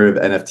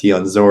commemorative NFT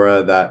on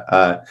ZORA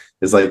that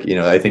is like,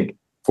 I think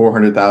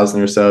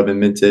 400,000 or so have been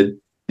minted.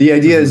 The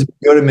idea is you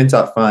go to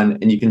Mint.Fun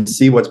and you can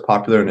see what's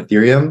popular in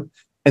Ethereum.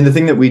 And the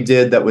thing that we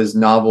did that was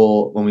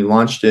novel when we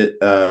launched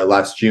it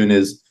last June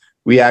is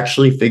we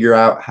actually figure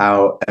out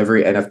how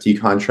every NFT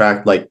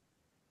contract like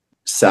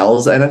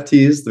sells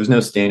NFTs. There's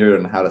no standard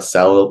on how to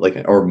sell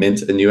like or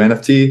mint a new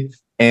NFT,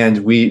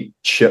 and we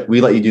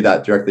let you do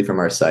that directly from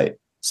our site.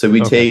 So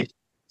we take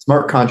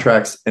smart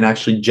contracts and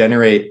actually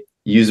generate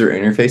user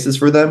interfaces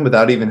for them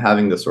without even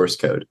having the source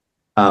code.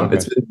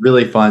 It's been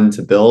really fun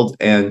to build,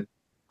 and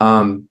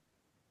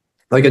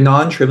like a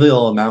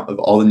non-trivial amount of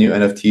all the new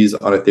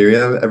NFTs on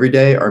Ethereum every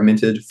day are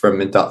minted from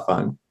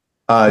Mint.Fun.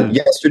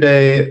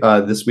 Yesterday,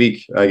 this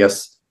week, I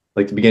guess,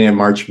 like the beginning of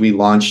March, we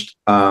launched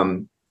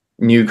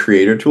new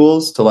creator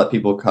tools to let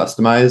people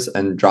customize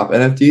and drop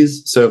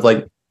NFTs. So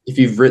if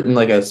you've written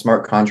like a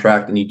smart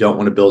contract and you don't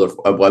want to build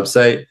a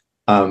website,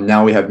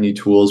 now we have new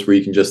tools where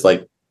you can just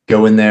like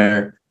go in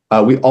there.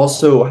 We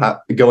also have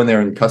to go in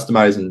there and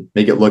customize and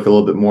make it look a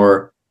little bit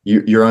more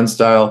your own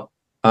style.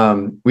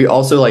 We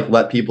also like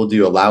let people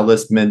do allow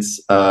list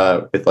mints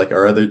with like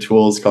our other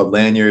tools called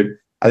Lanyard.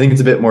 I think it's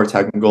a bit more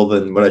technical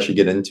than what I should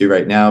get into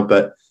right now,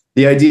 but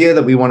the idea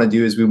that we want to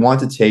do is we want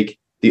to take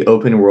the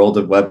open world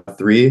of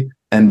Web3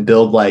 and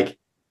build like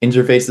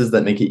interfaces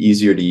that make it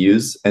easier to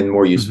use and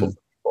more useful for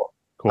people.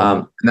 Cool.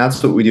 And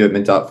that's what we do at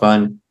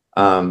Mint.Fun,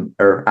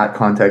 or at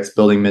Context,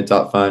 building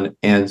Mint.Fun.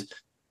 And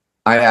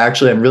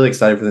I'm really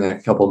excited for the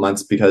next couple of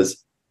months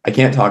because I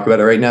can't talk about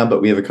it right now,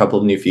 but we have a couple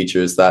of new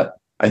features that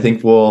I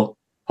think will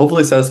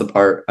hopefully set us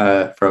apart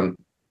from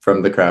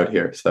the crowd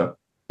here. So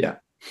yeah.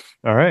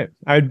 All right.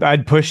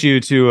 I'd push you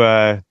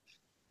to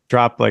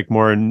drop like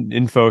more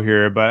info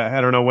here, but I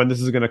don't know when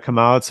this is going to come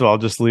out, so I'll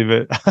just leave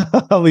it.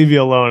 I'll leave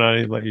you alone.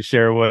 I'll let you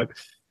share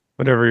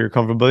whatever you're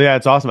comfortable. But yeah,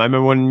 it's awesome. I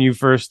remember when you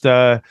first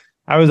I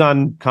was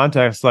on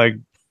Context like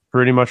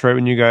pretty much right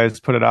when you guys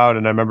put it out,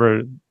 and I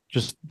remember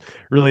just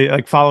really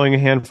like following a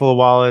handful of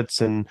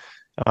wallets and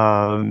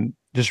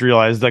just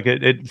realized like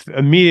it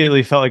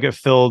immediately felt like it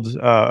filled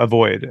a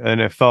void, and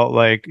it felt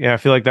like, yeah, I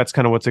feel like that's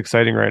kind of what's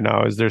exciting right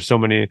now is there's so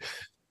many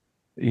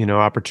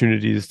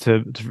opportunities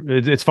to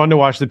it's fun to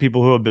watch the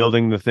people who are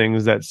building the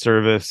things that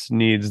service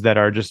needs that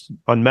are just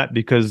unmet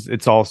because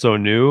it's all so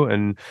new,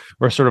 and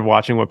we're sort of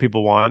watching what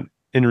people want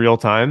in real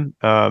time.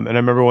 And I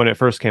remember when it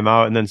first came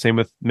out, and then same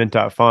with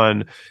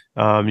Mint.Fun,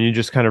 you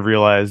just kind of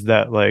realize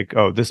that like,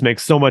 oh, this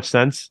makes so much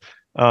sense.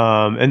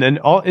 And then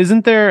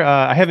isn't there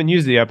I haven't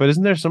used it yet, but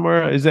isn't there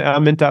somewhere, is it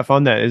on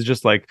Mint.Fun that is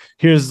just like,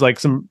 here's like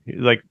some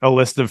like a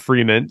list of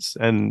free mints,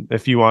 and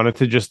if you wanted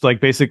to just like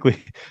basically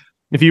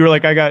if you were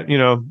like, I got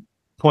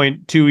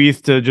 0.2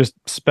 ETH to just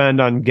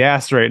spend on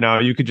gas right now,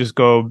 you could just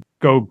go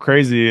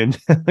crazy and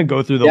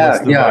go through the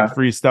list of like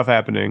free stuff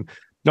happening.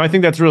 No, I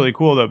think that's really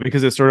cool though,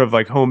 because it's sort of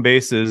like home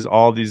bases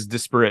all these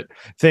disparate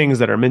things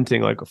that are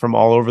minting like from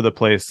all over the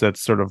place.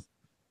 That's sort of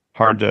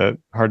hard to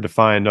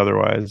find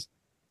otherwise.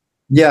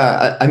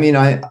 Yeah,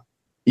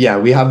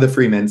 we have the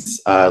free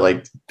mints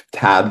like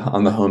tab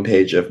on the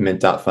homepage of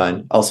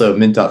Mint.Fun. Also,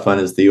 Mint.Fun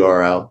is the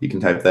URL. You can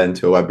type that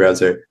into a web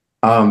browser.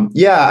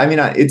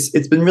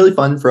 It's been really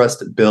fun for us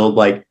to build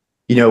like,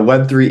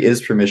 Web3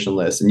 is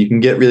permissionless, and you can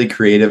get really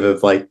creative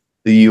of like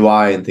the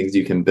UI and things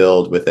you can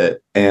build with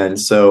it.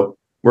 And so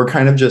we're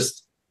kind of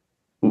just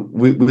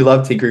we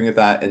love tinkering with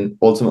that and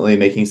ultimately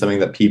making something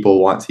that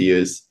people want to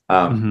use.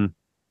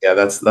 Yeah,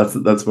 that's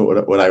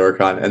what I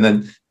work on. And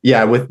then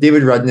with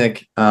David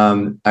Rudnick,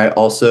 I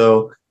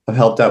also have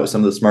helped out with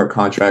some of the smart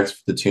contracts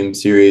for the Tomb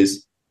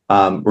series.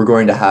 We're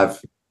going to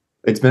have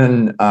we've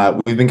been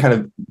kind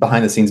of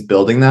behind the scenes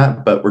building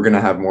that, but we're going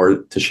to have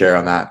more to share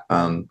on that.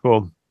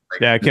 Cool.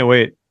 Yeah, I can't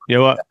wait. You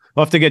know what?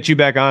 I'll have to get you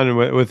back on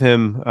with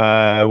him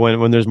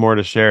when there's more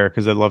to share,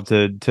 because I'd love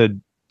to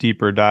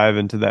deeper dive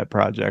into that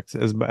project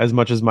as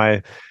much as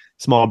my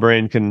small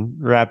brain can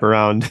wrap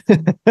around.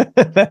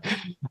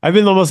 I've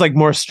been almost like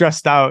more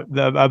stressed out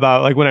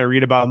about like when I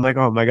read about it, I'm like,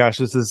 oh my gosh,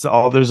 there's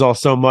all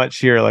so much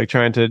here, like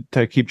trying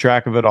to keep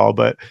track of it all.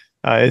 But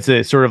it's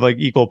a sort of like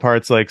equal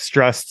parts like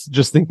stressed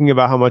just thinking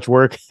about how much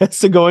work has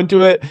to go into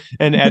it,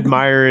 and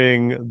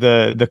admiring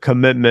the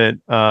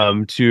commitment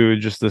to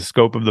just the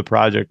scope of the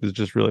project is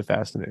just really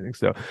fascinating.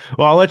 So,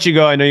 well, I'll let you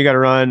go. I know you got to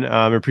run.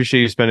 I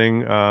appreciate you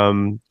spending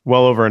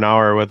well over an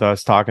hour with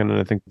us talking, and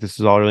I think this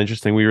is all really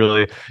interesting.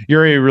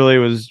 Yuri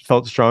really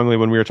felt strongly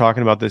when we were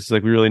talking about this,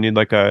 like we really need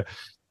like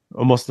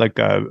almost like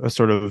a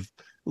sort of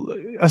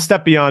a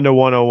step beyond a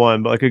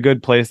 101, but like a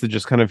good place to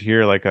just kind of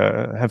hear like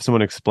have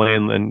someone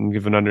explain and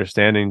give an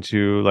understanding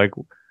to like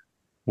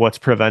what's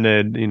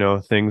prevented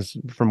things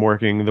from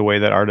working the way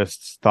that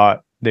artists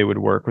thought they would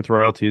work with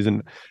royalties.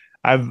 And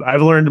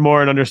I've learned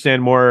more and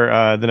understand more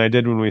than I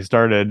did when we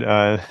started,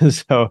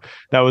 so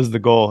that was the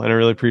goal, and I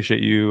really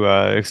appreciate you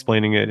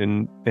explaining it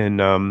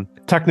in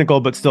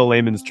technical but still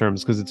layman's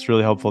terms, because it's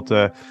really helpful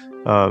to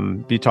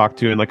be talked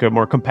to in like a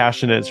more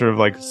compassionate sort of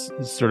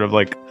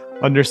like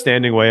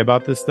understanding way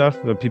about this stuff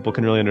that people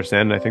can really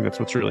understand. And I think that's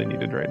what's really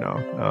needed right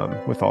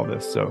now with all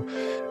this. So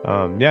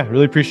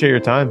really appreciate your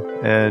time,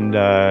 and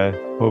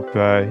hope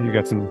you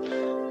got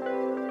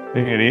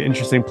any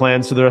interesting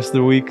plans for the rest of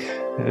the week.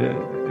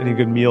 Any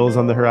good meals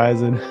on the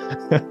horizon?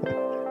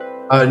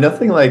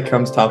 Nothing like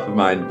comes top of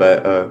mind,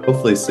 but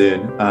hopefully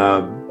soon.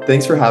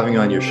 Thanks for having me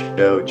on your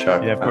show,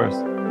 Chuck. Yeah, of course.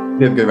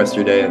 You have a good rest of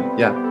your day, and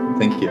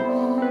thank you.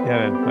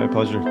 Yeah, man, my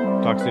pleasure.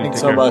 Talk soon.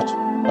 Thanks so much.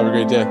 Have a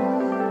great day.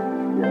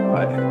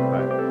 Bye.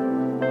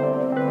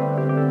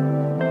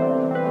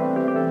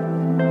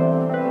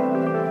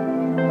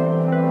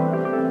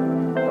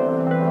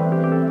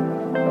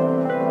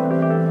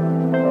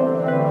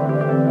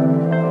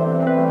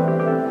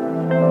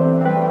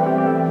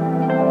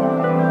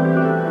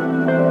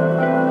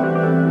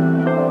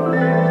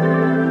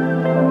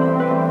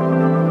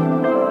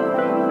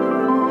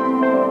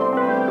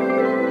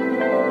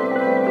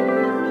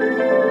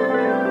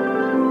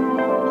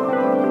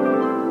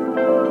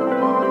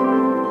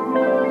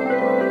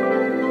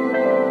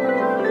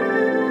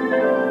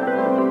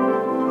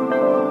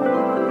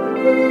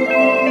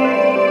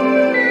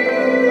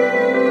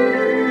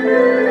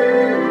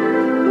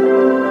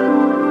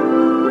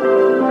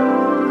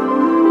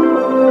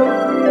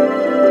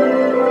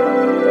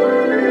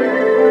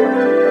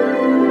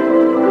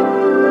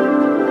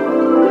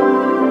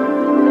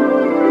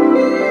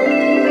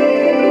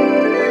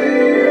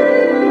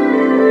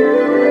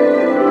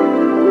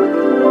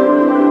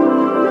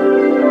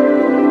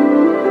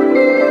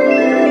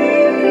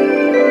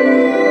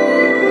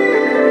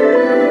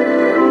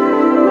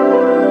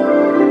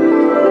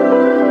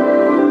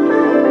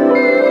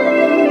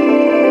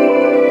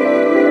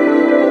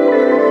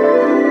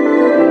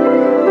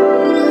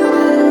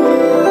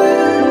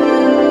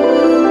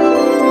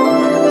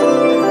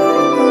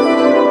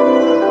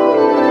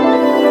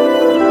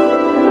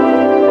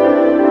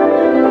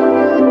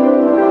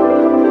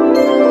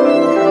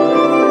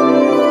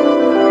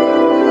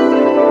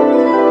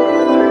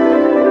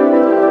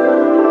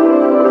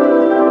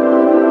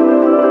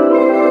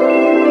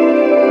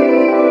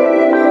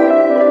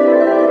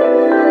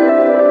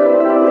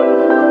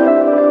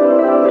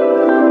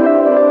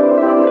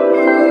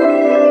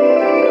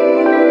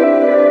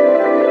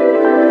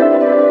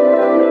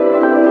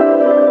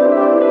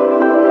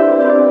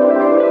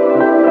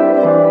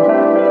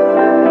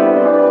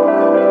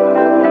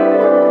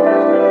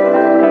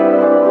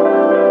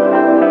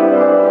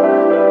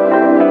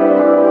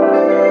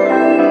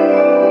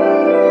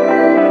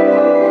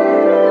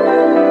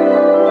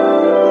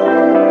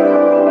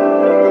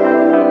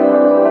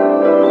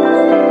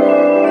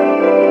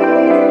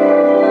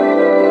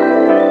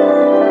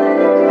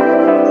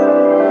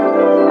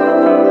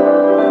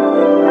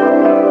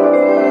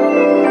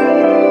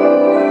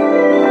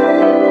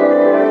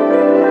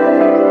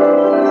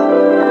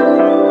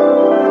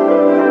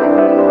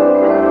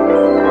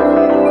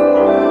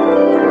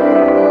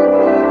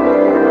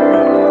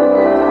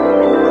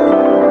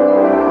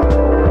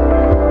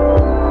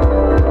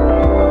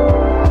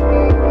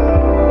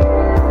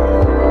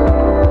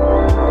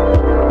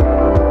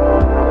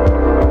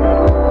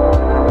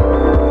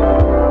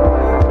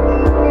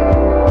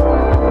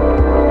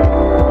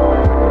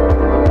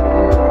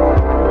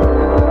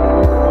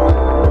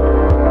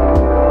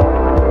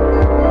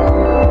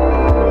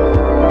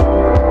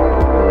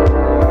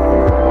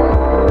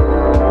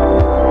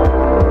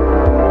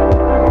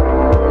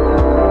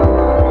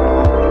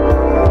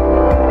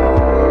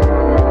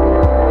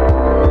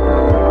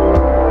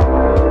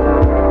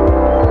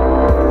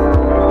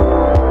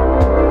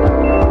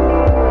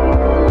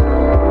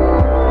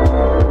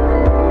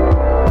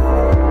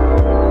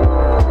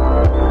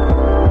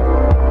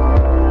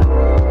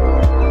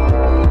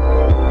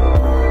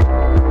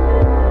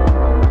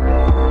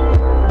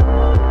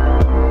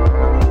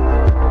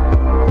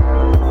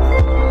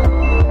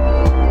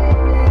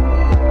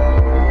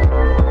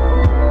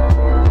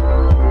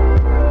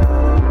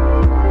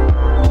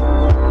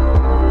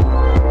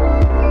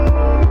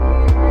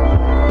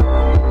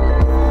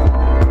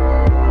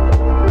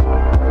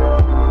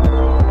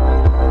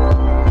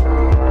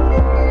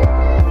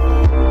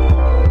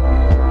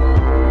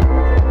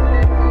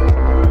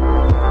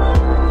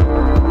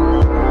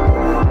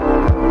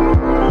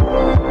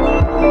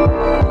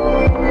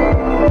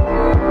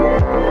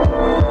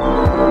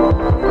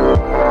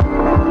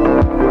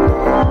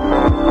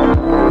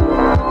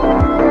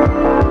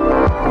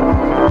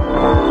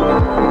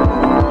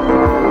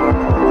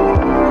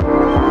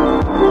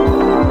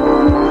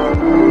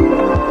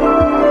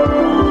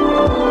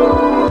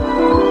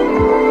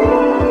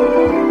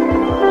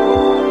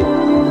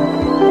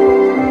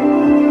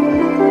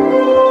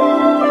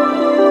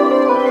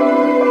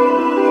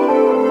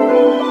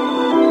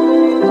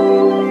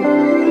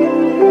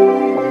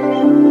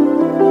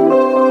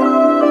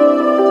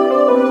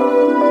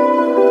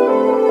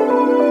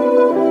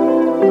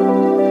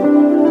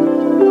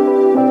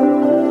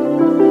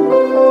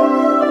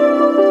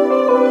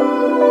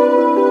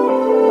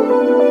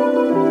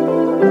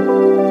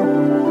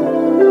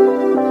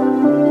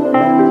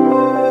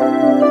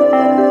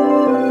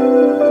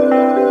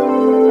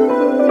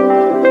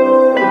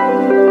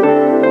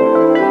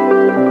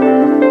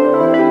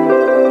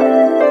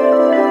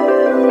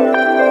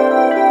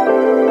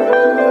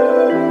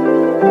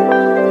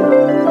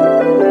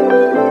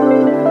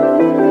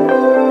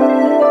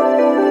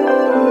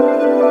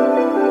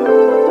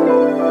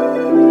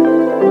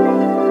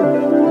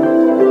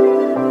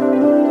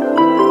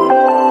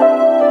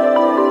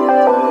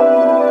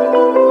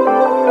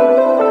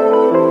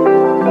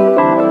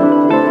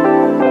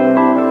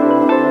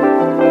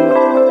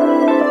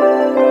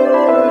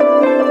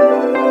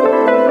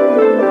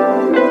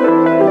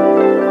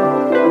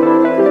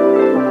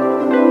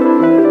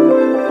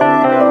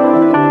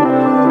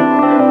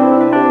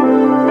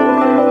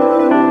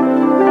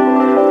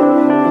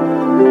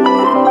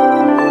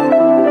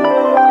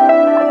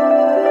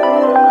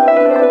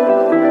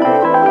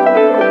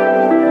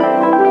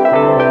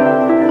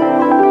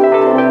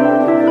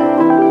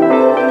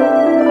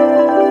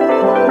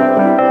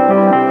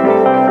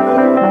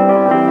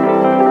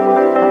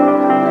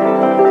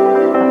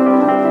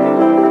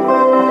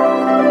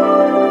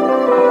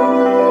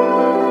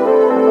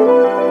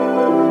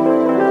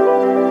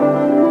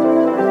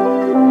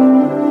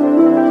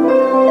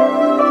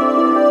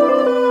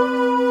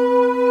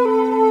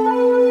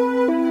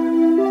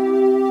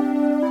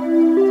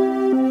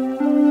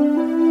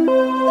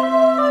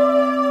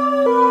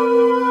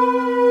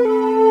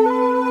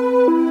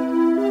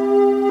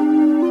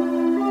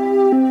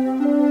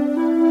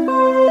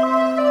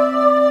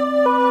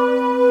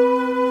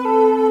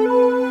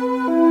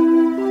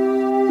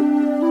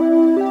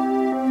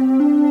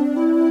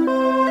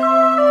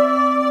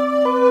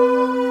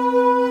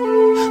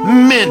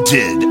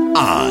 presented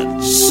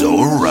on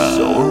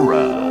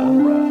ZORA.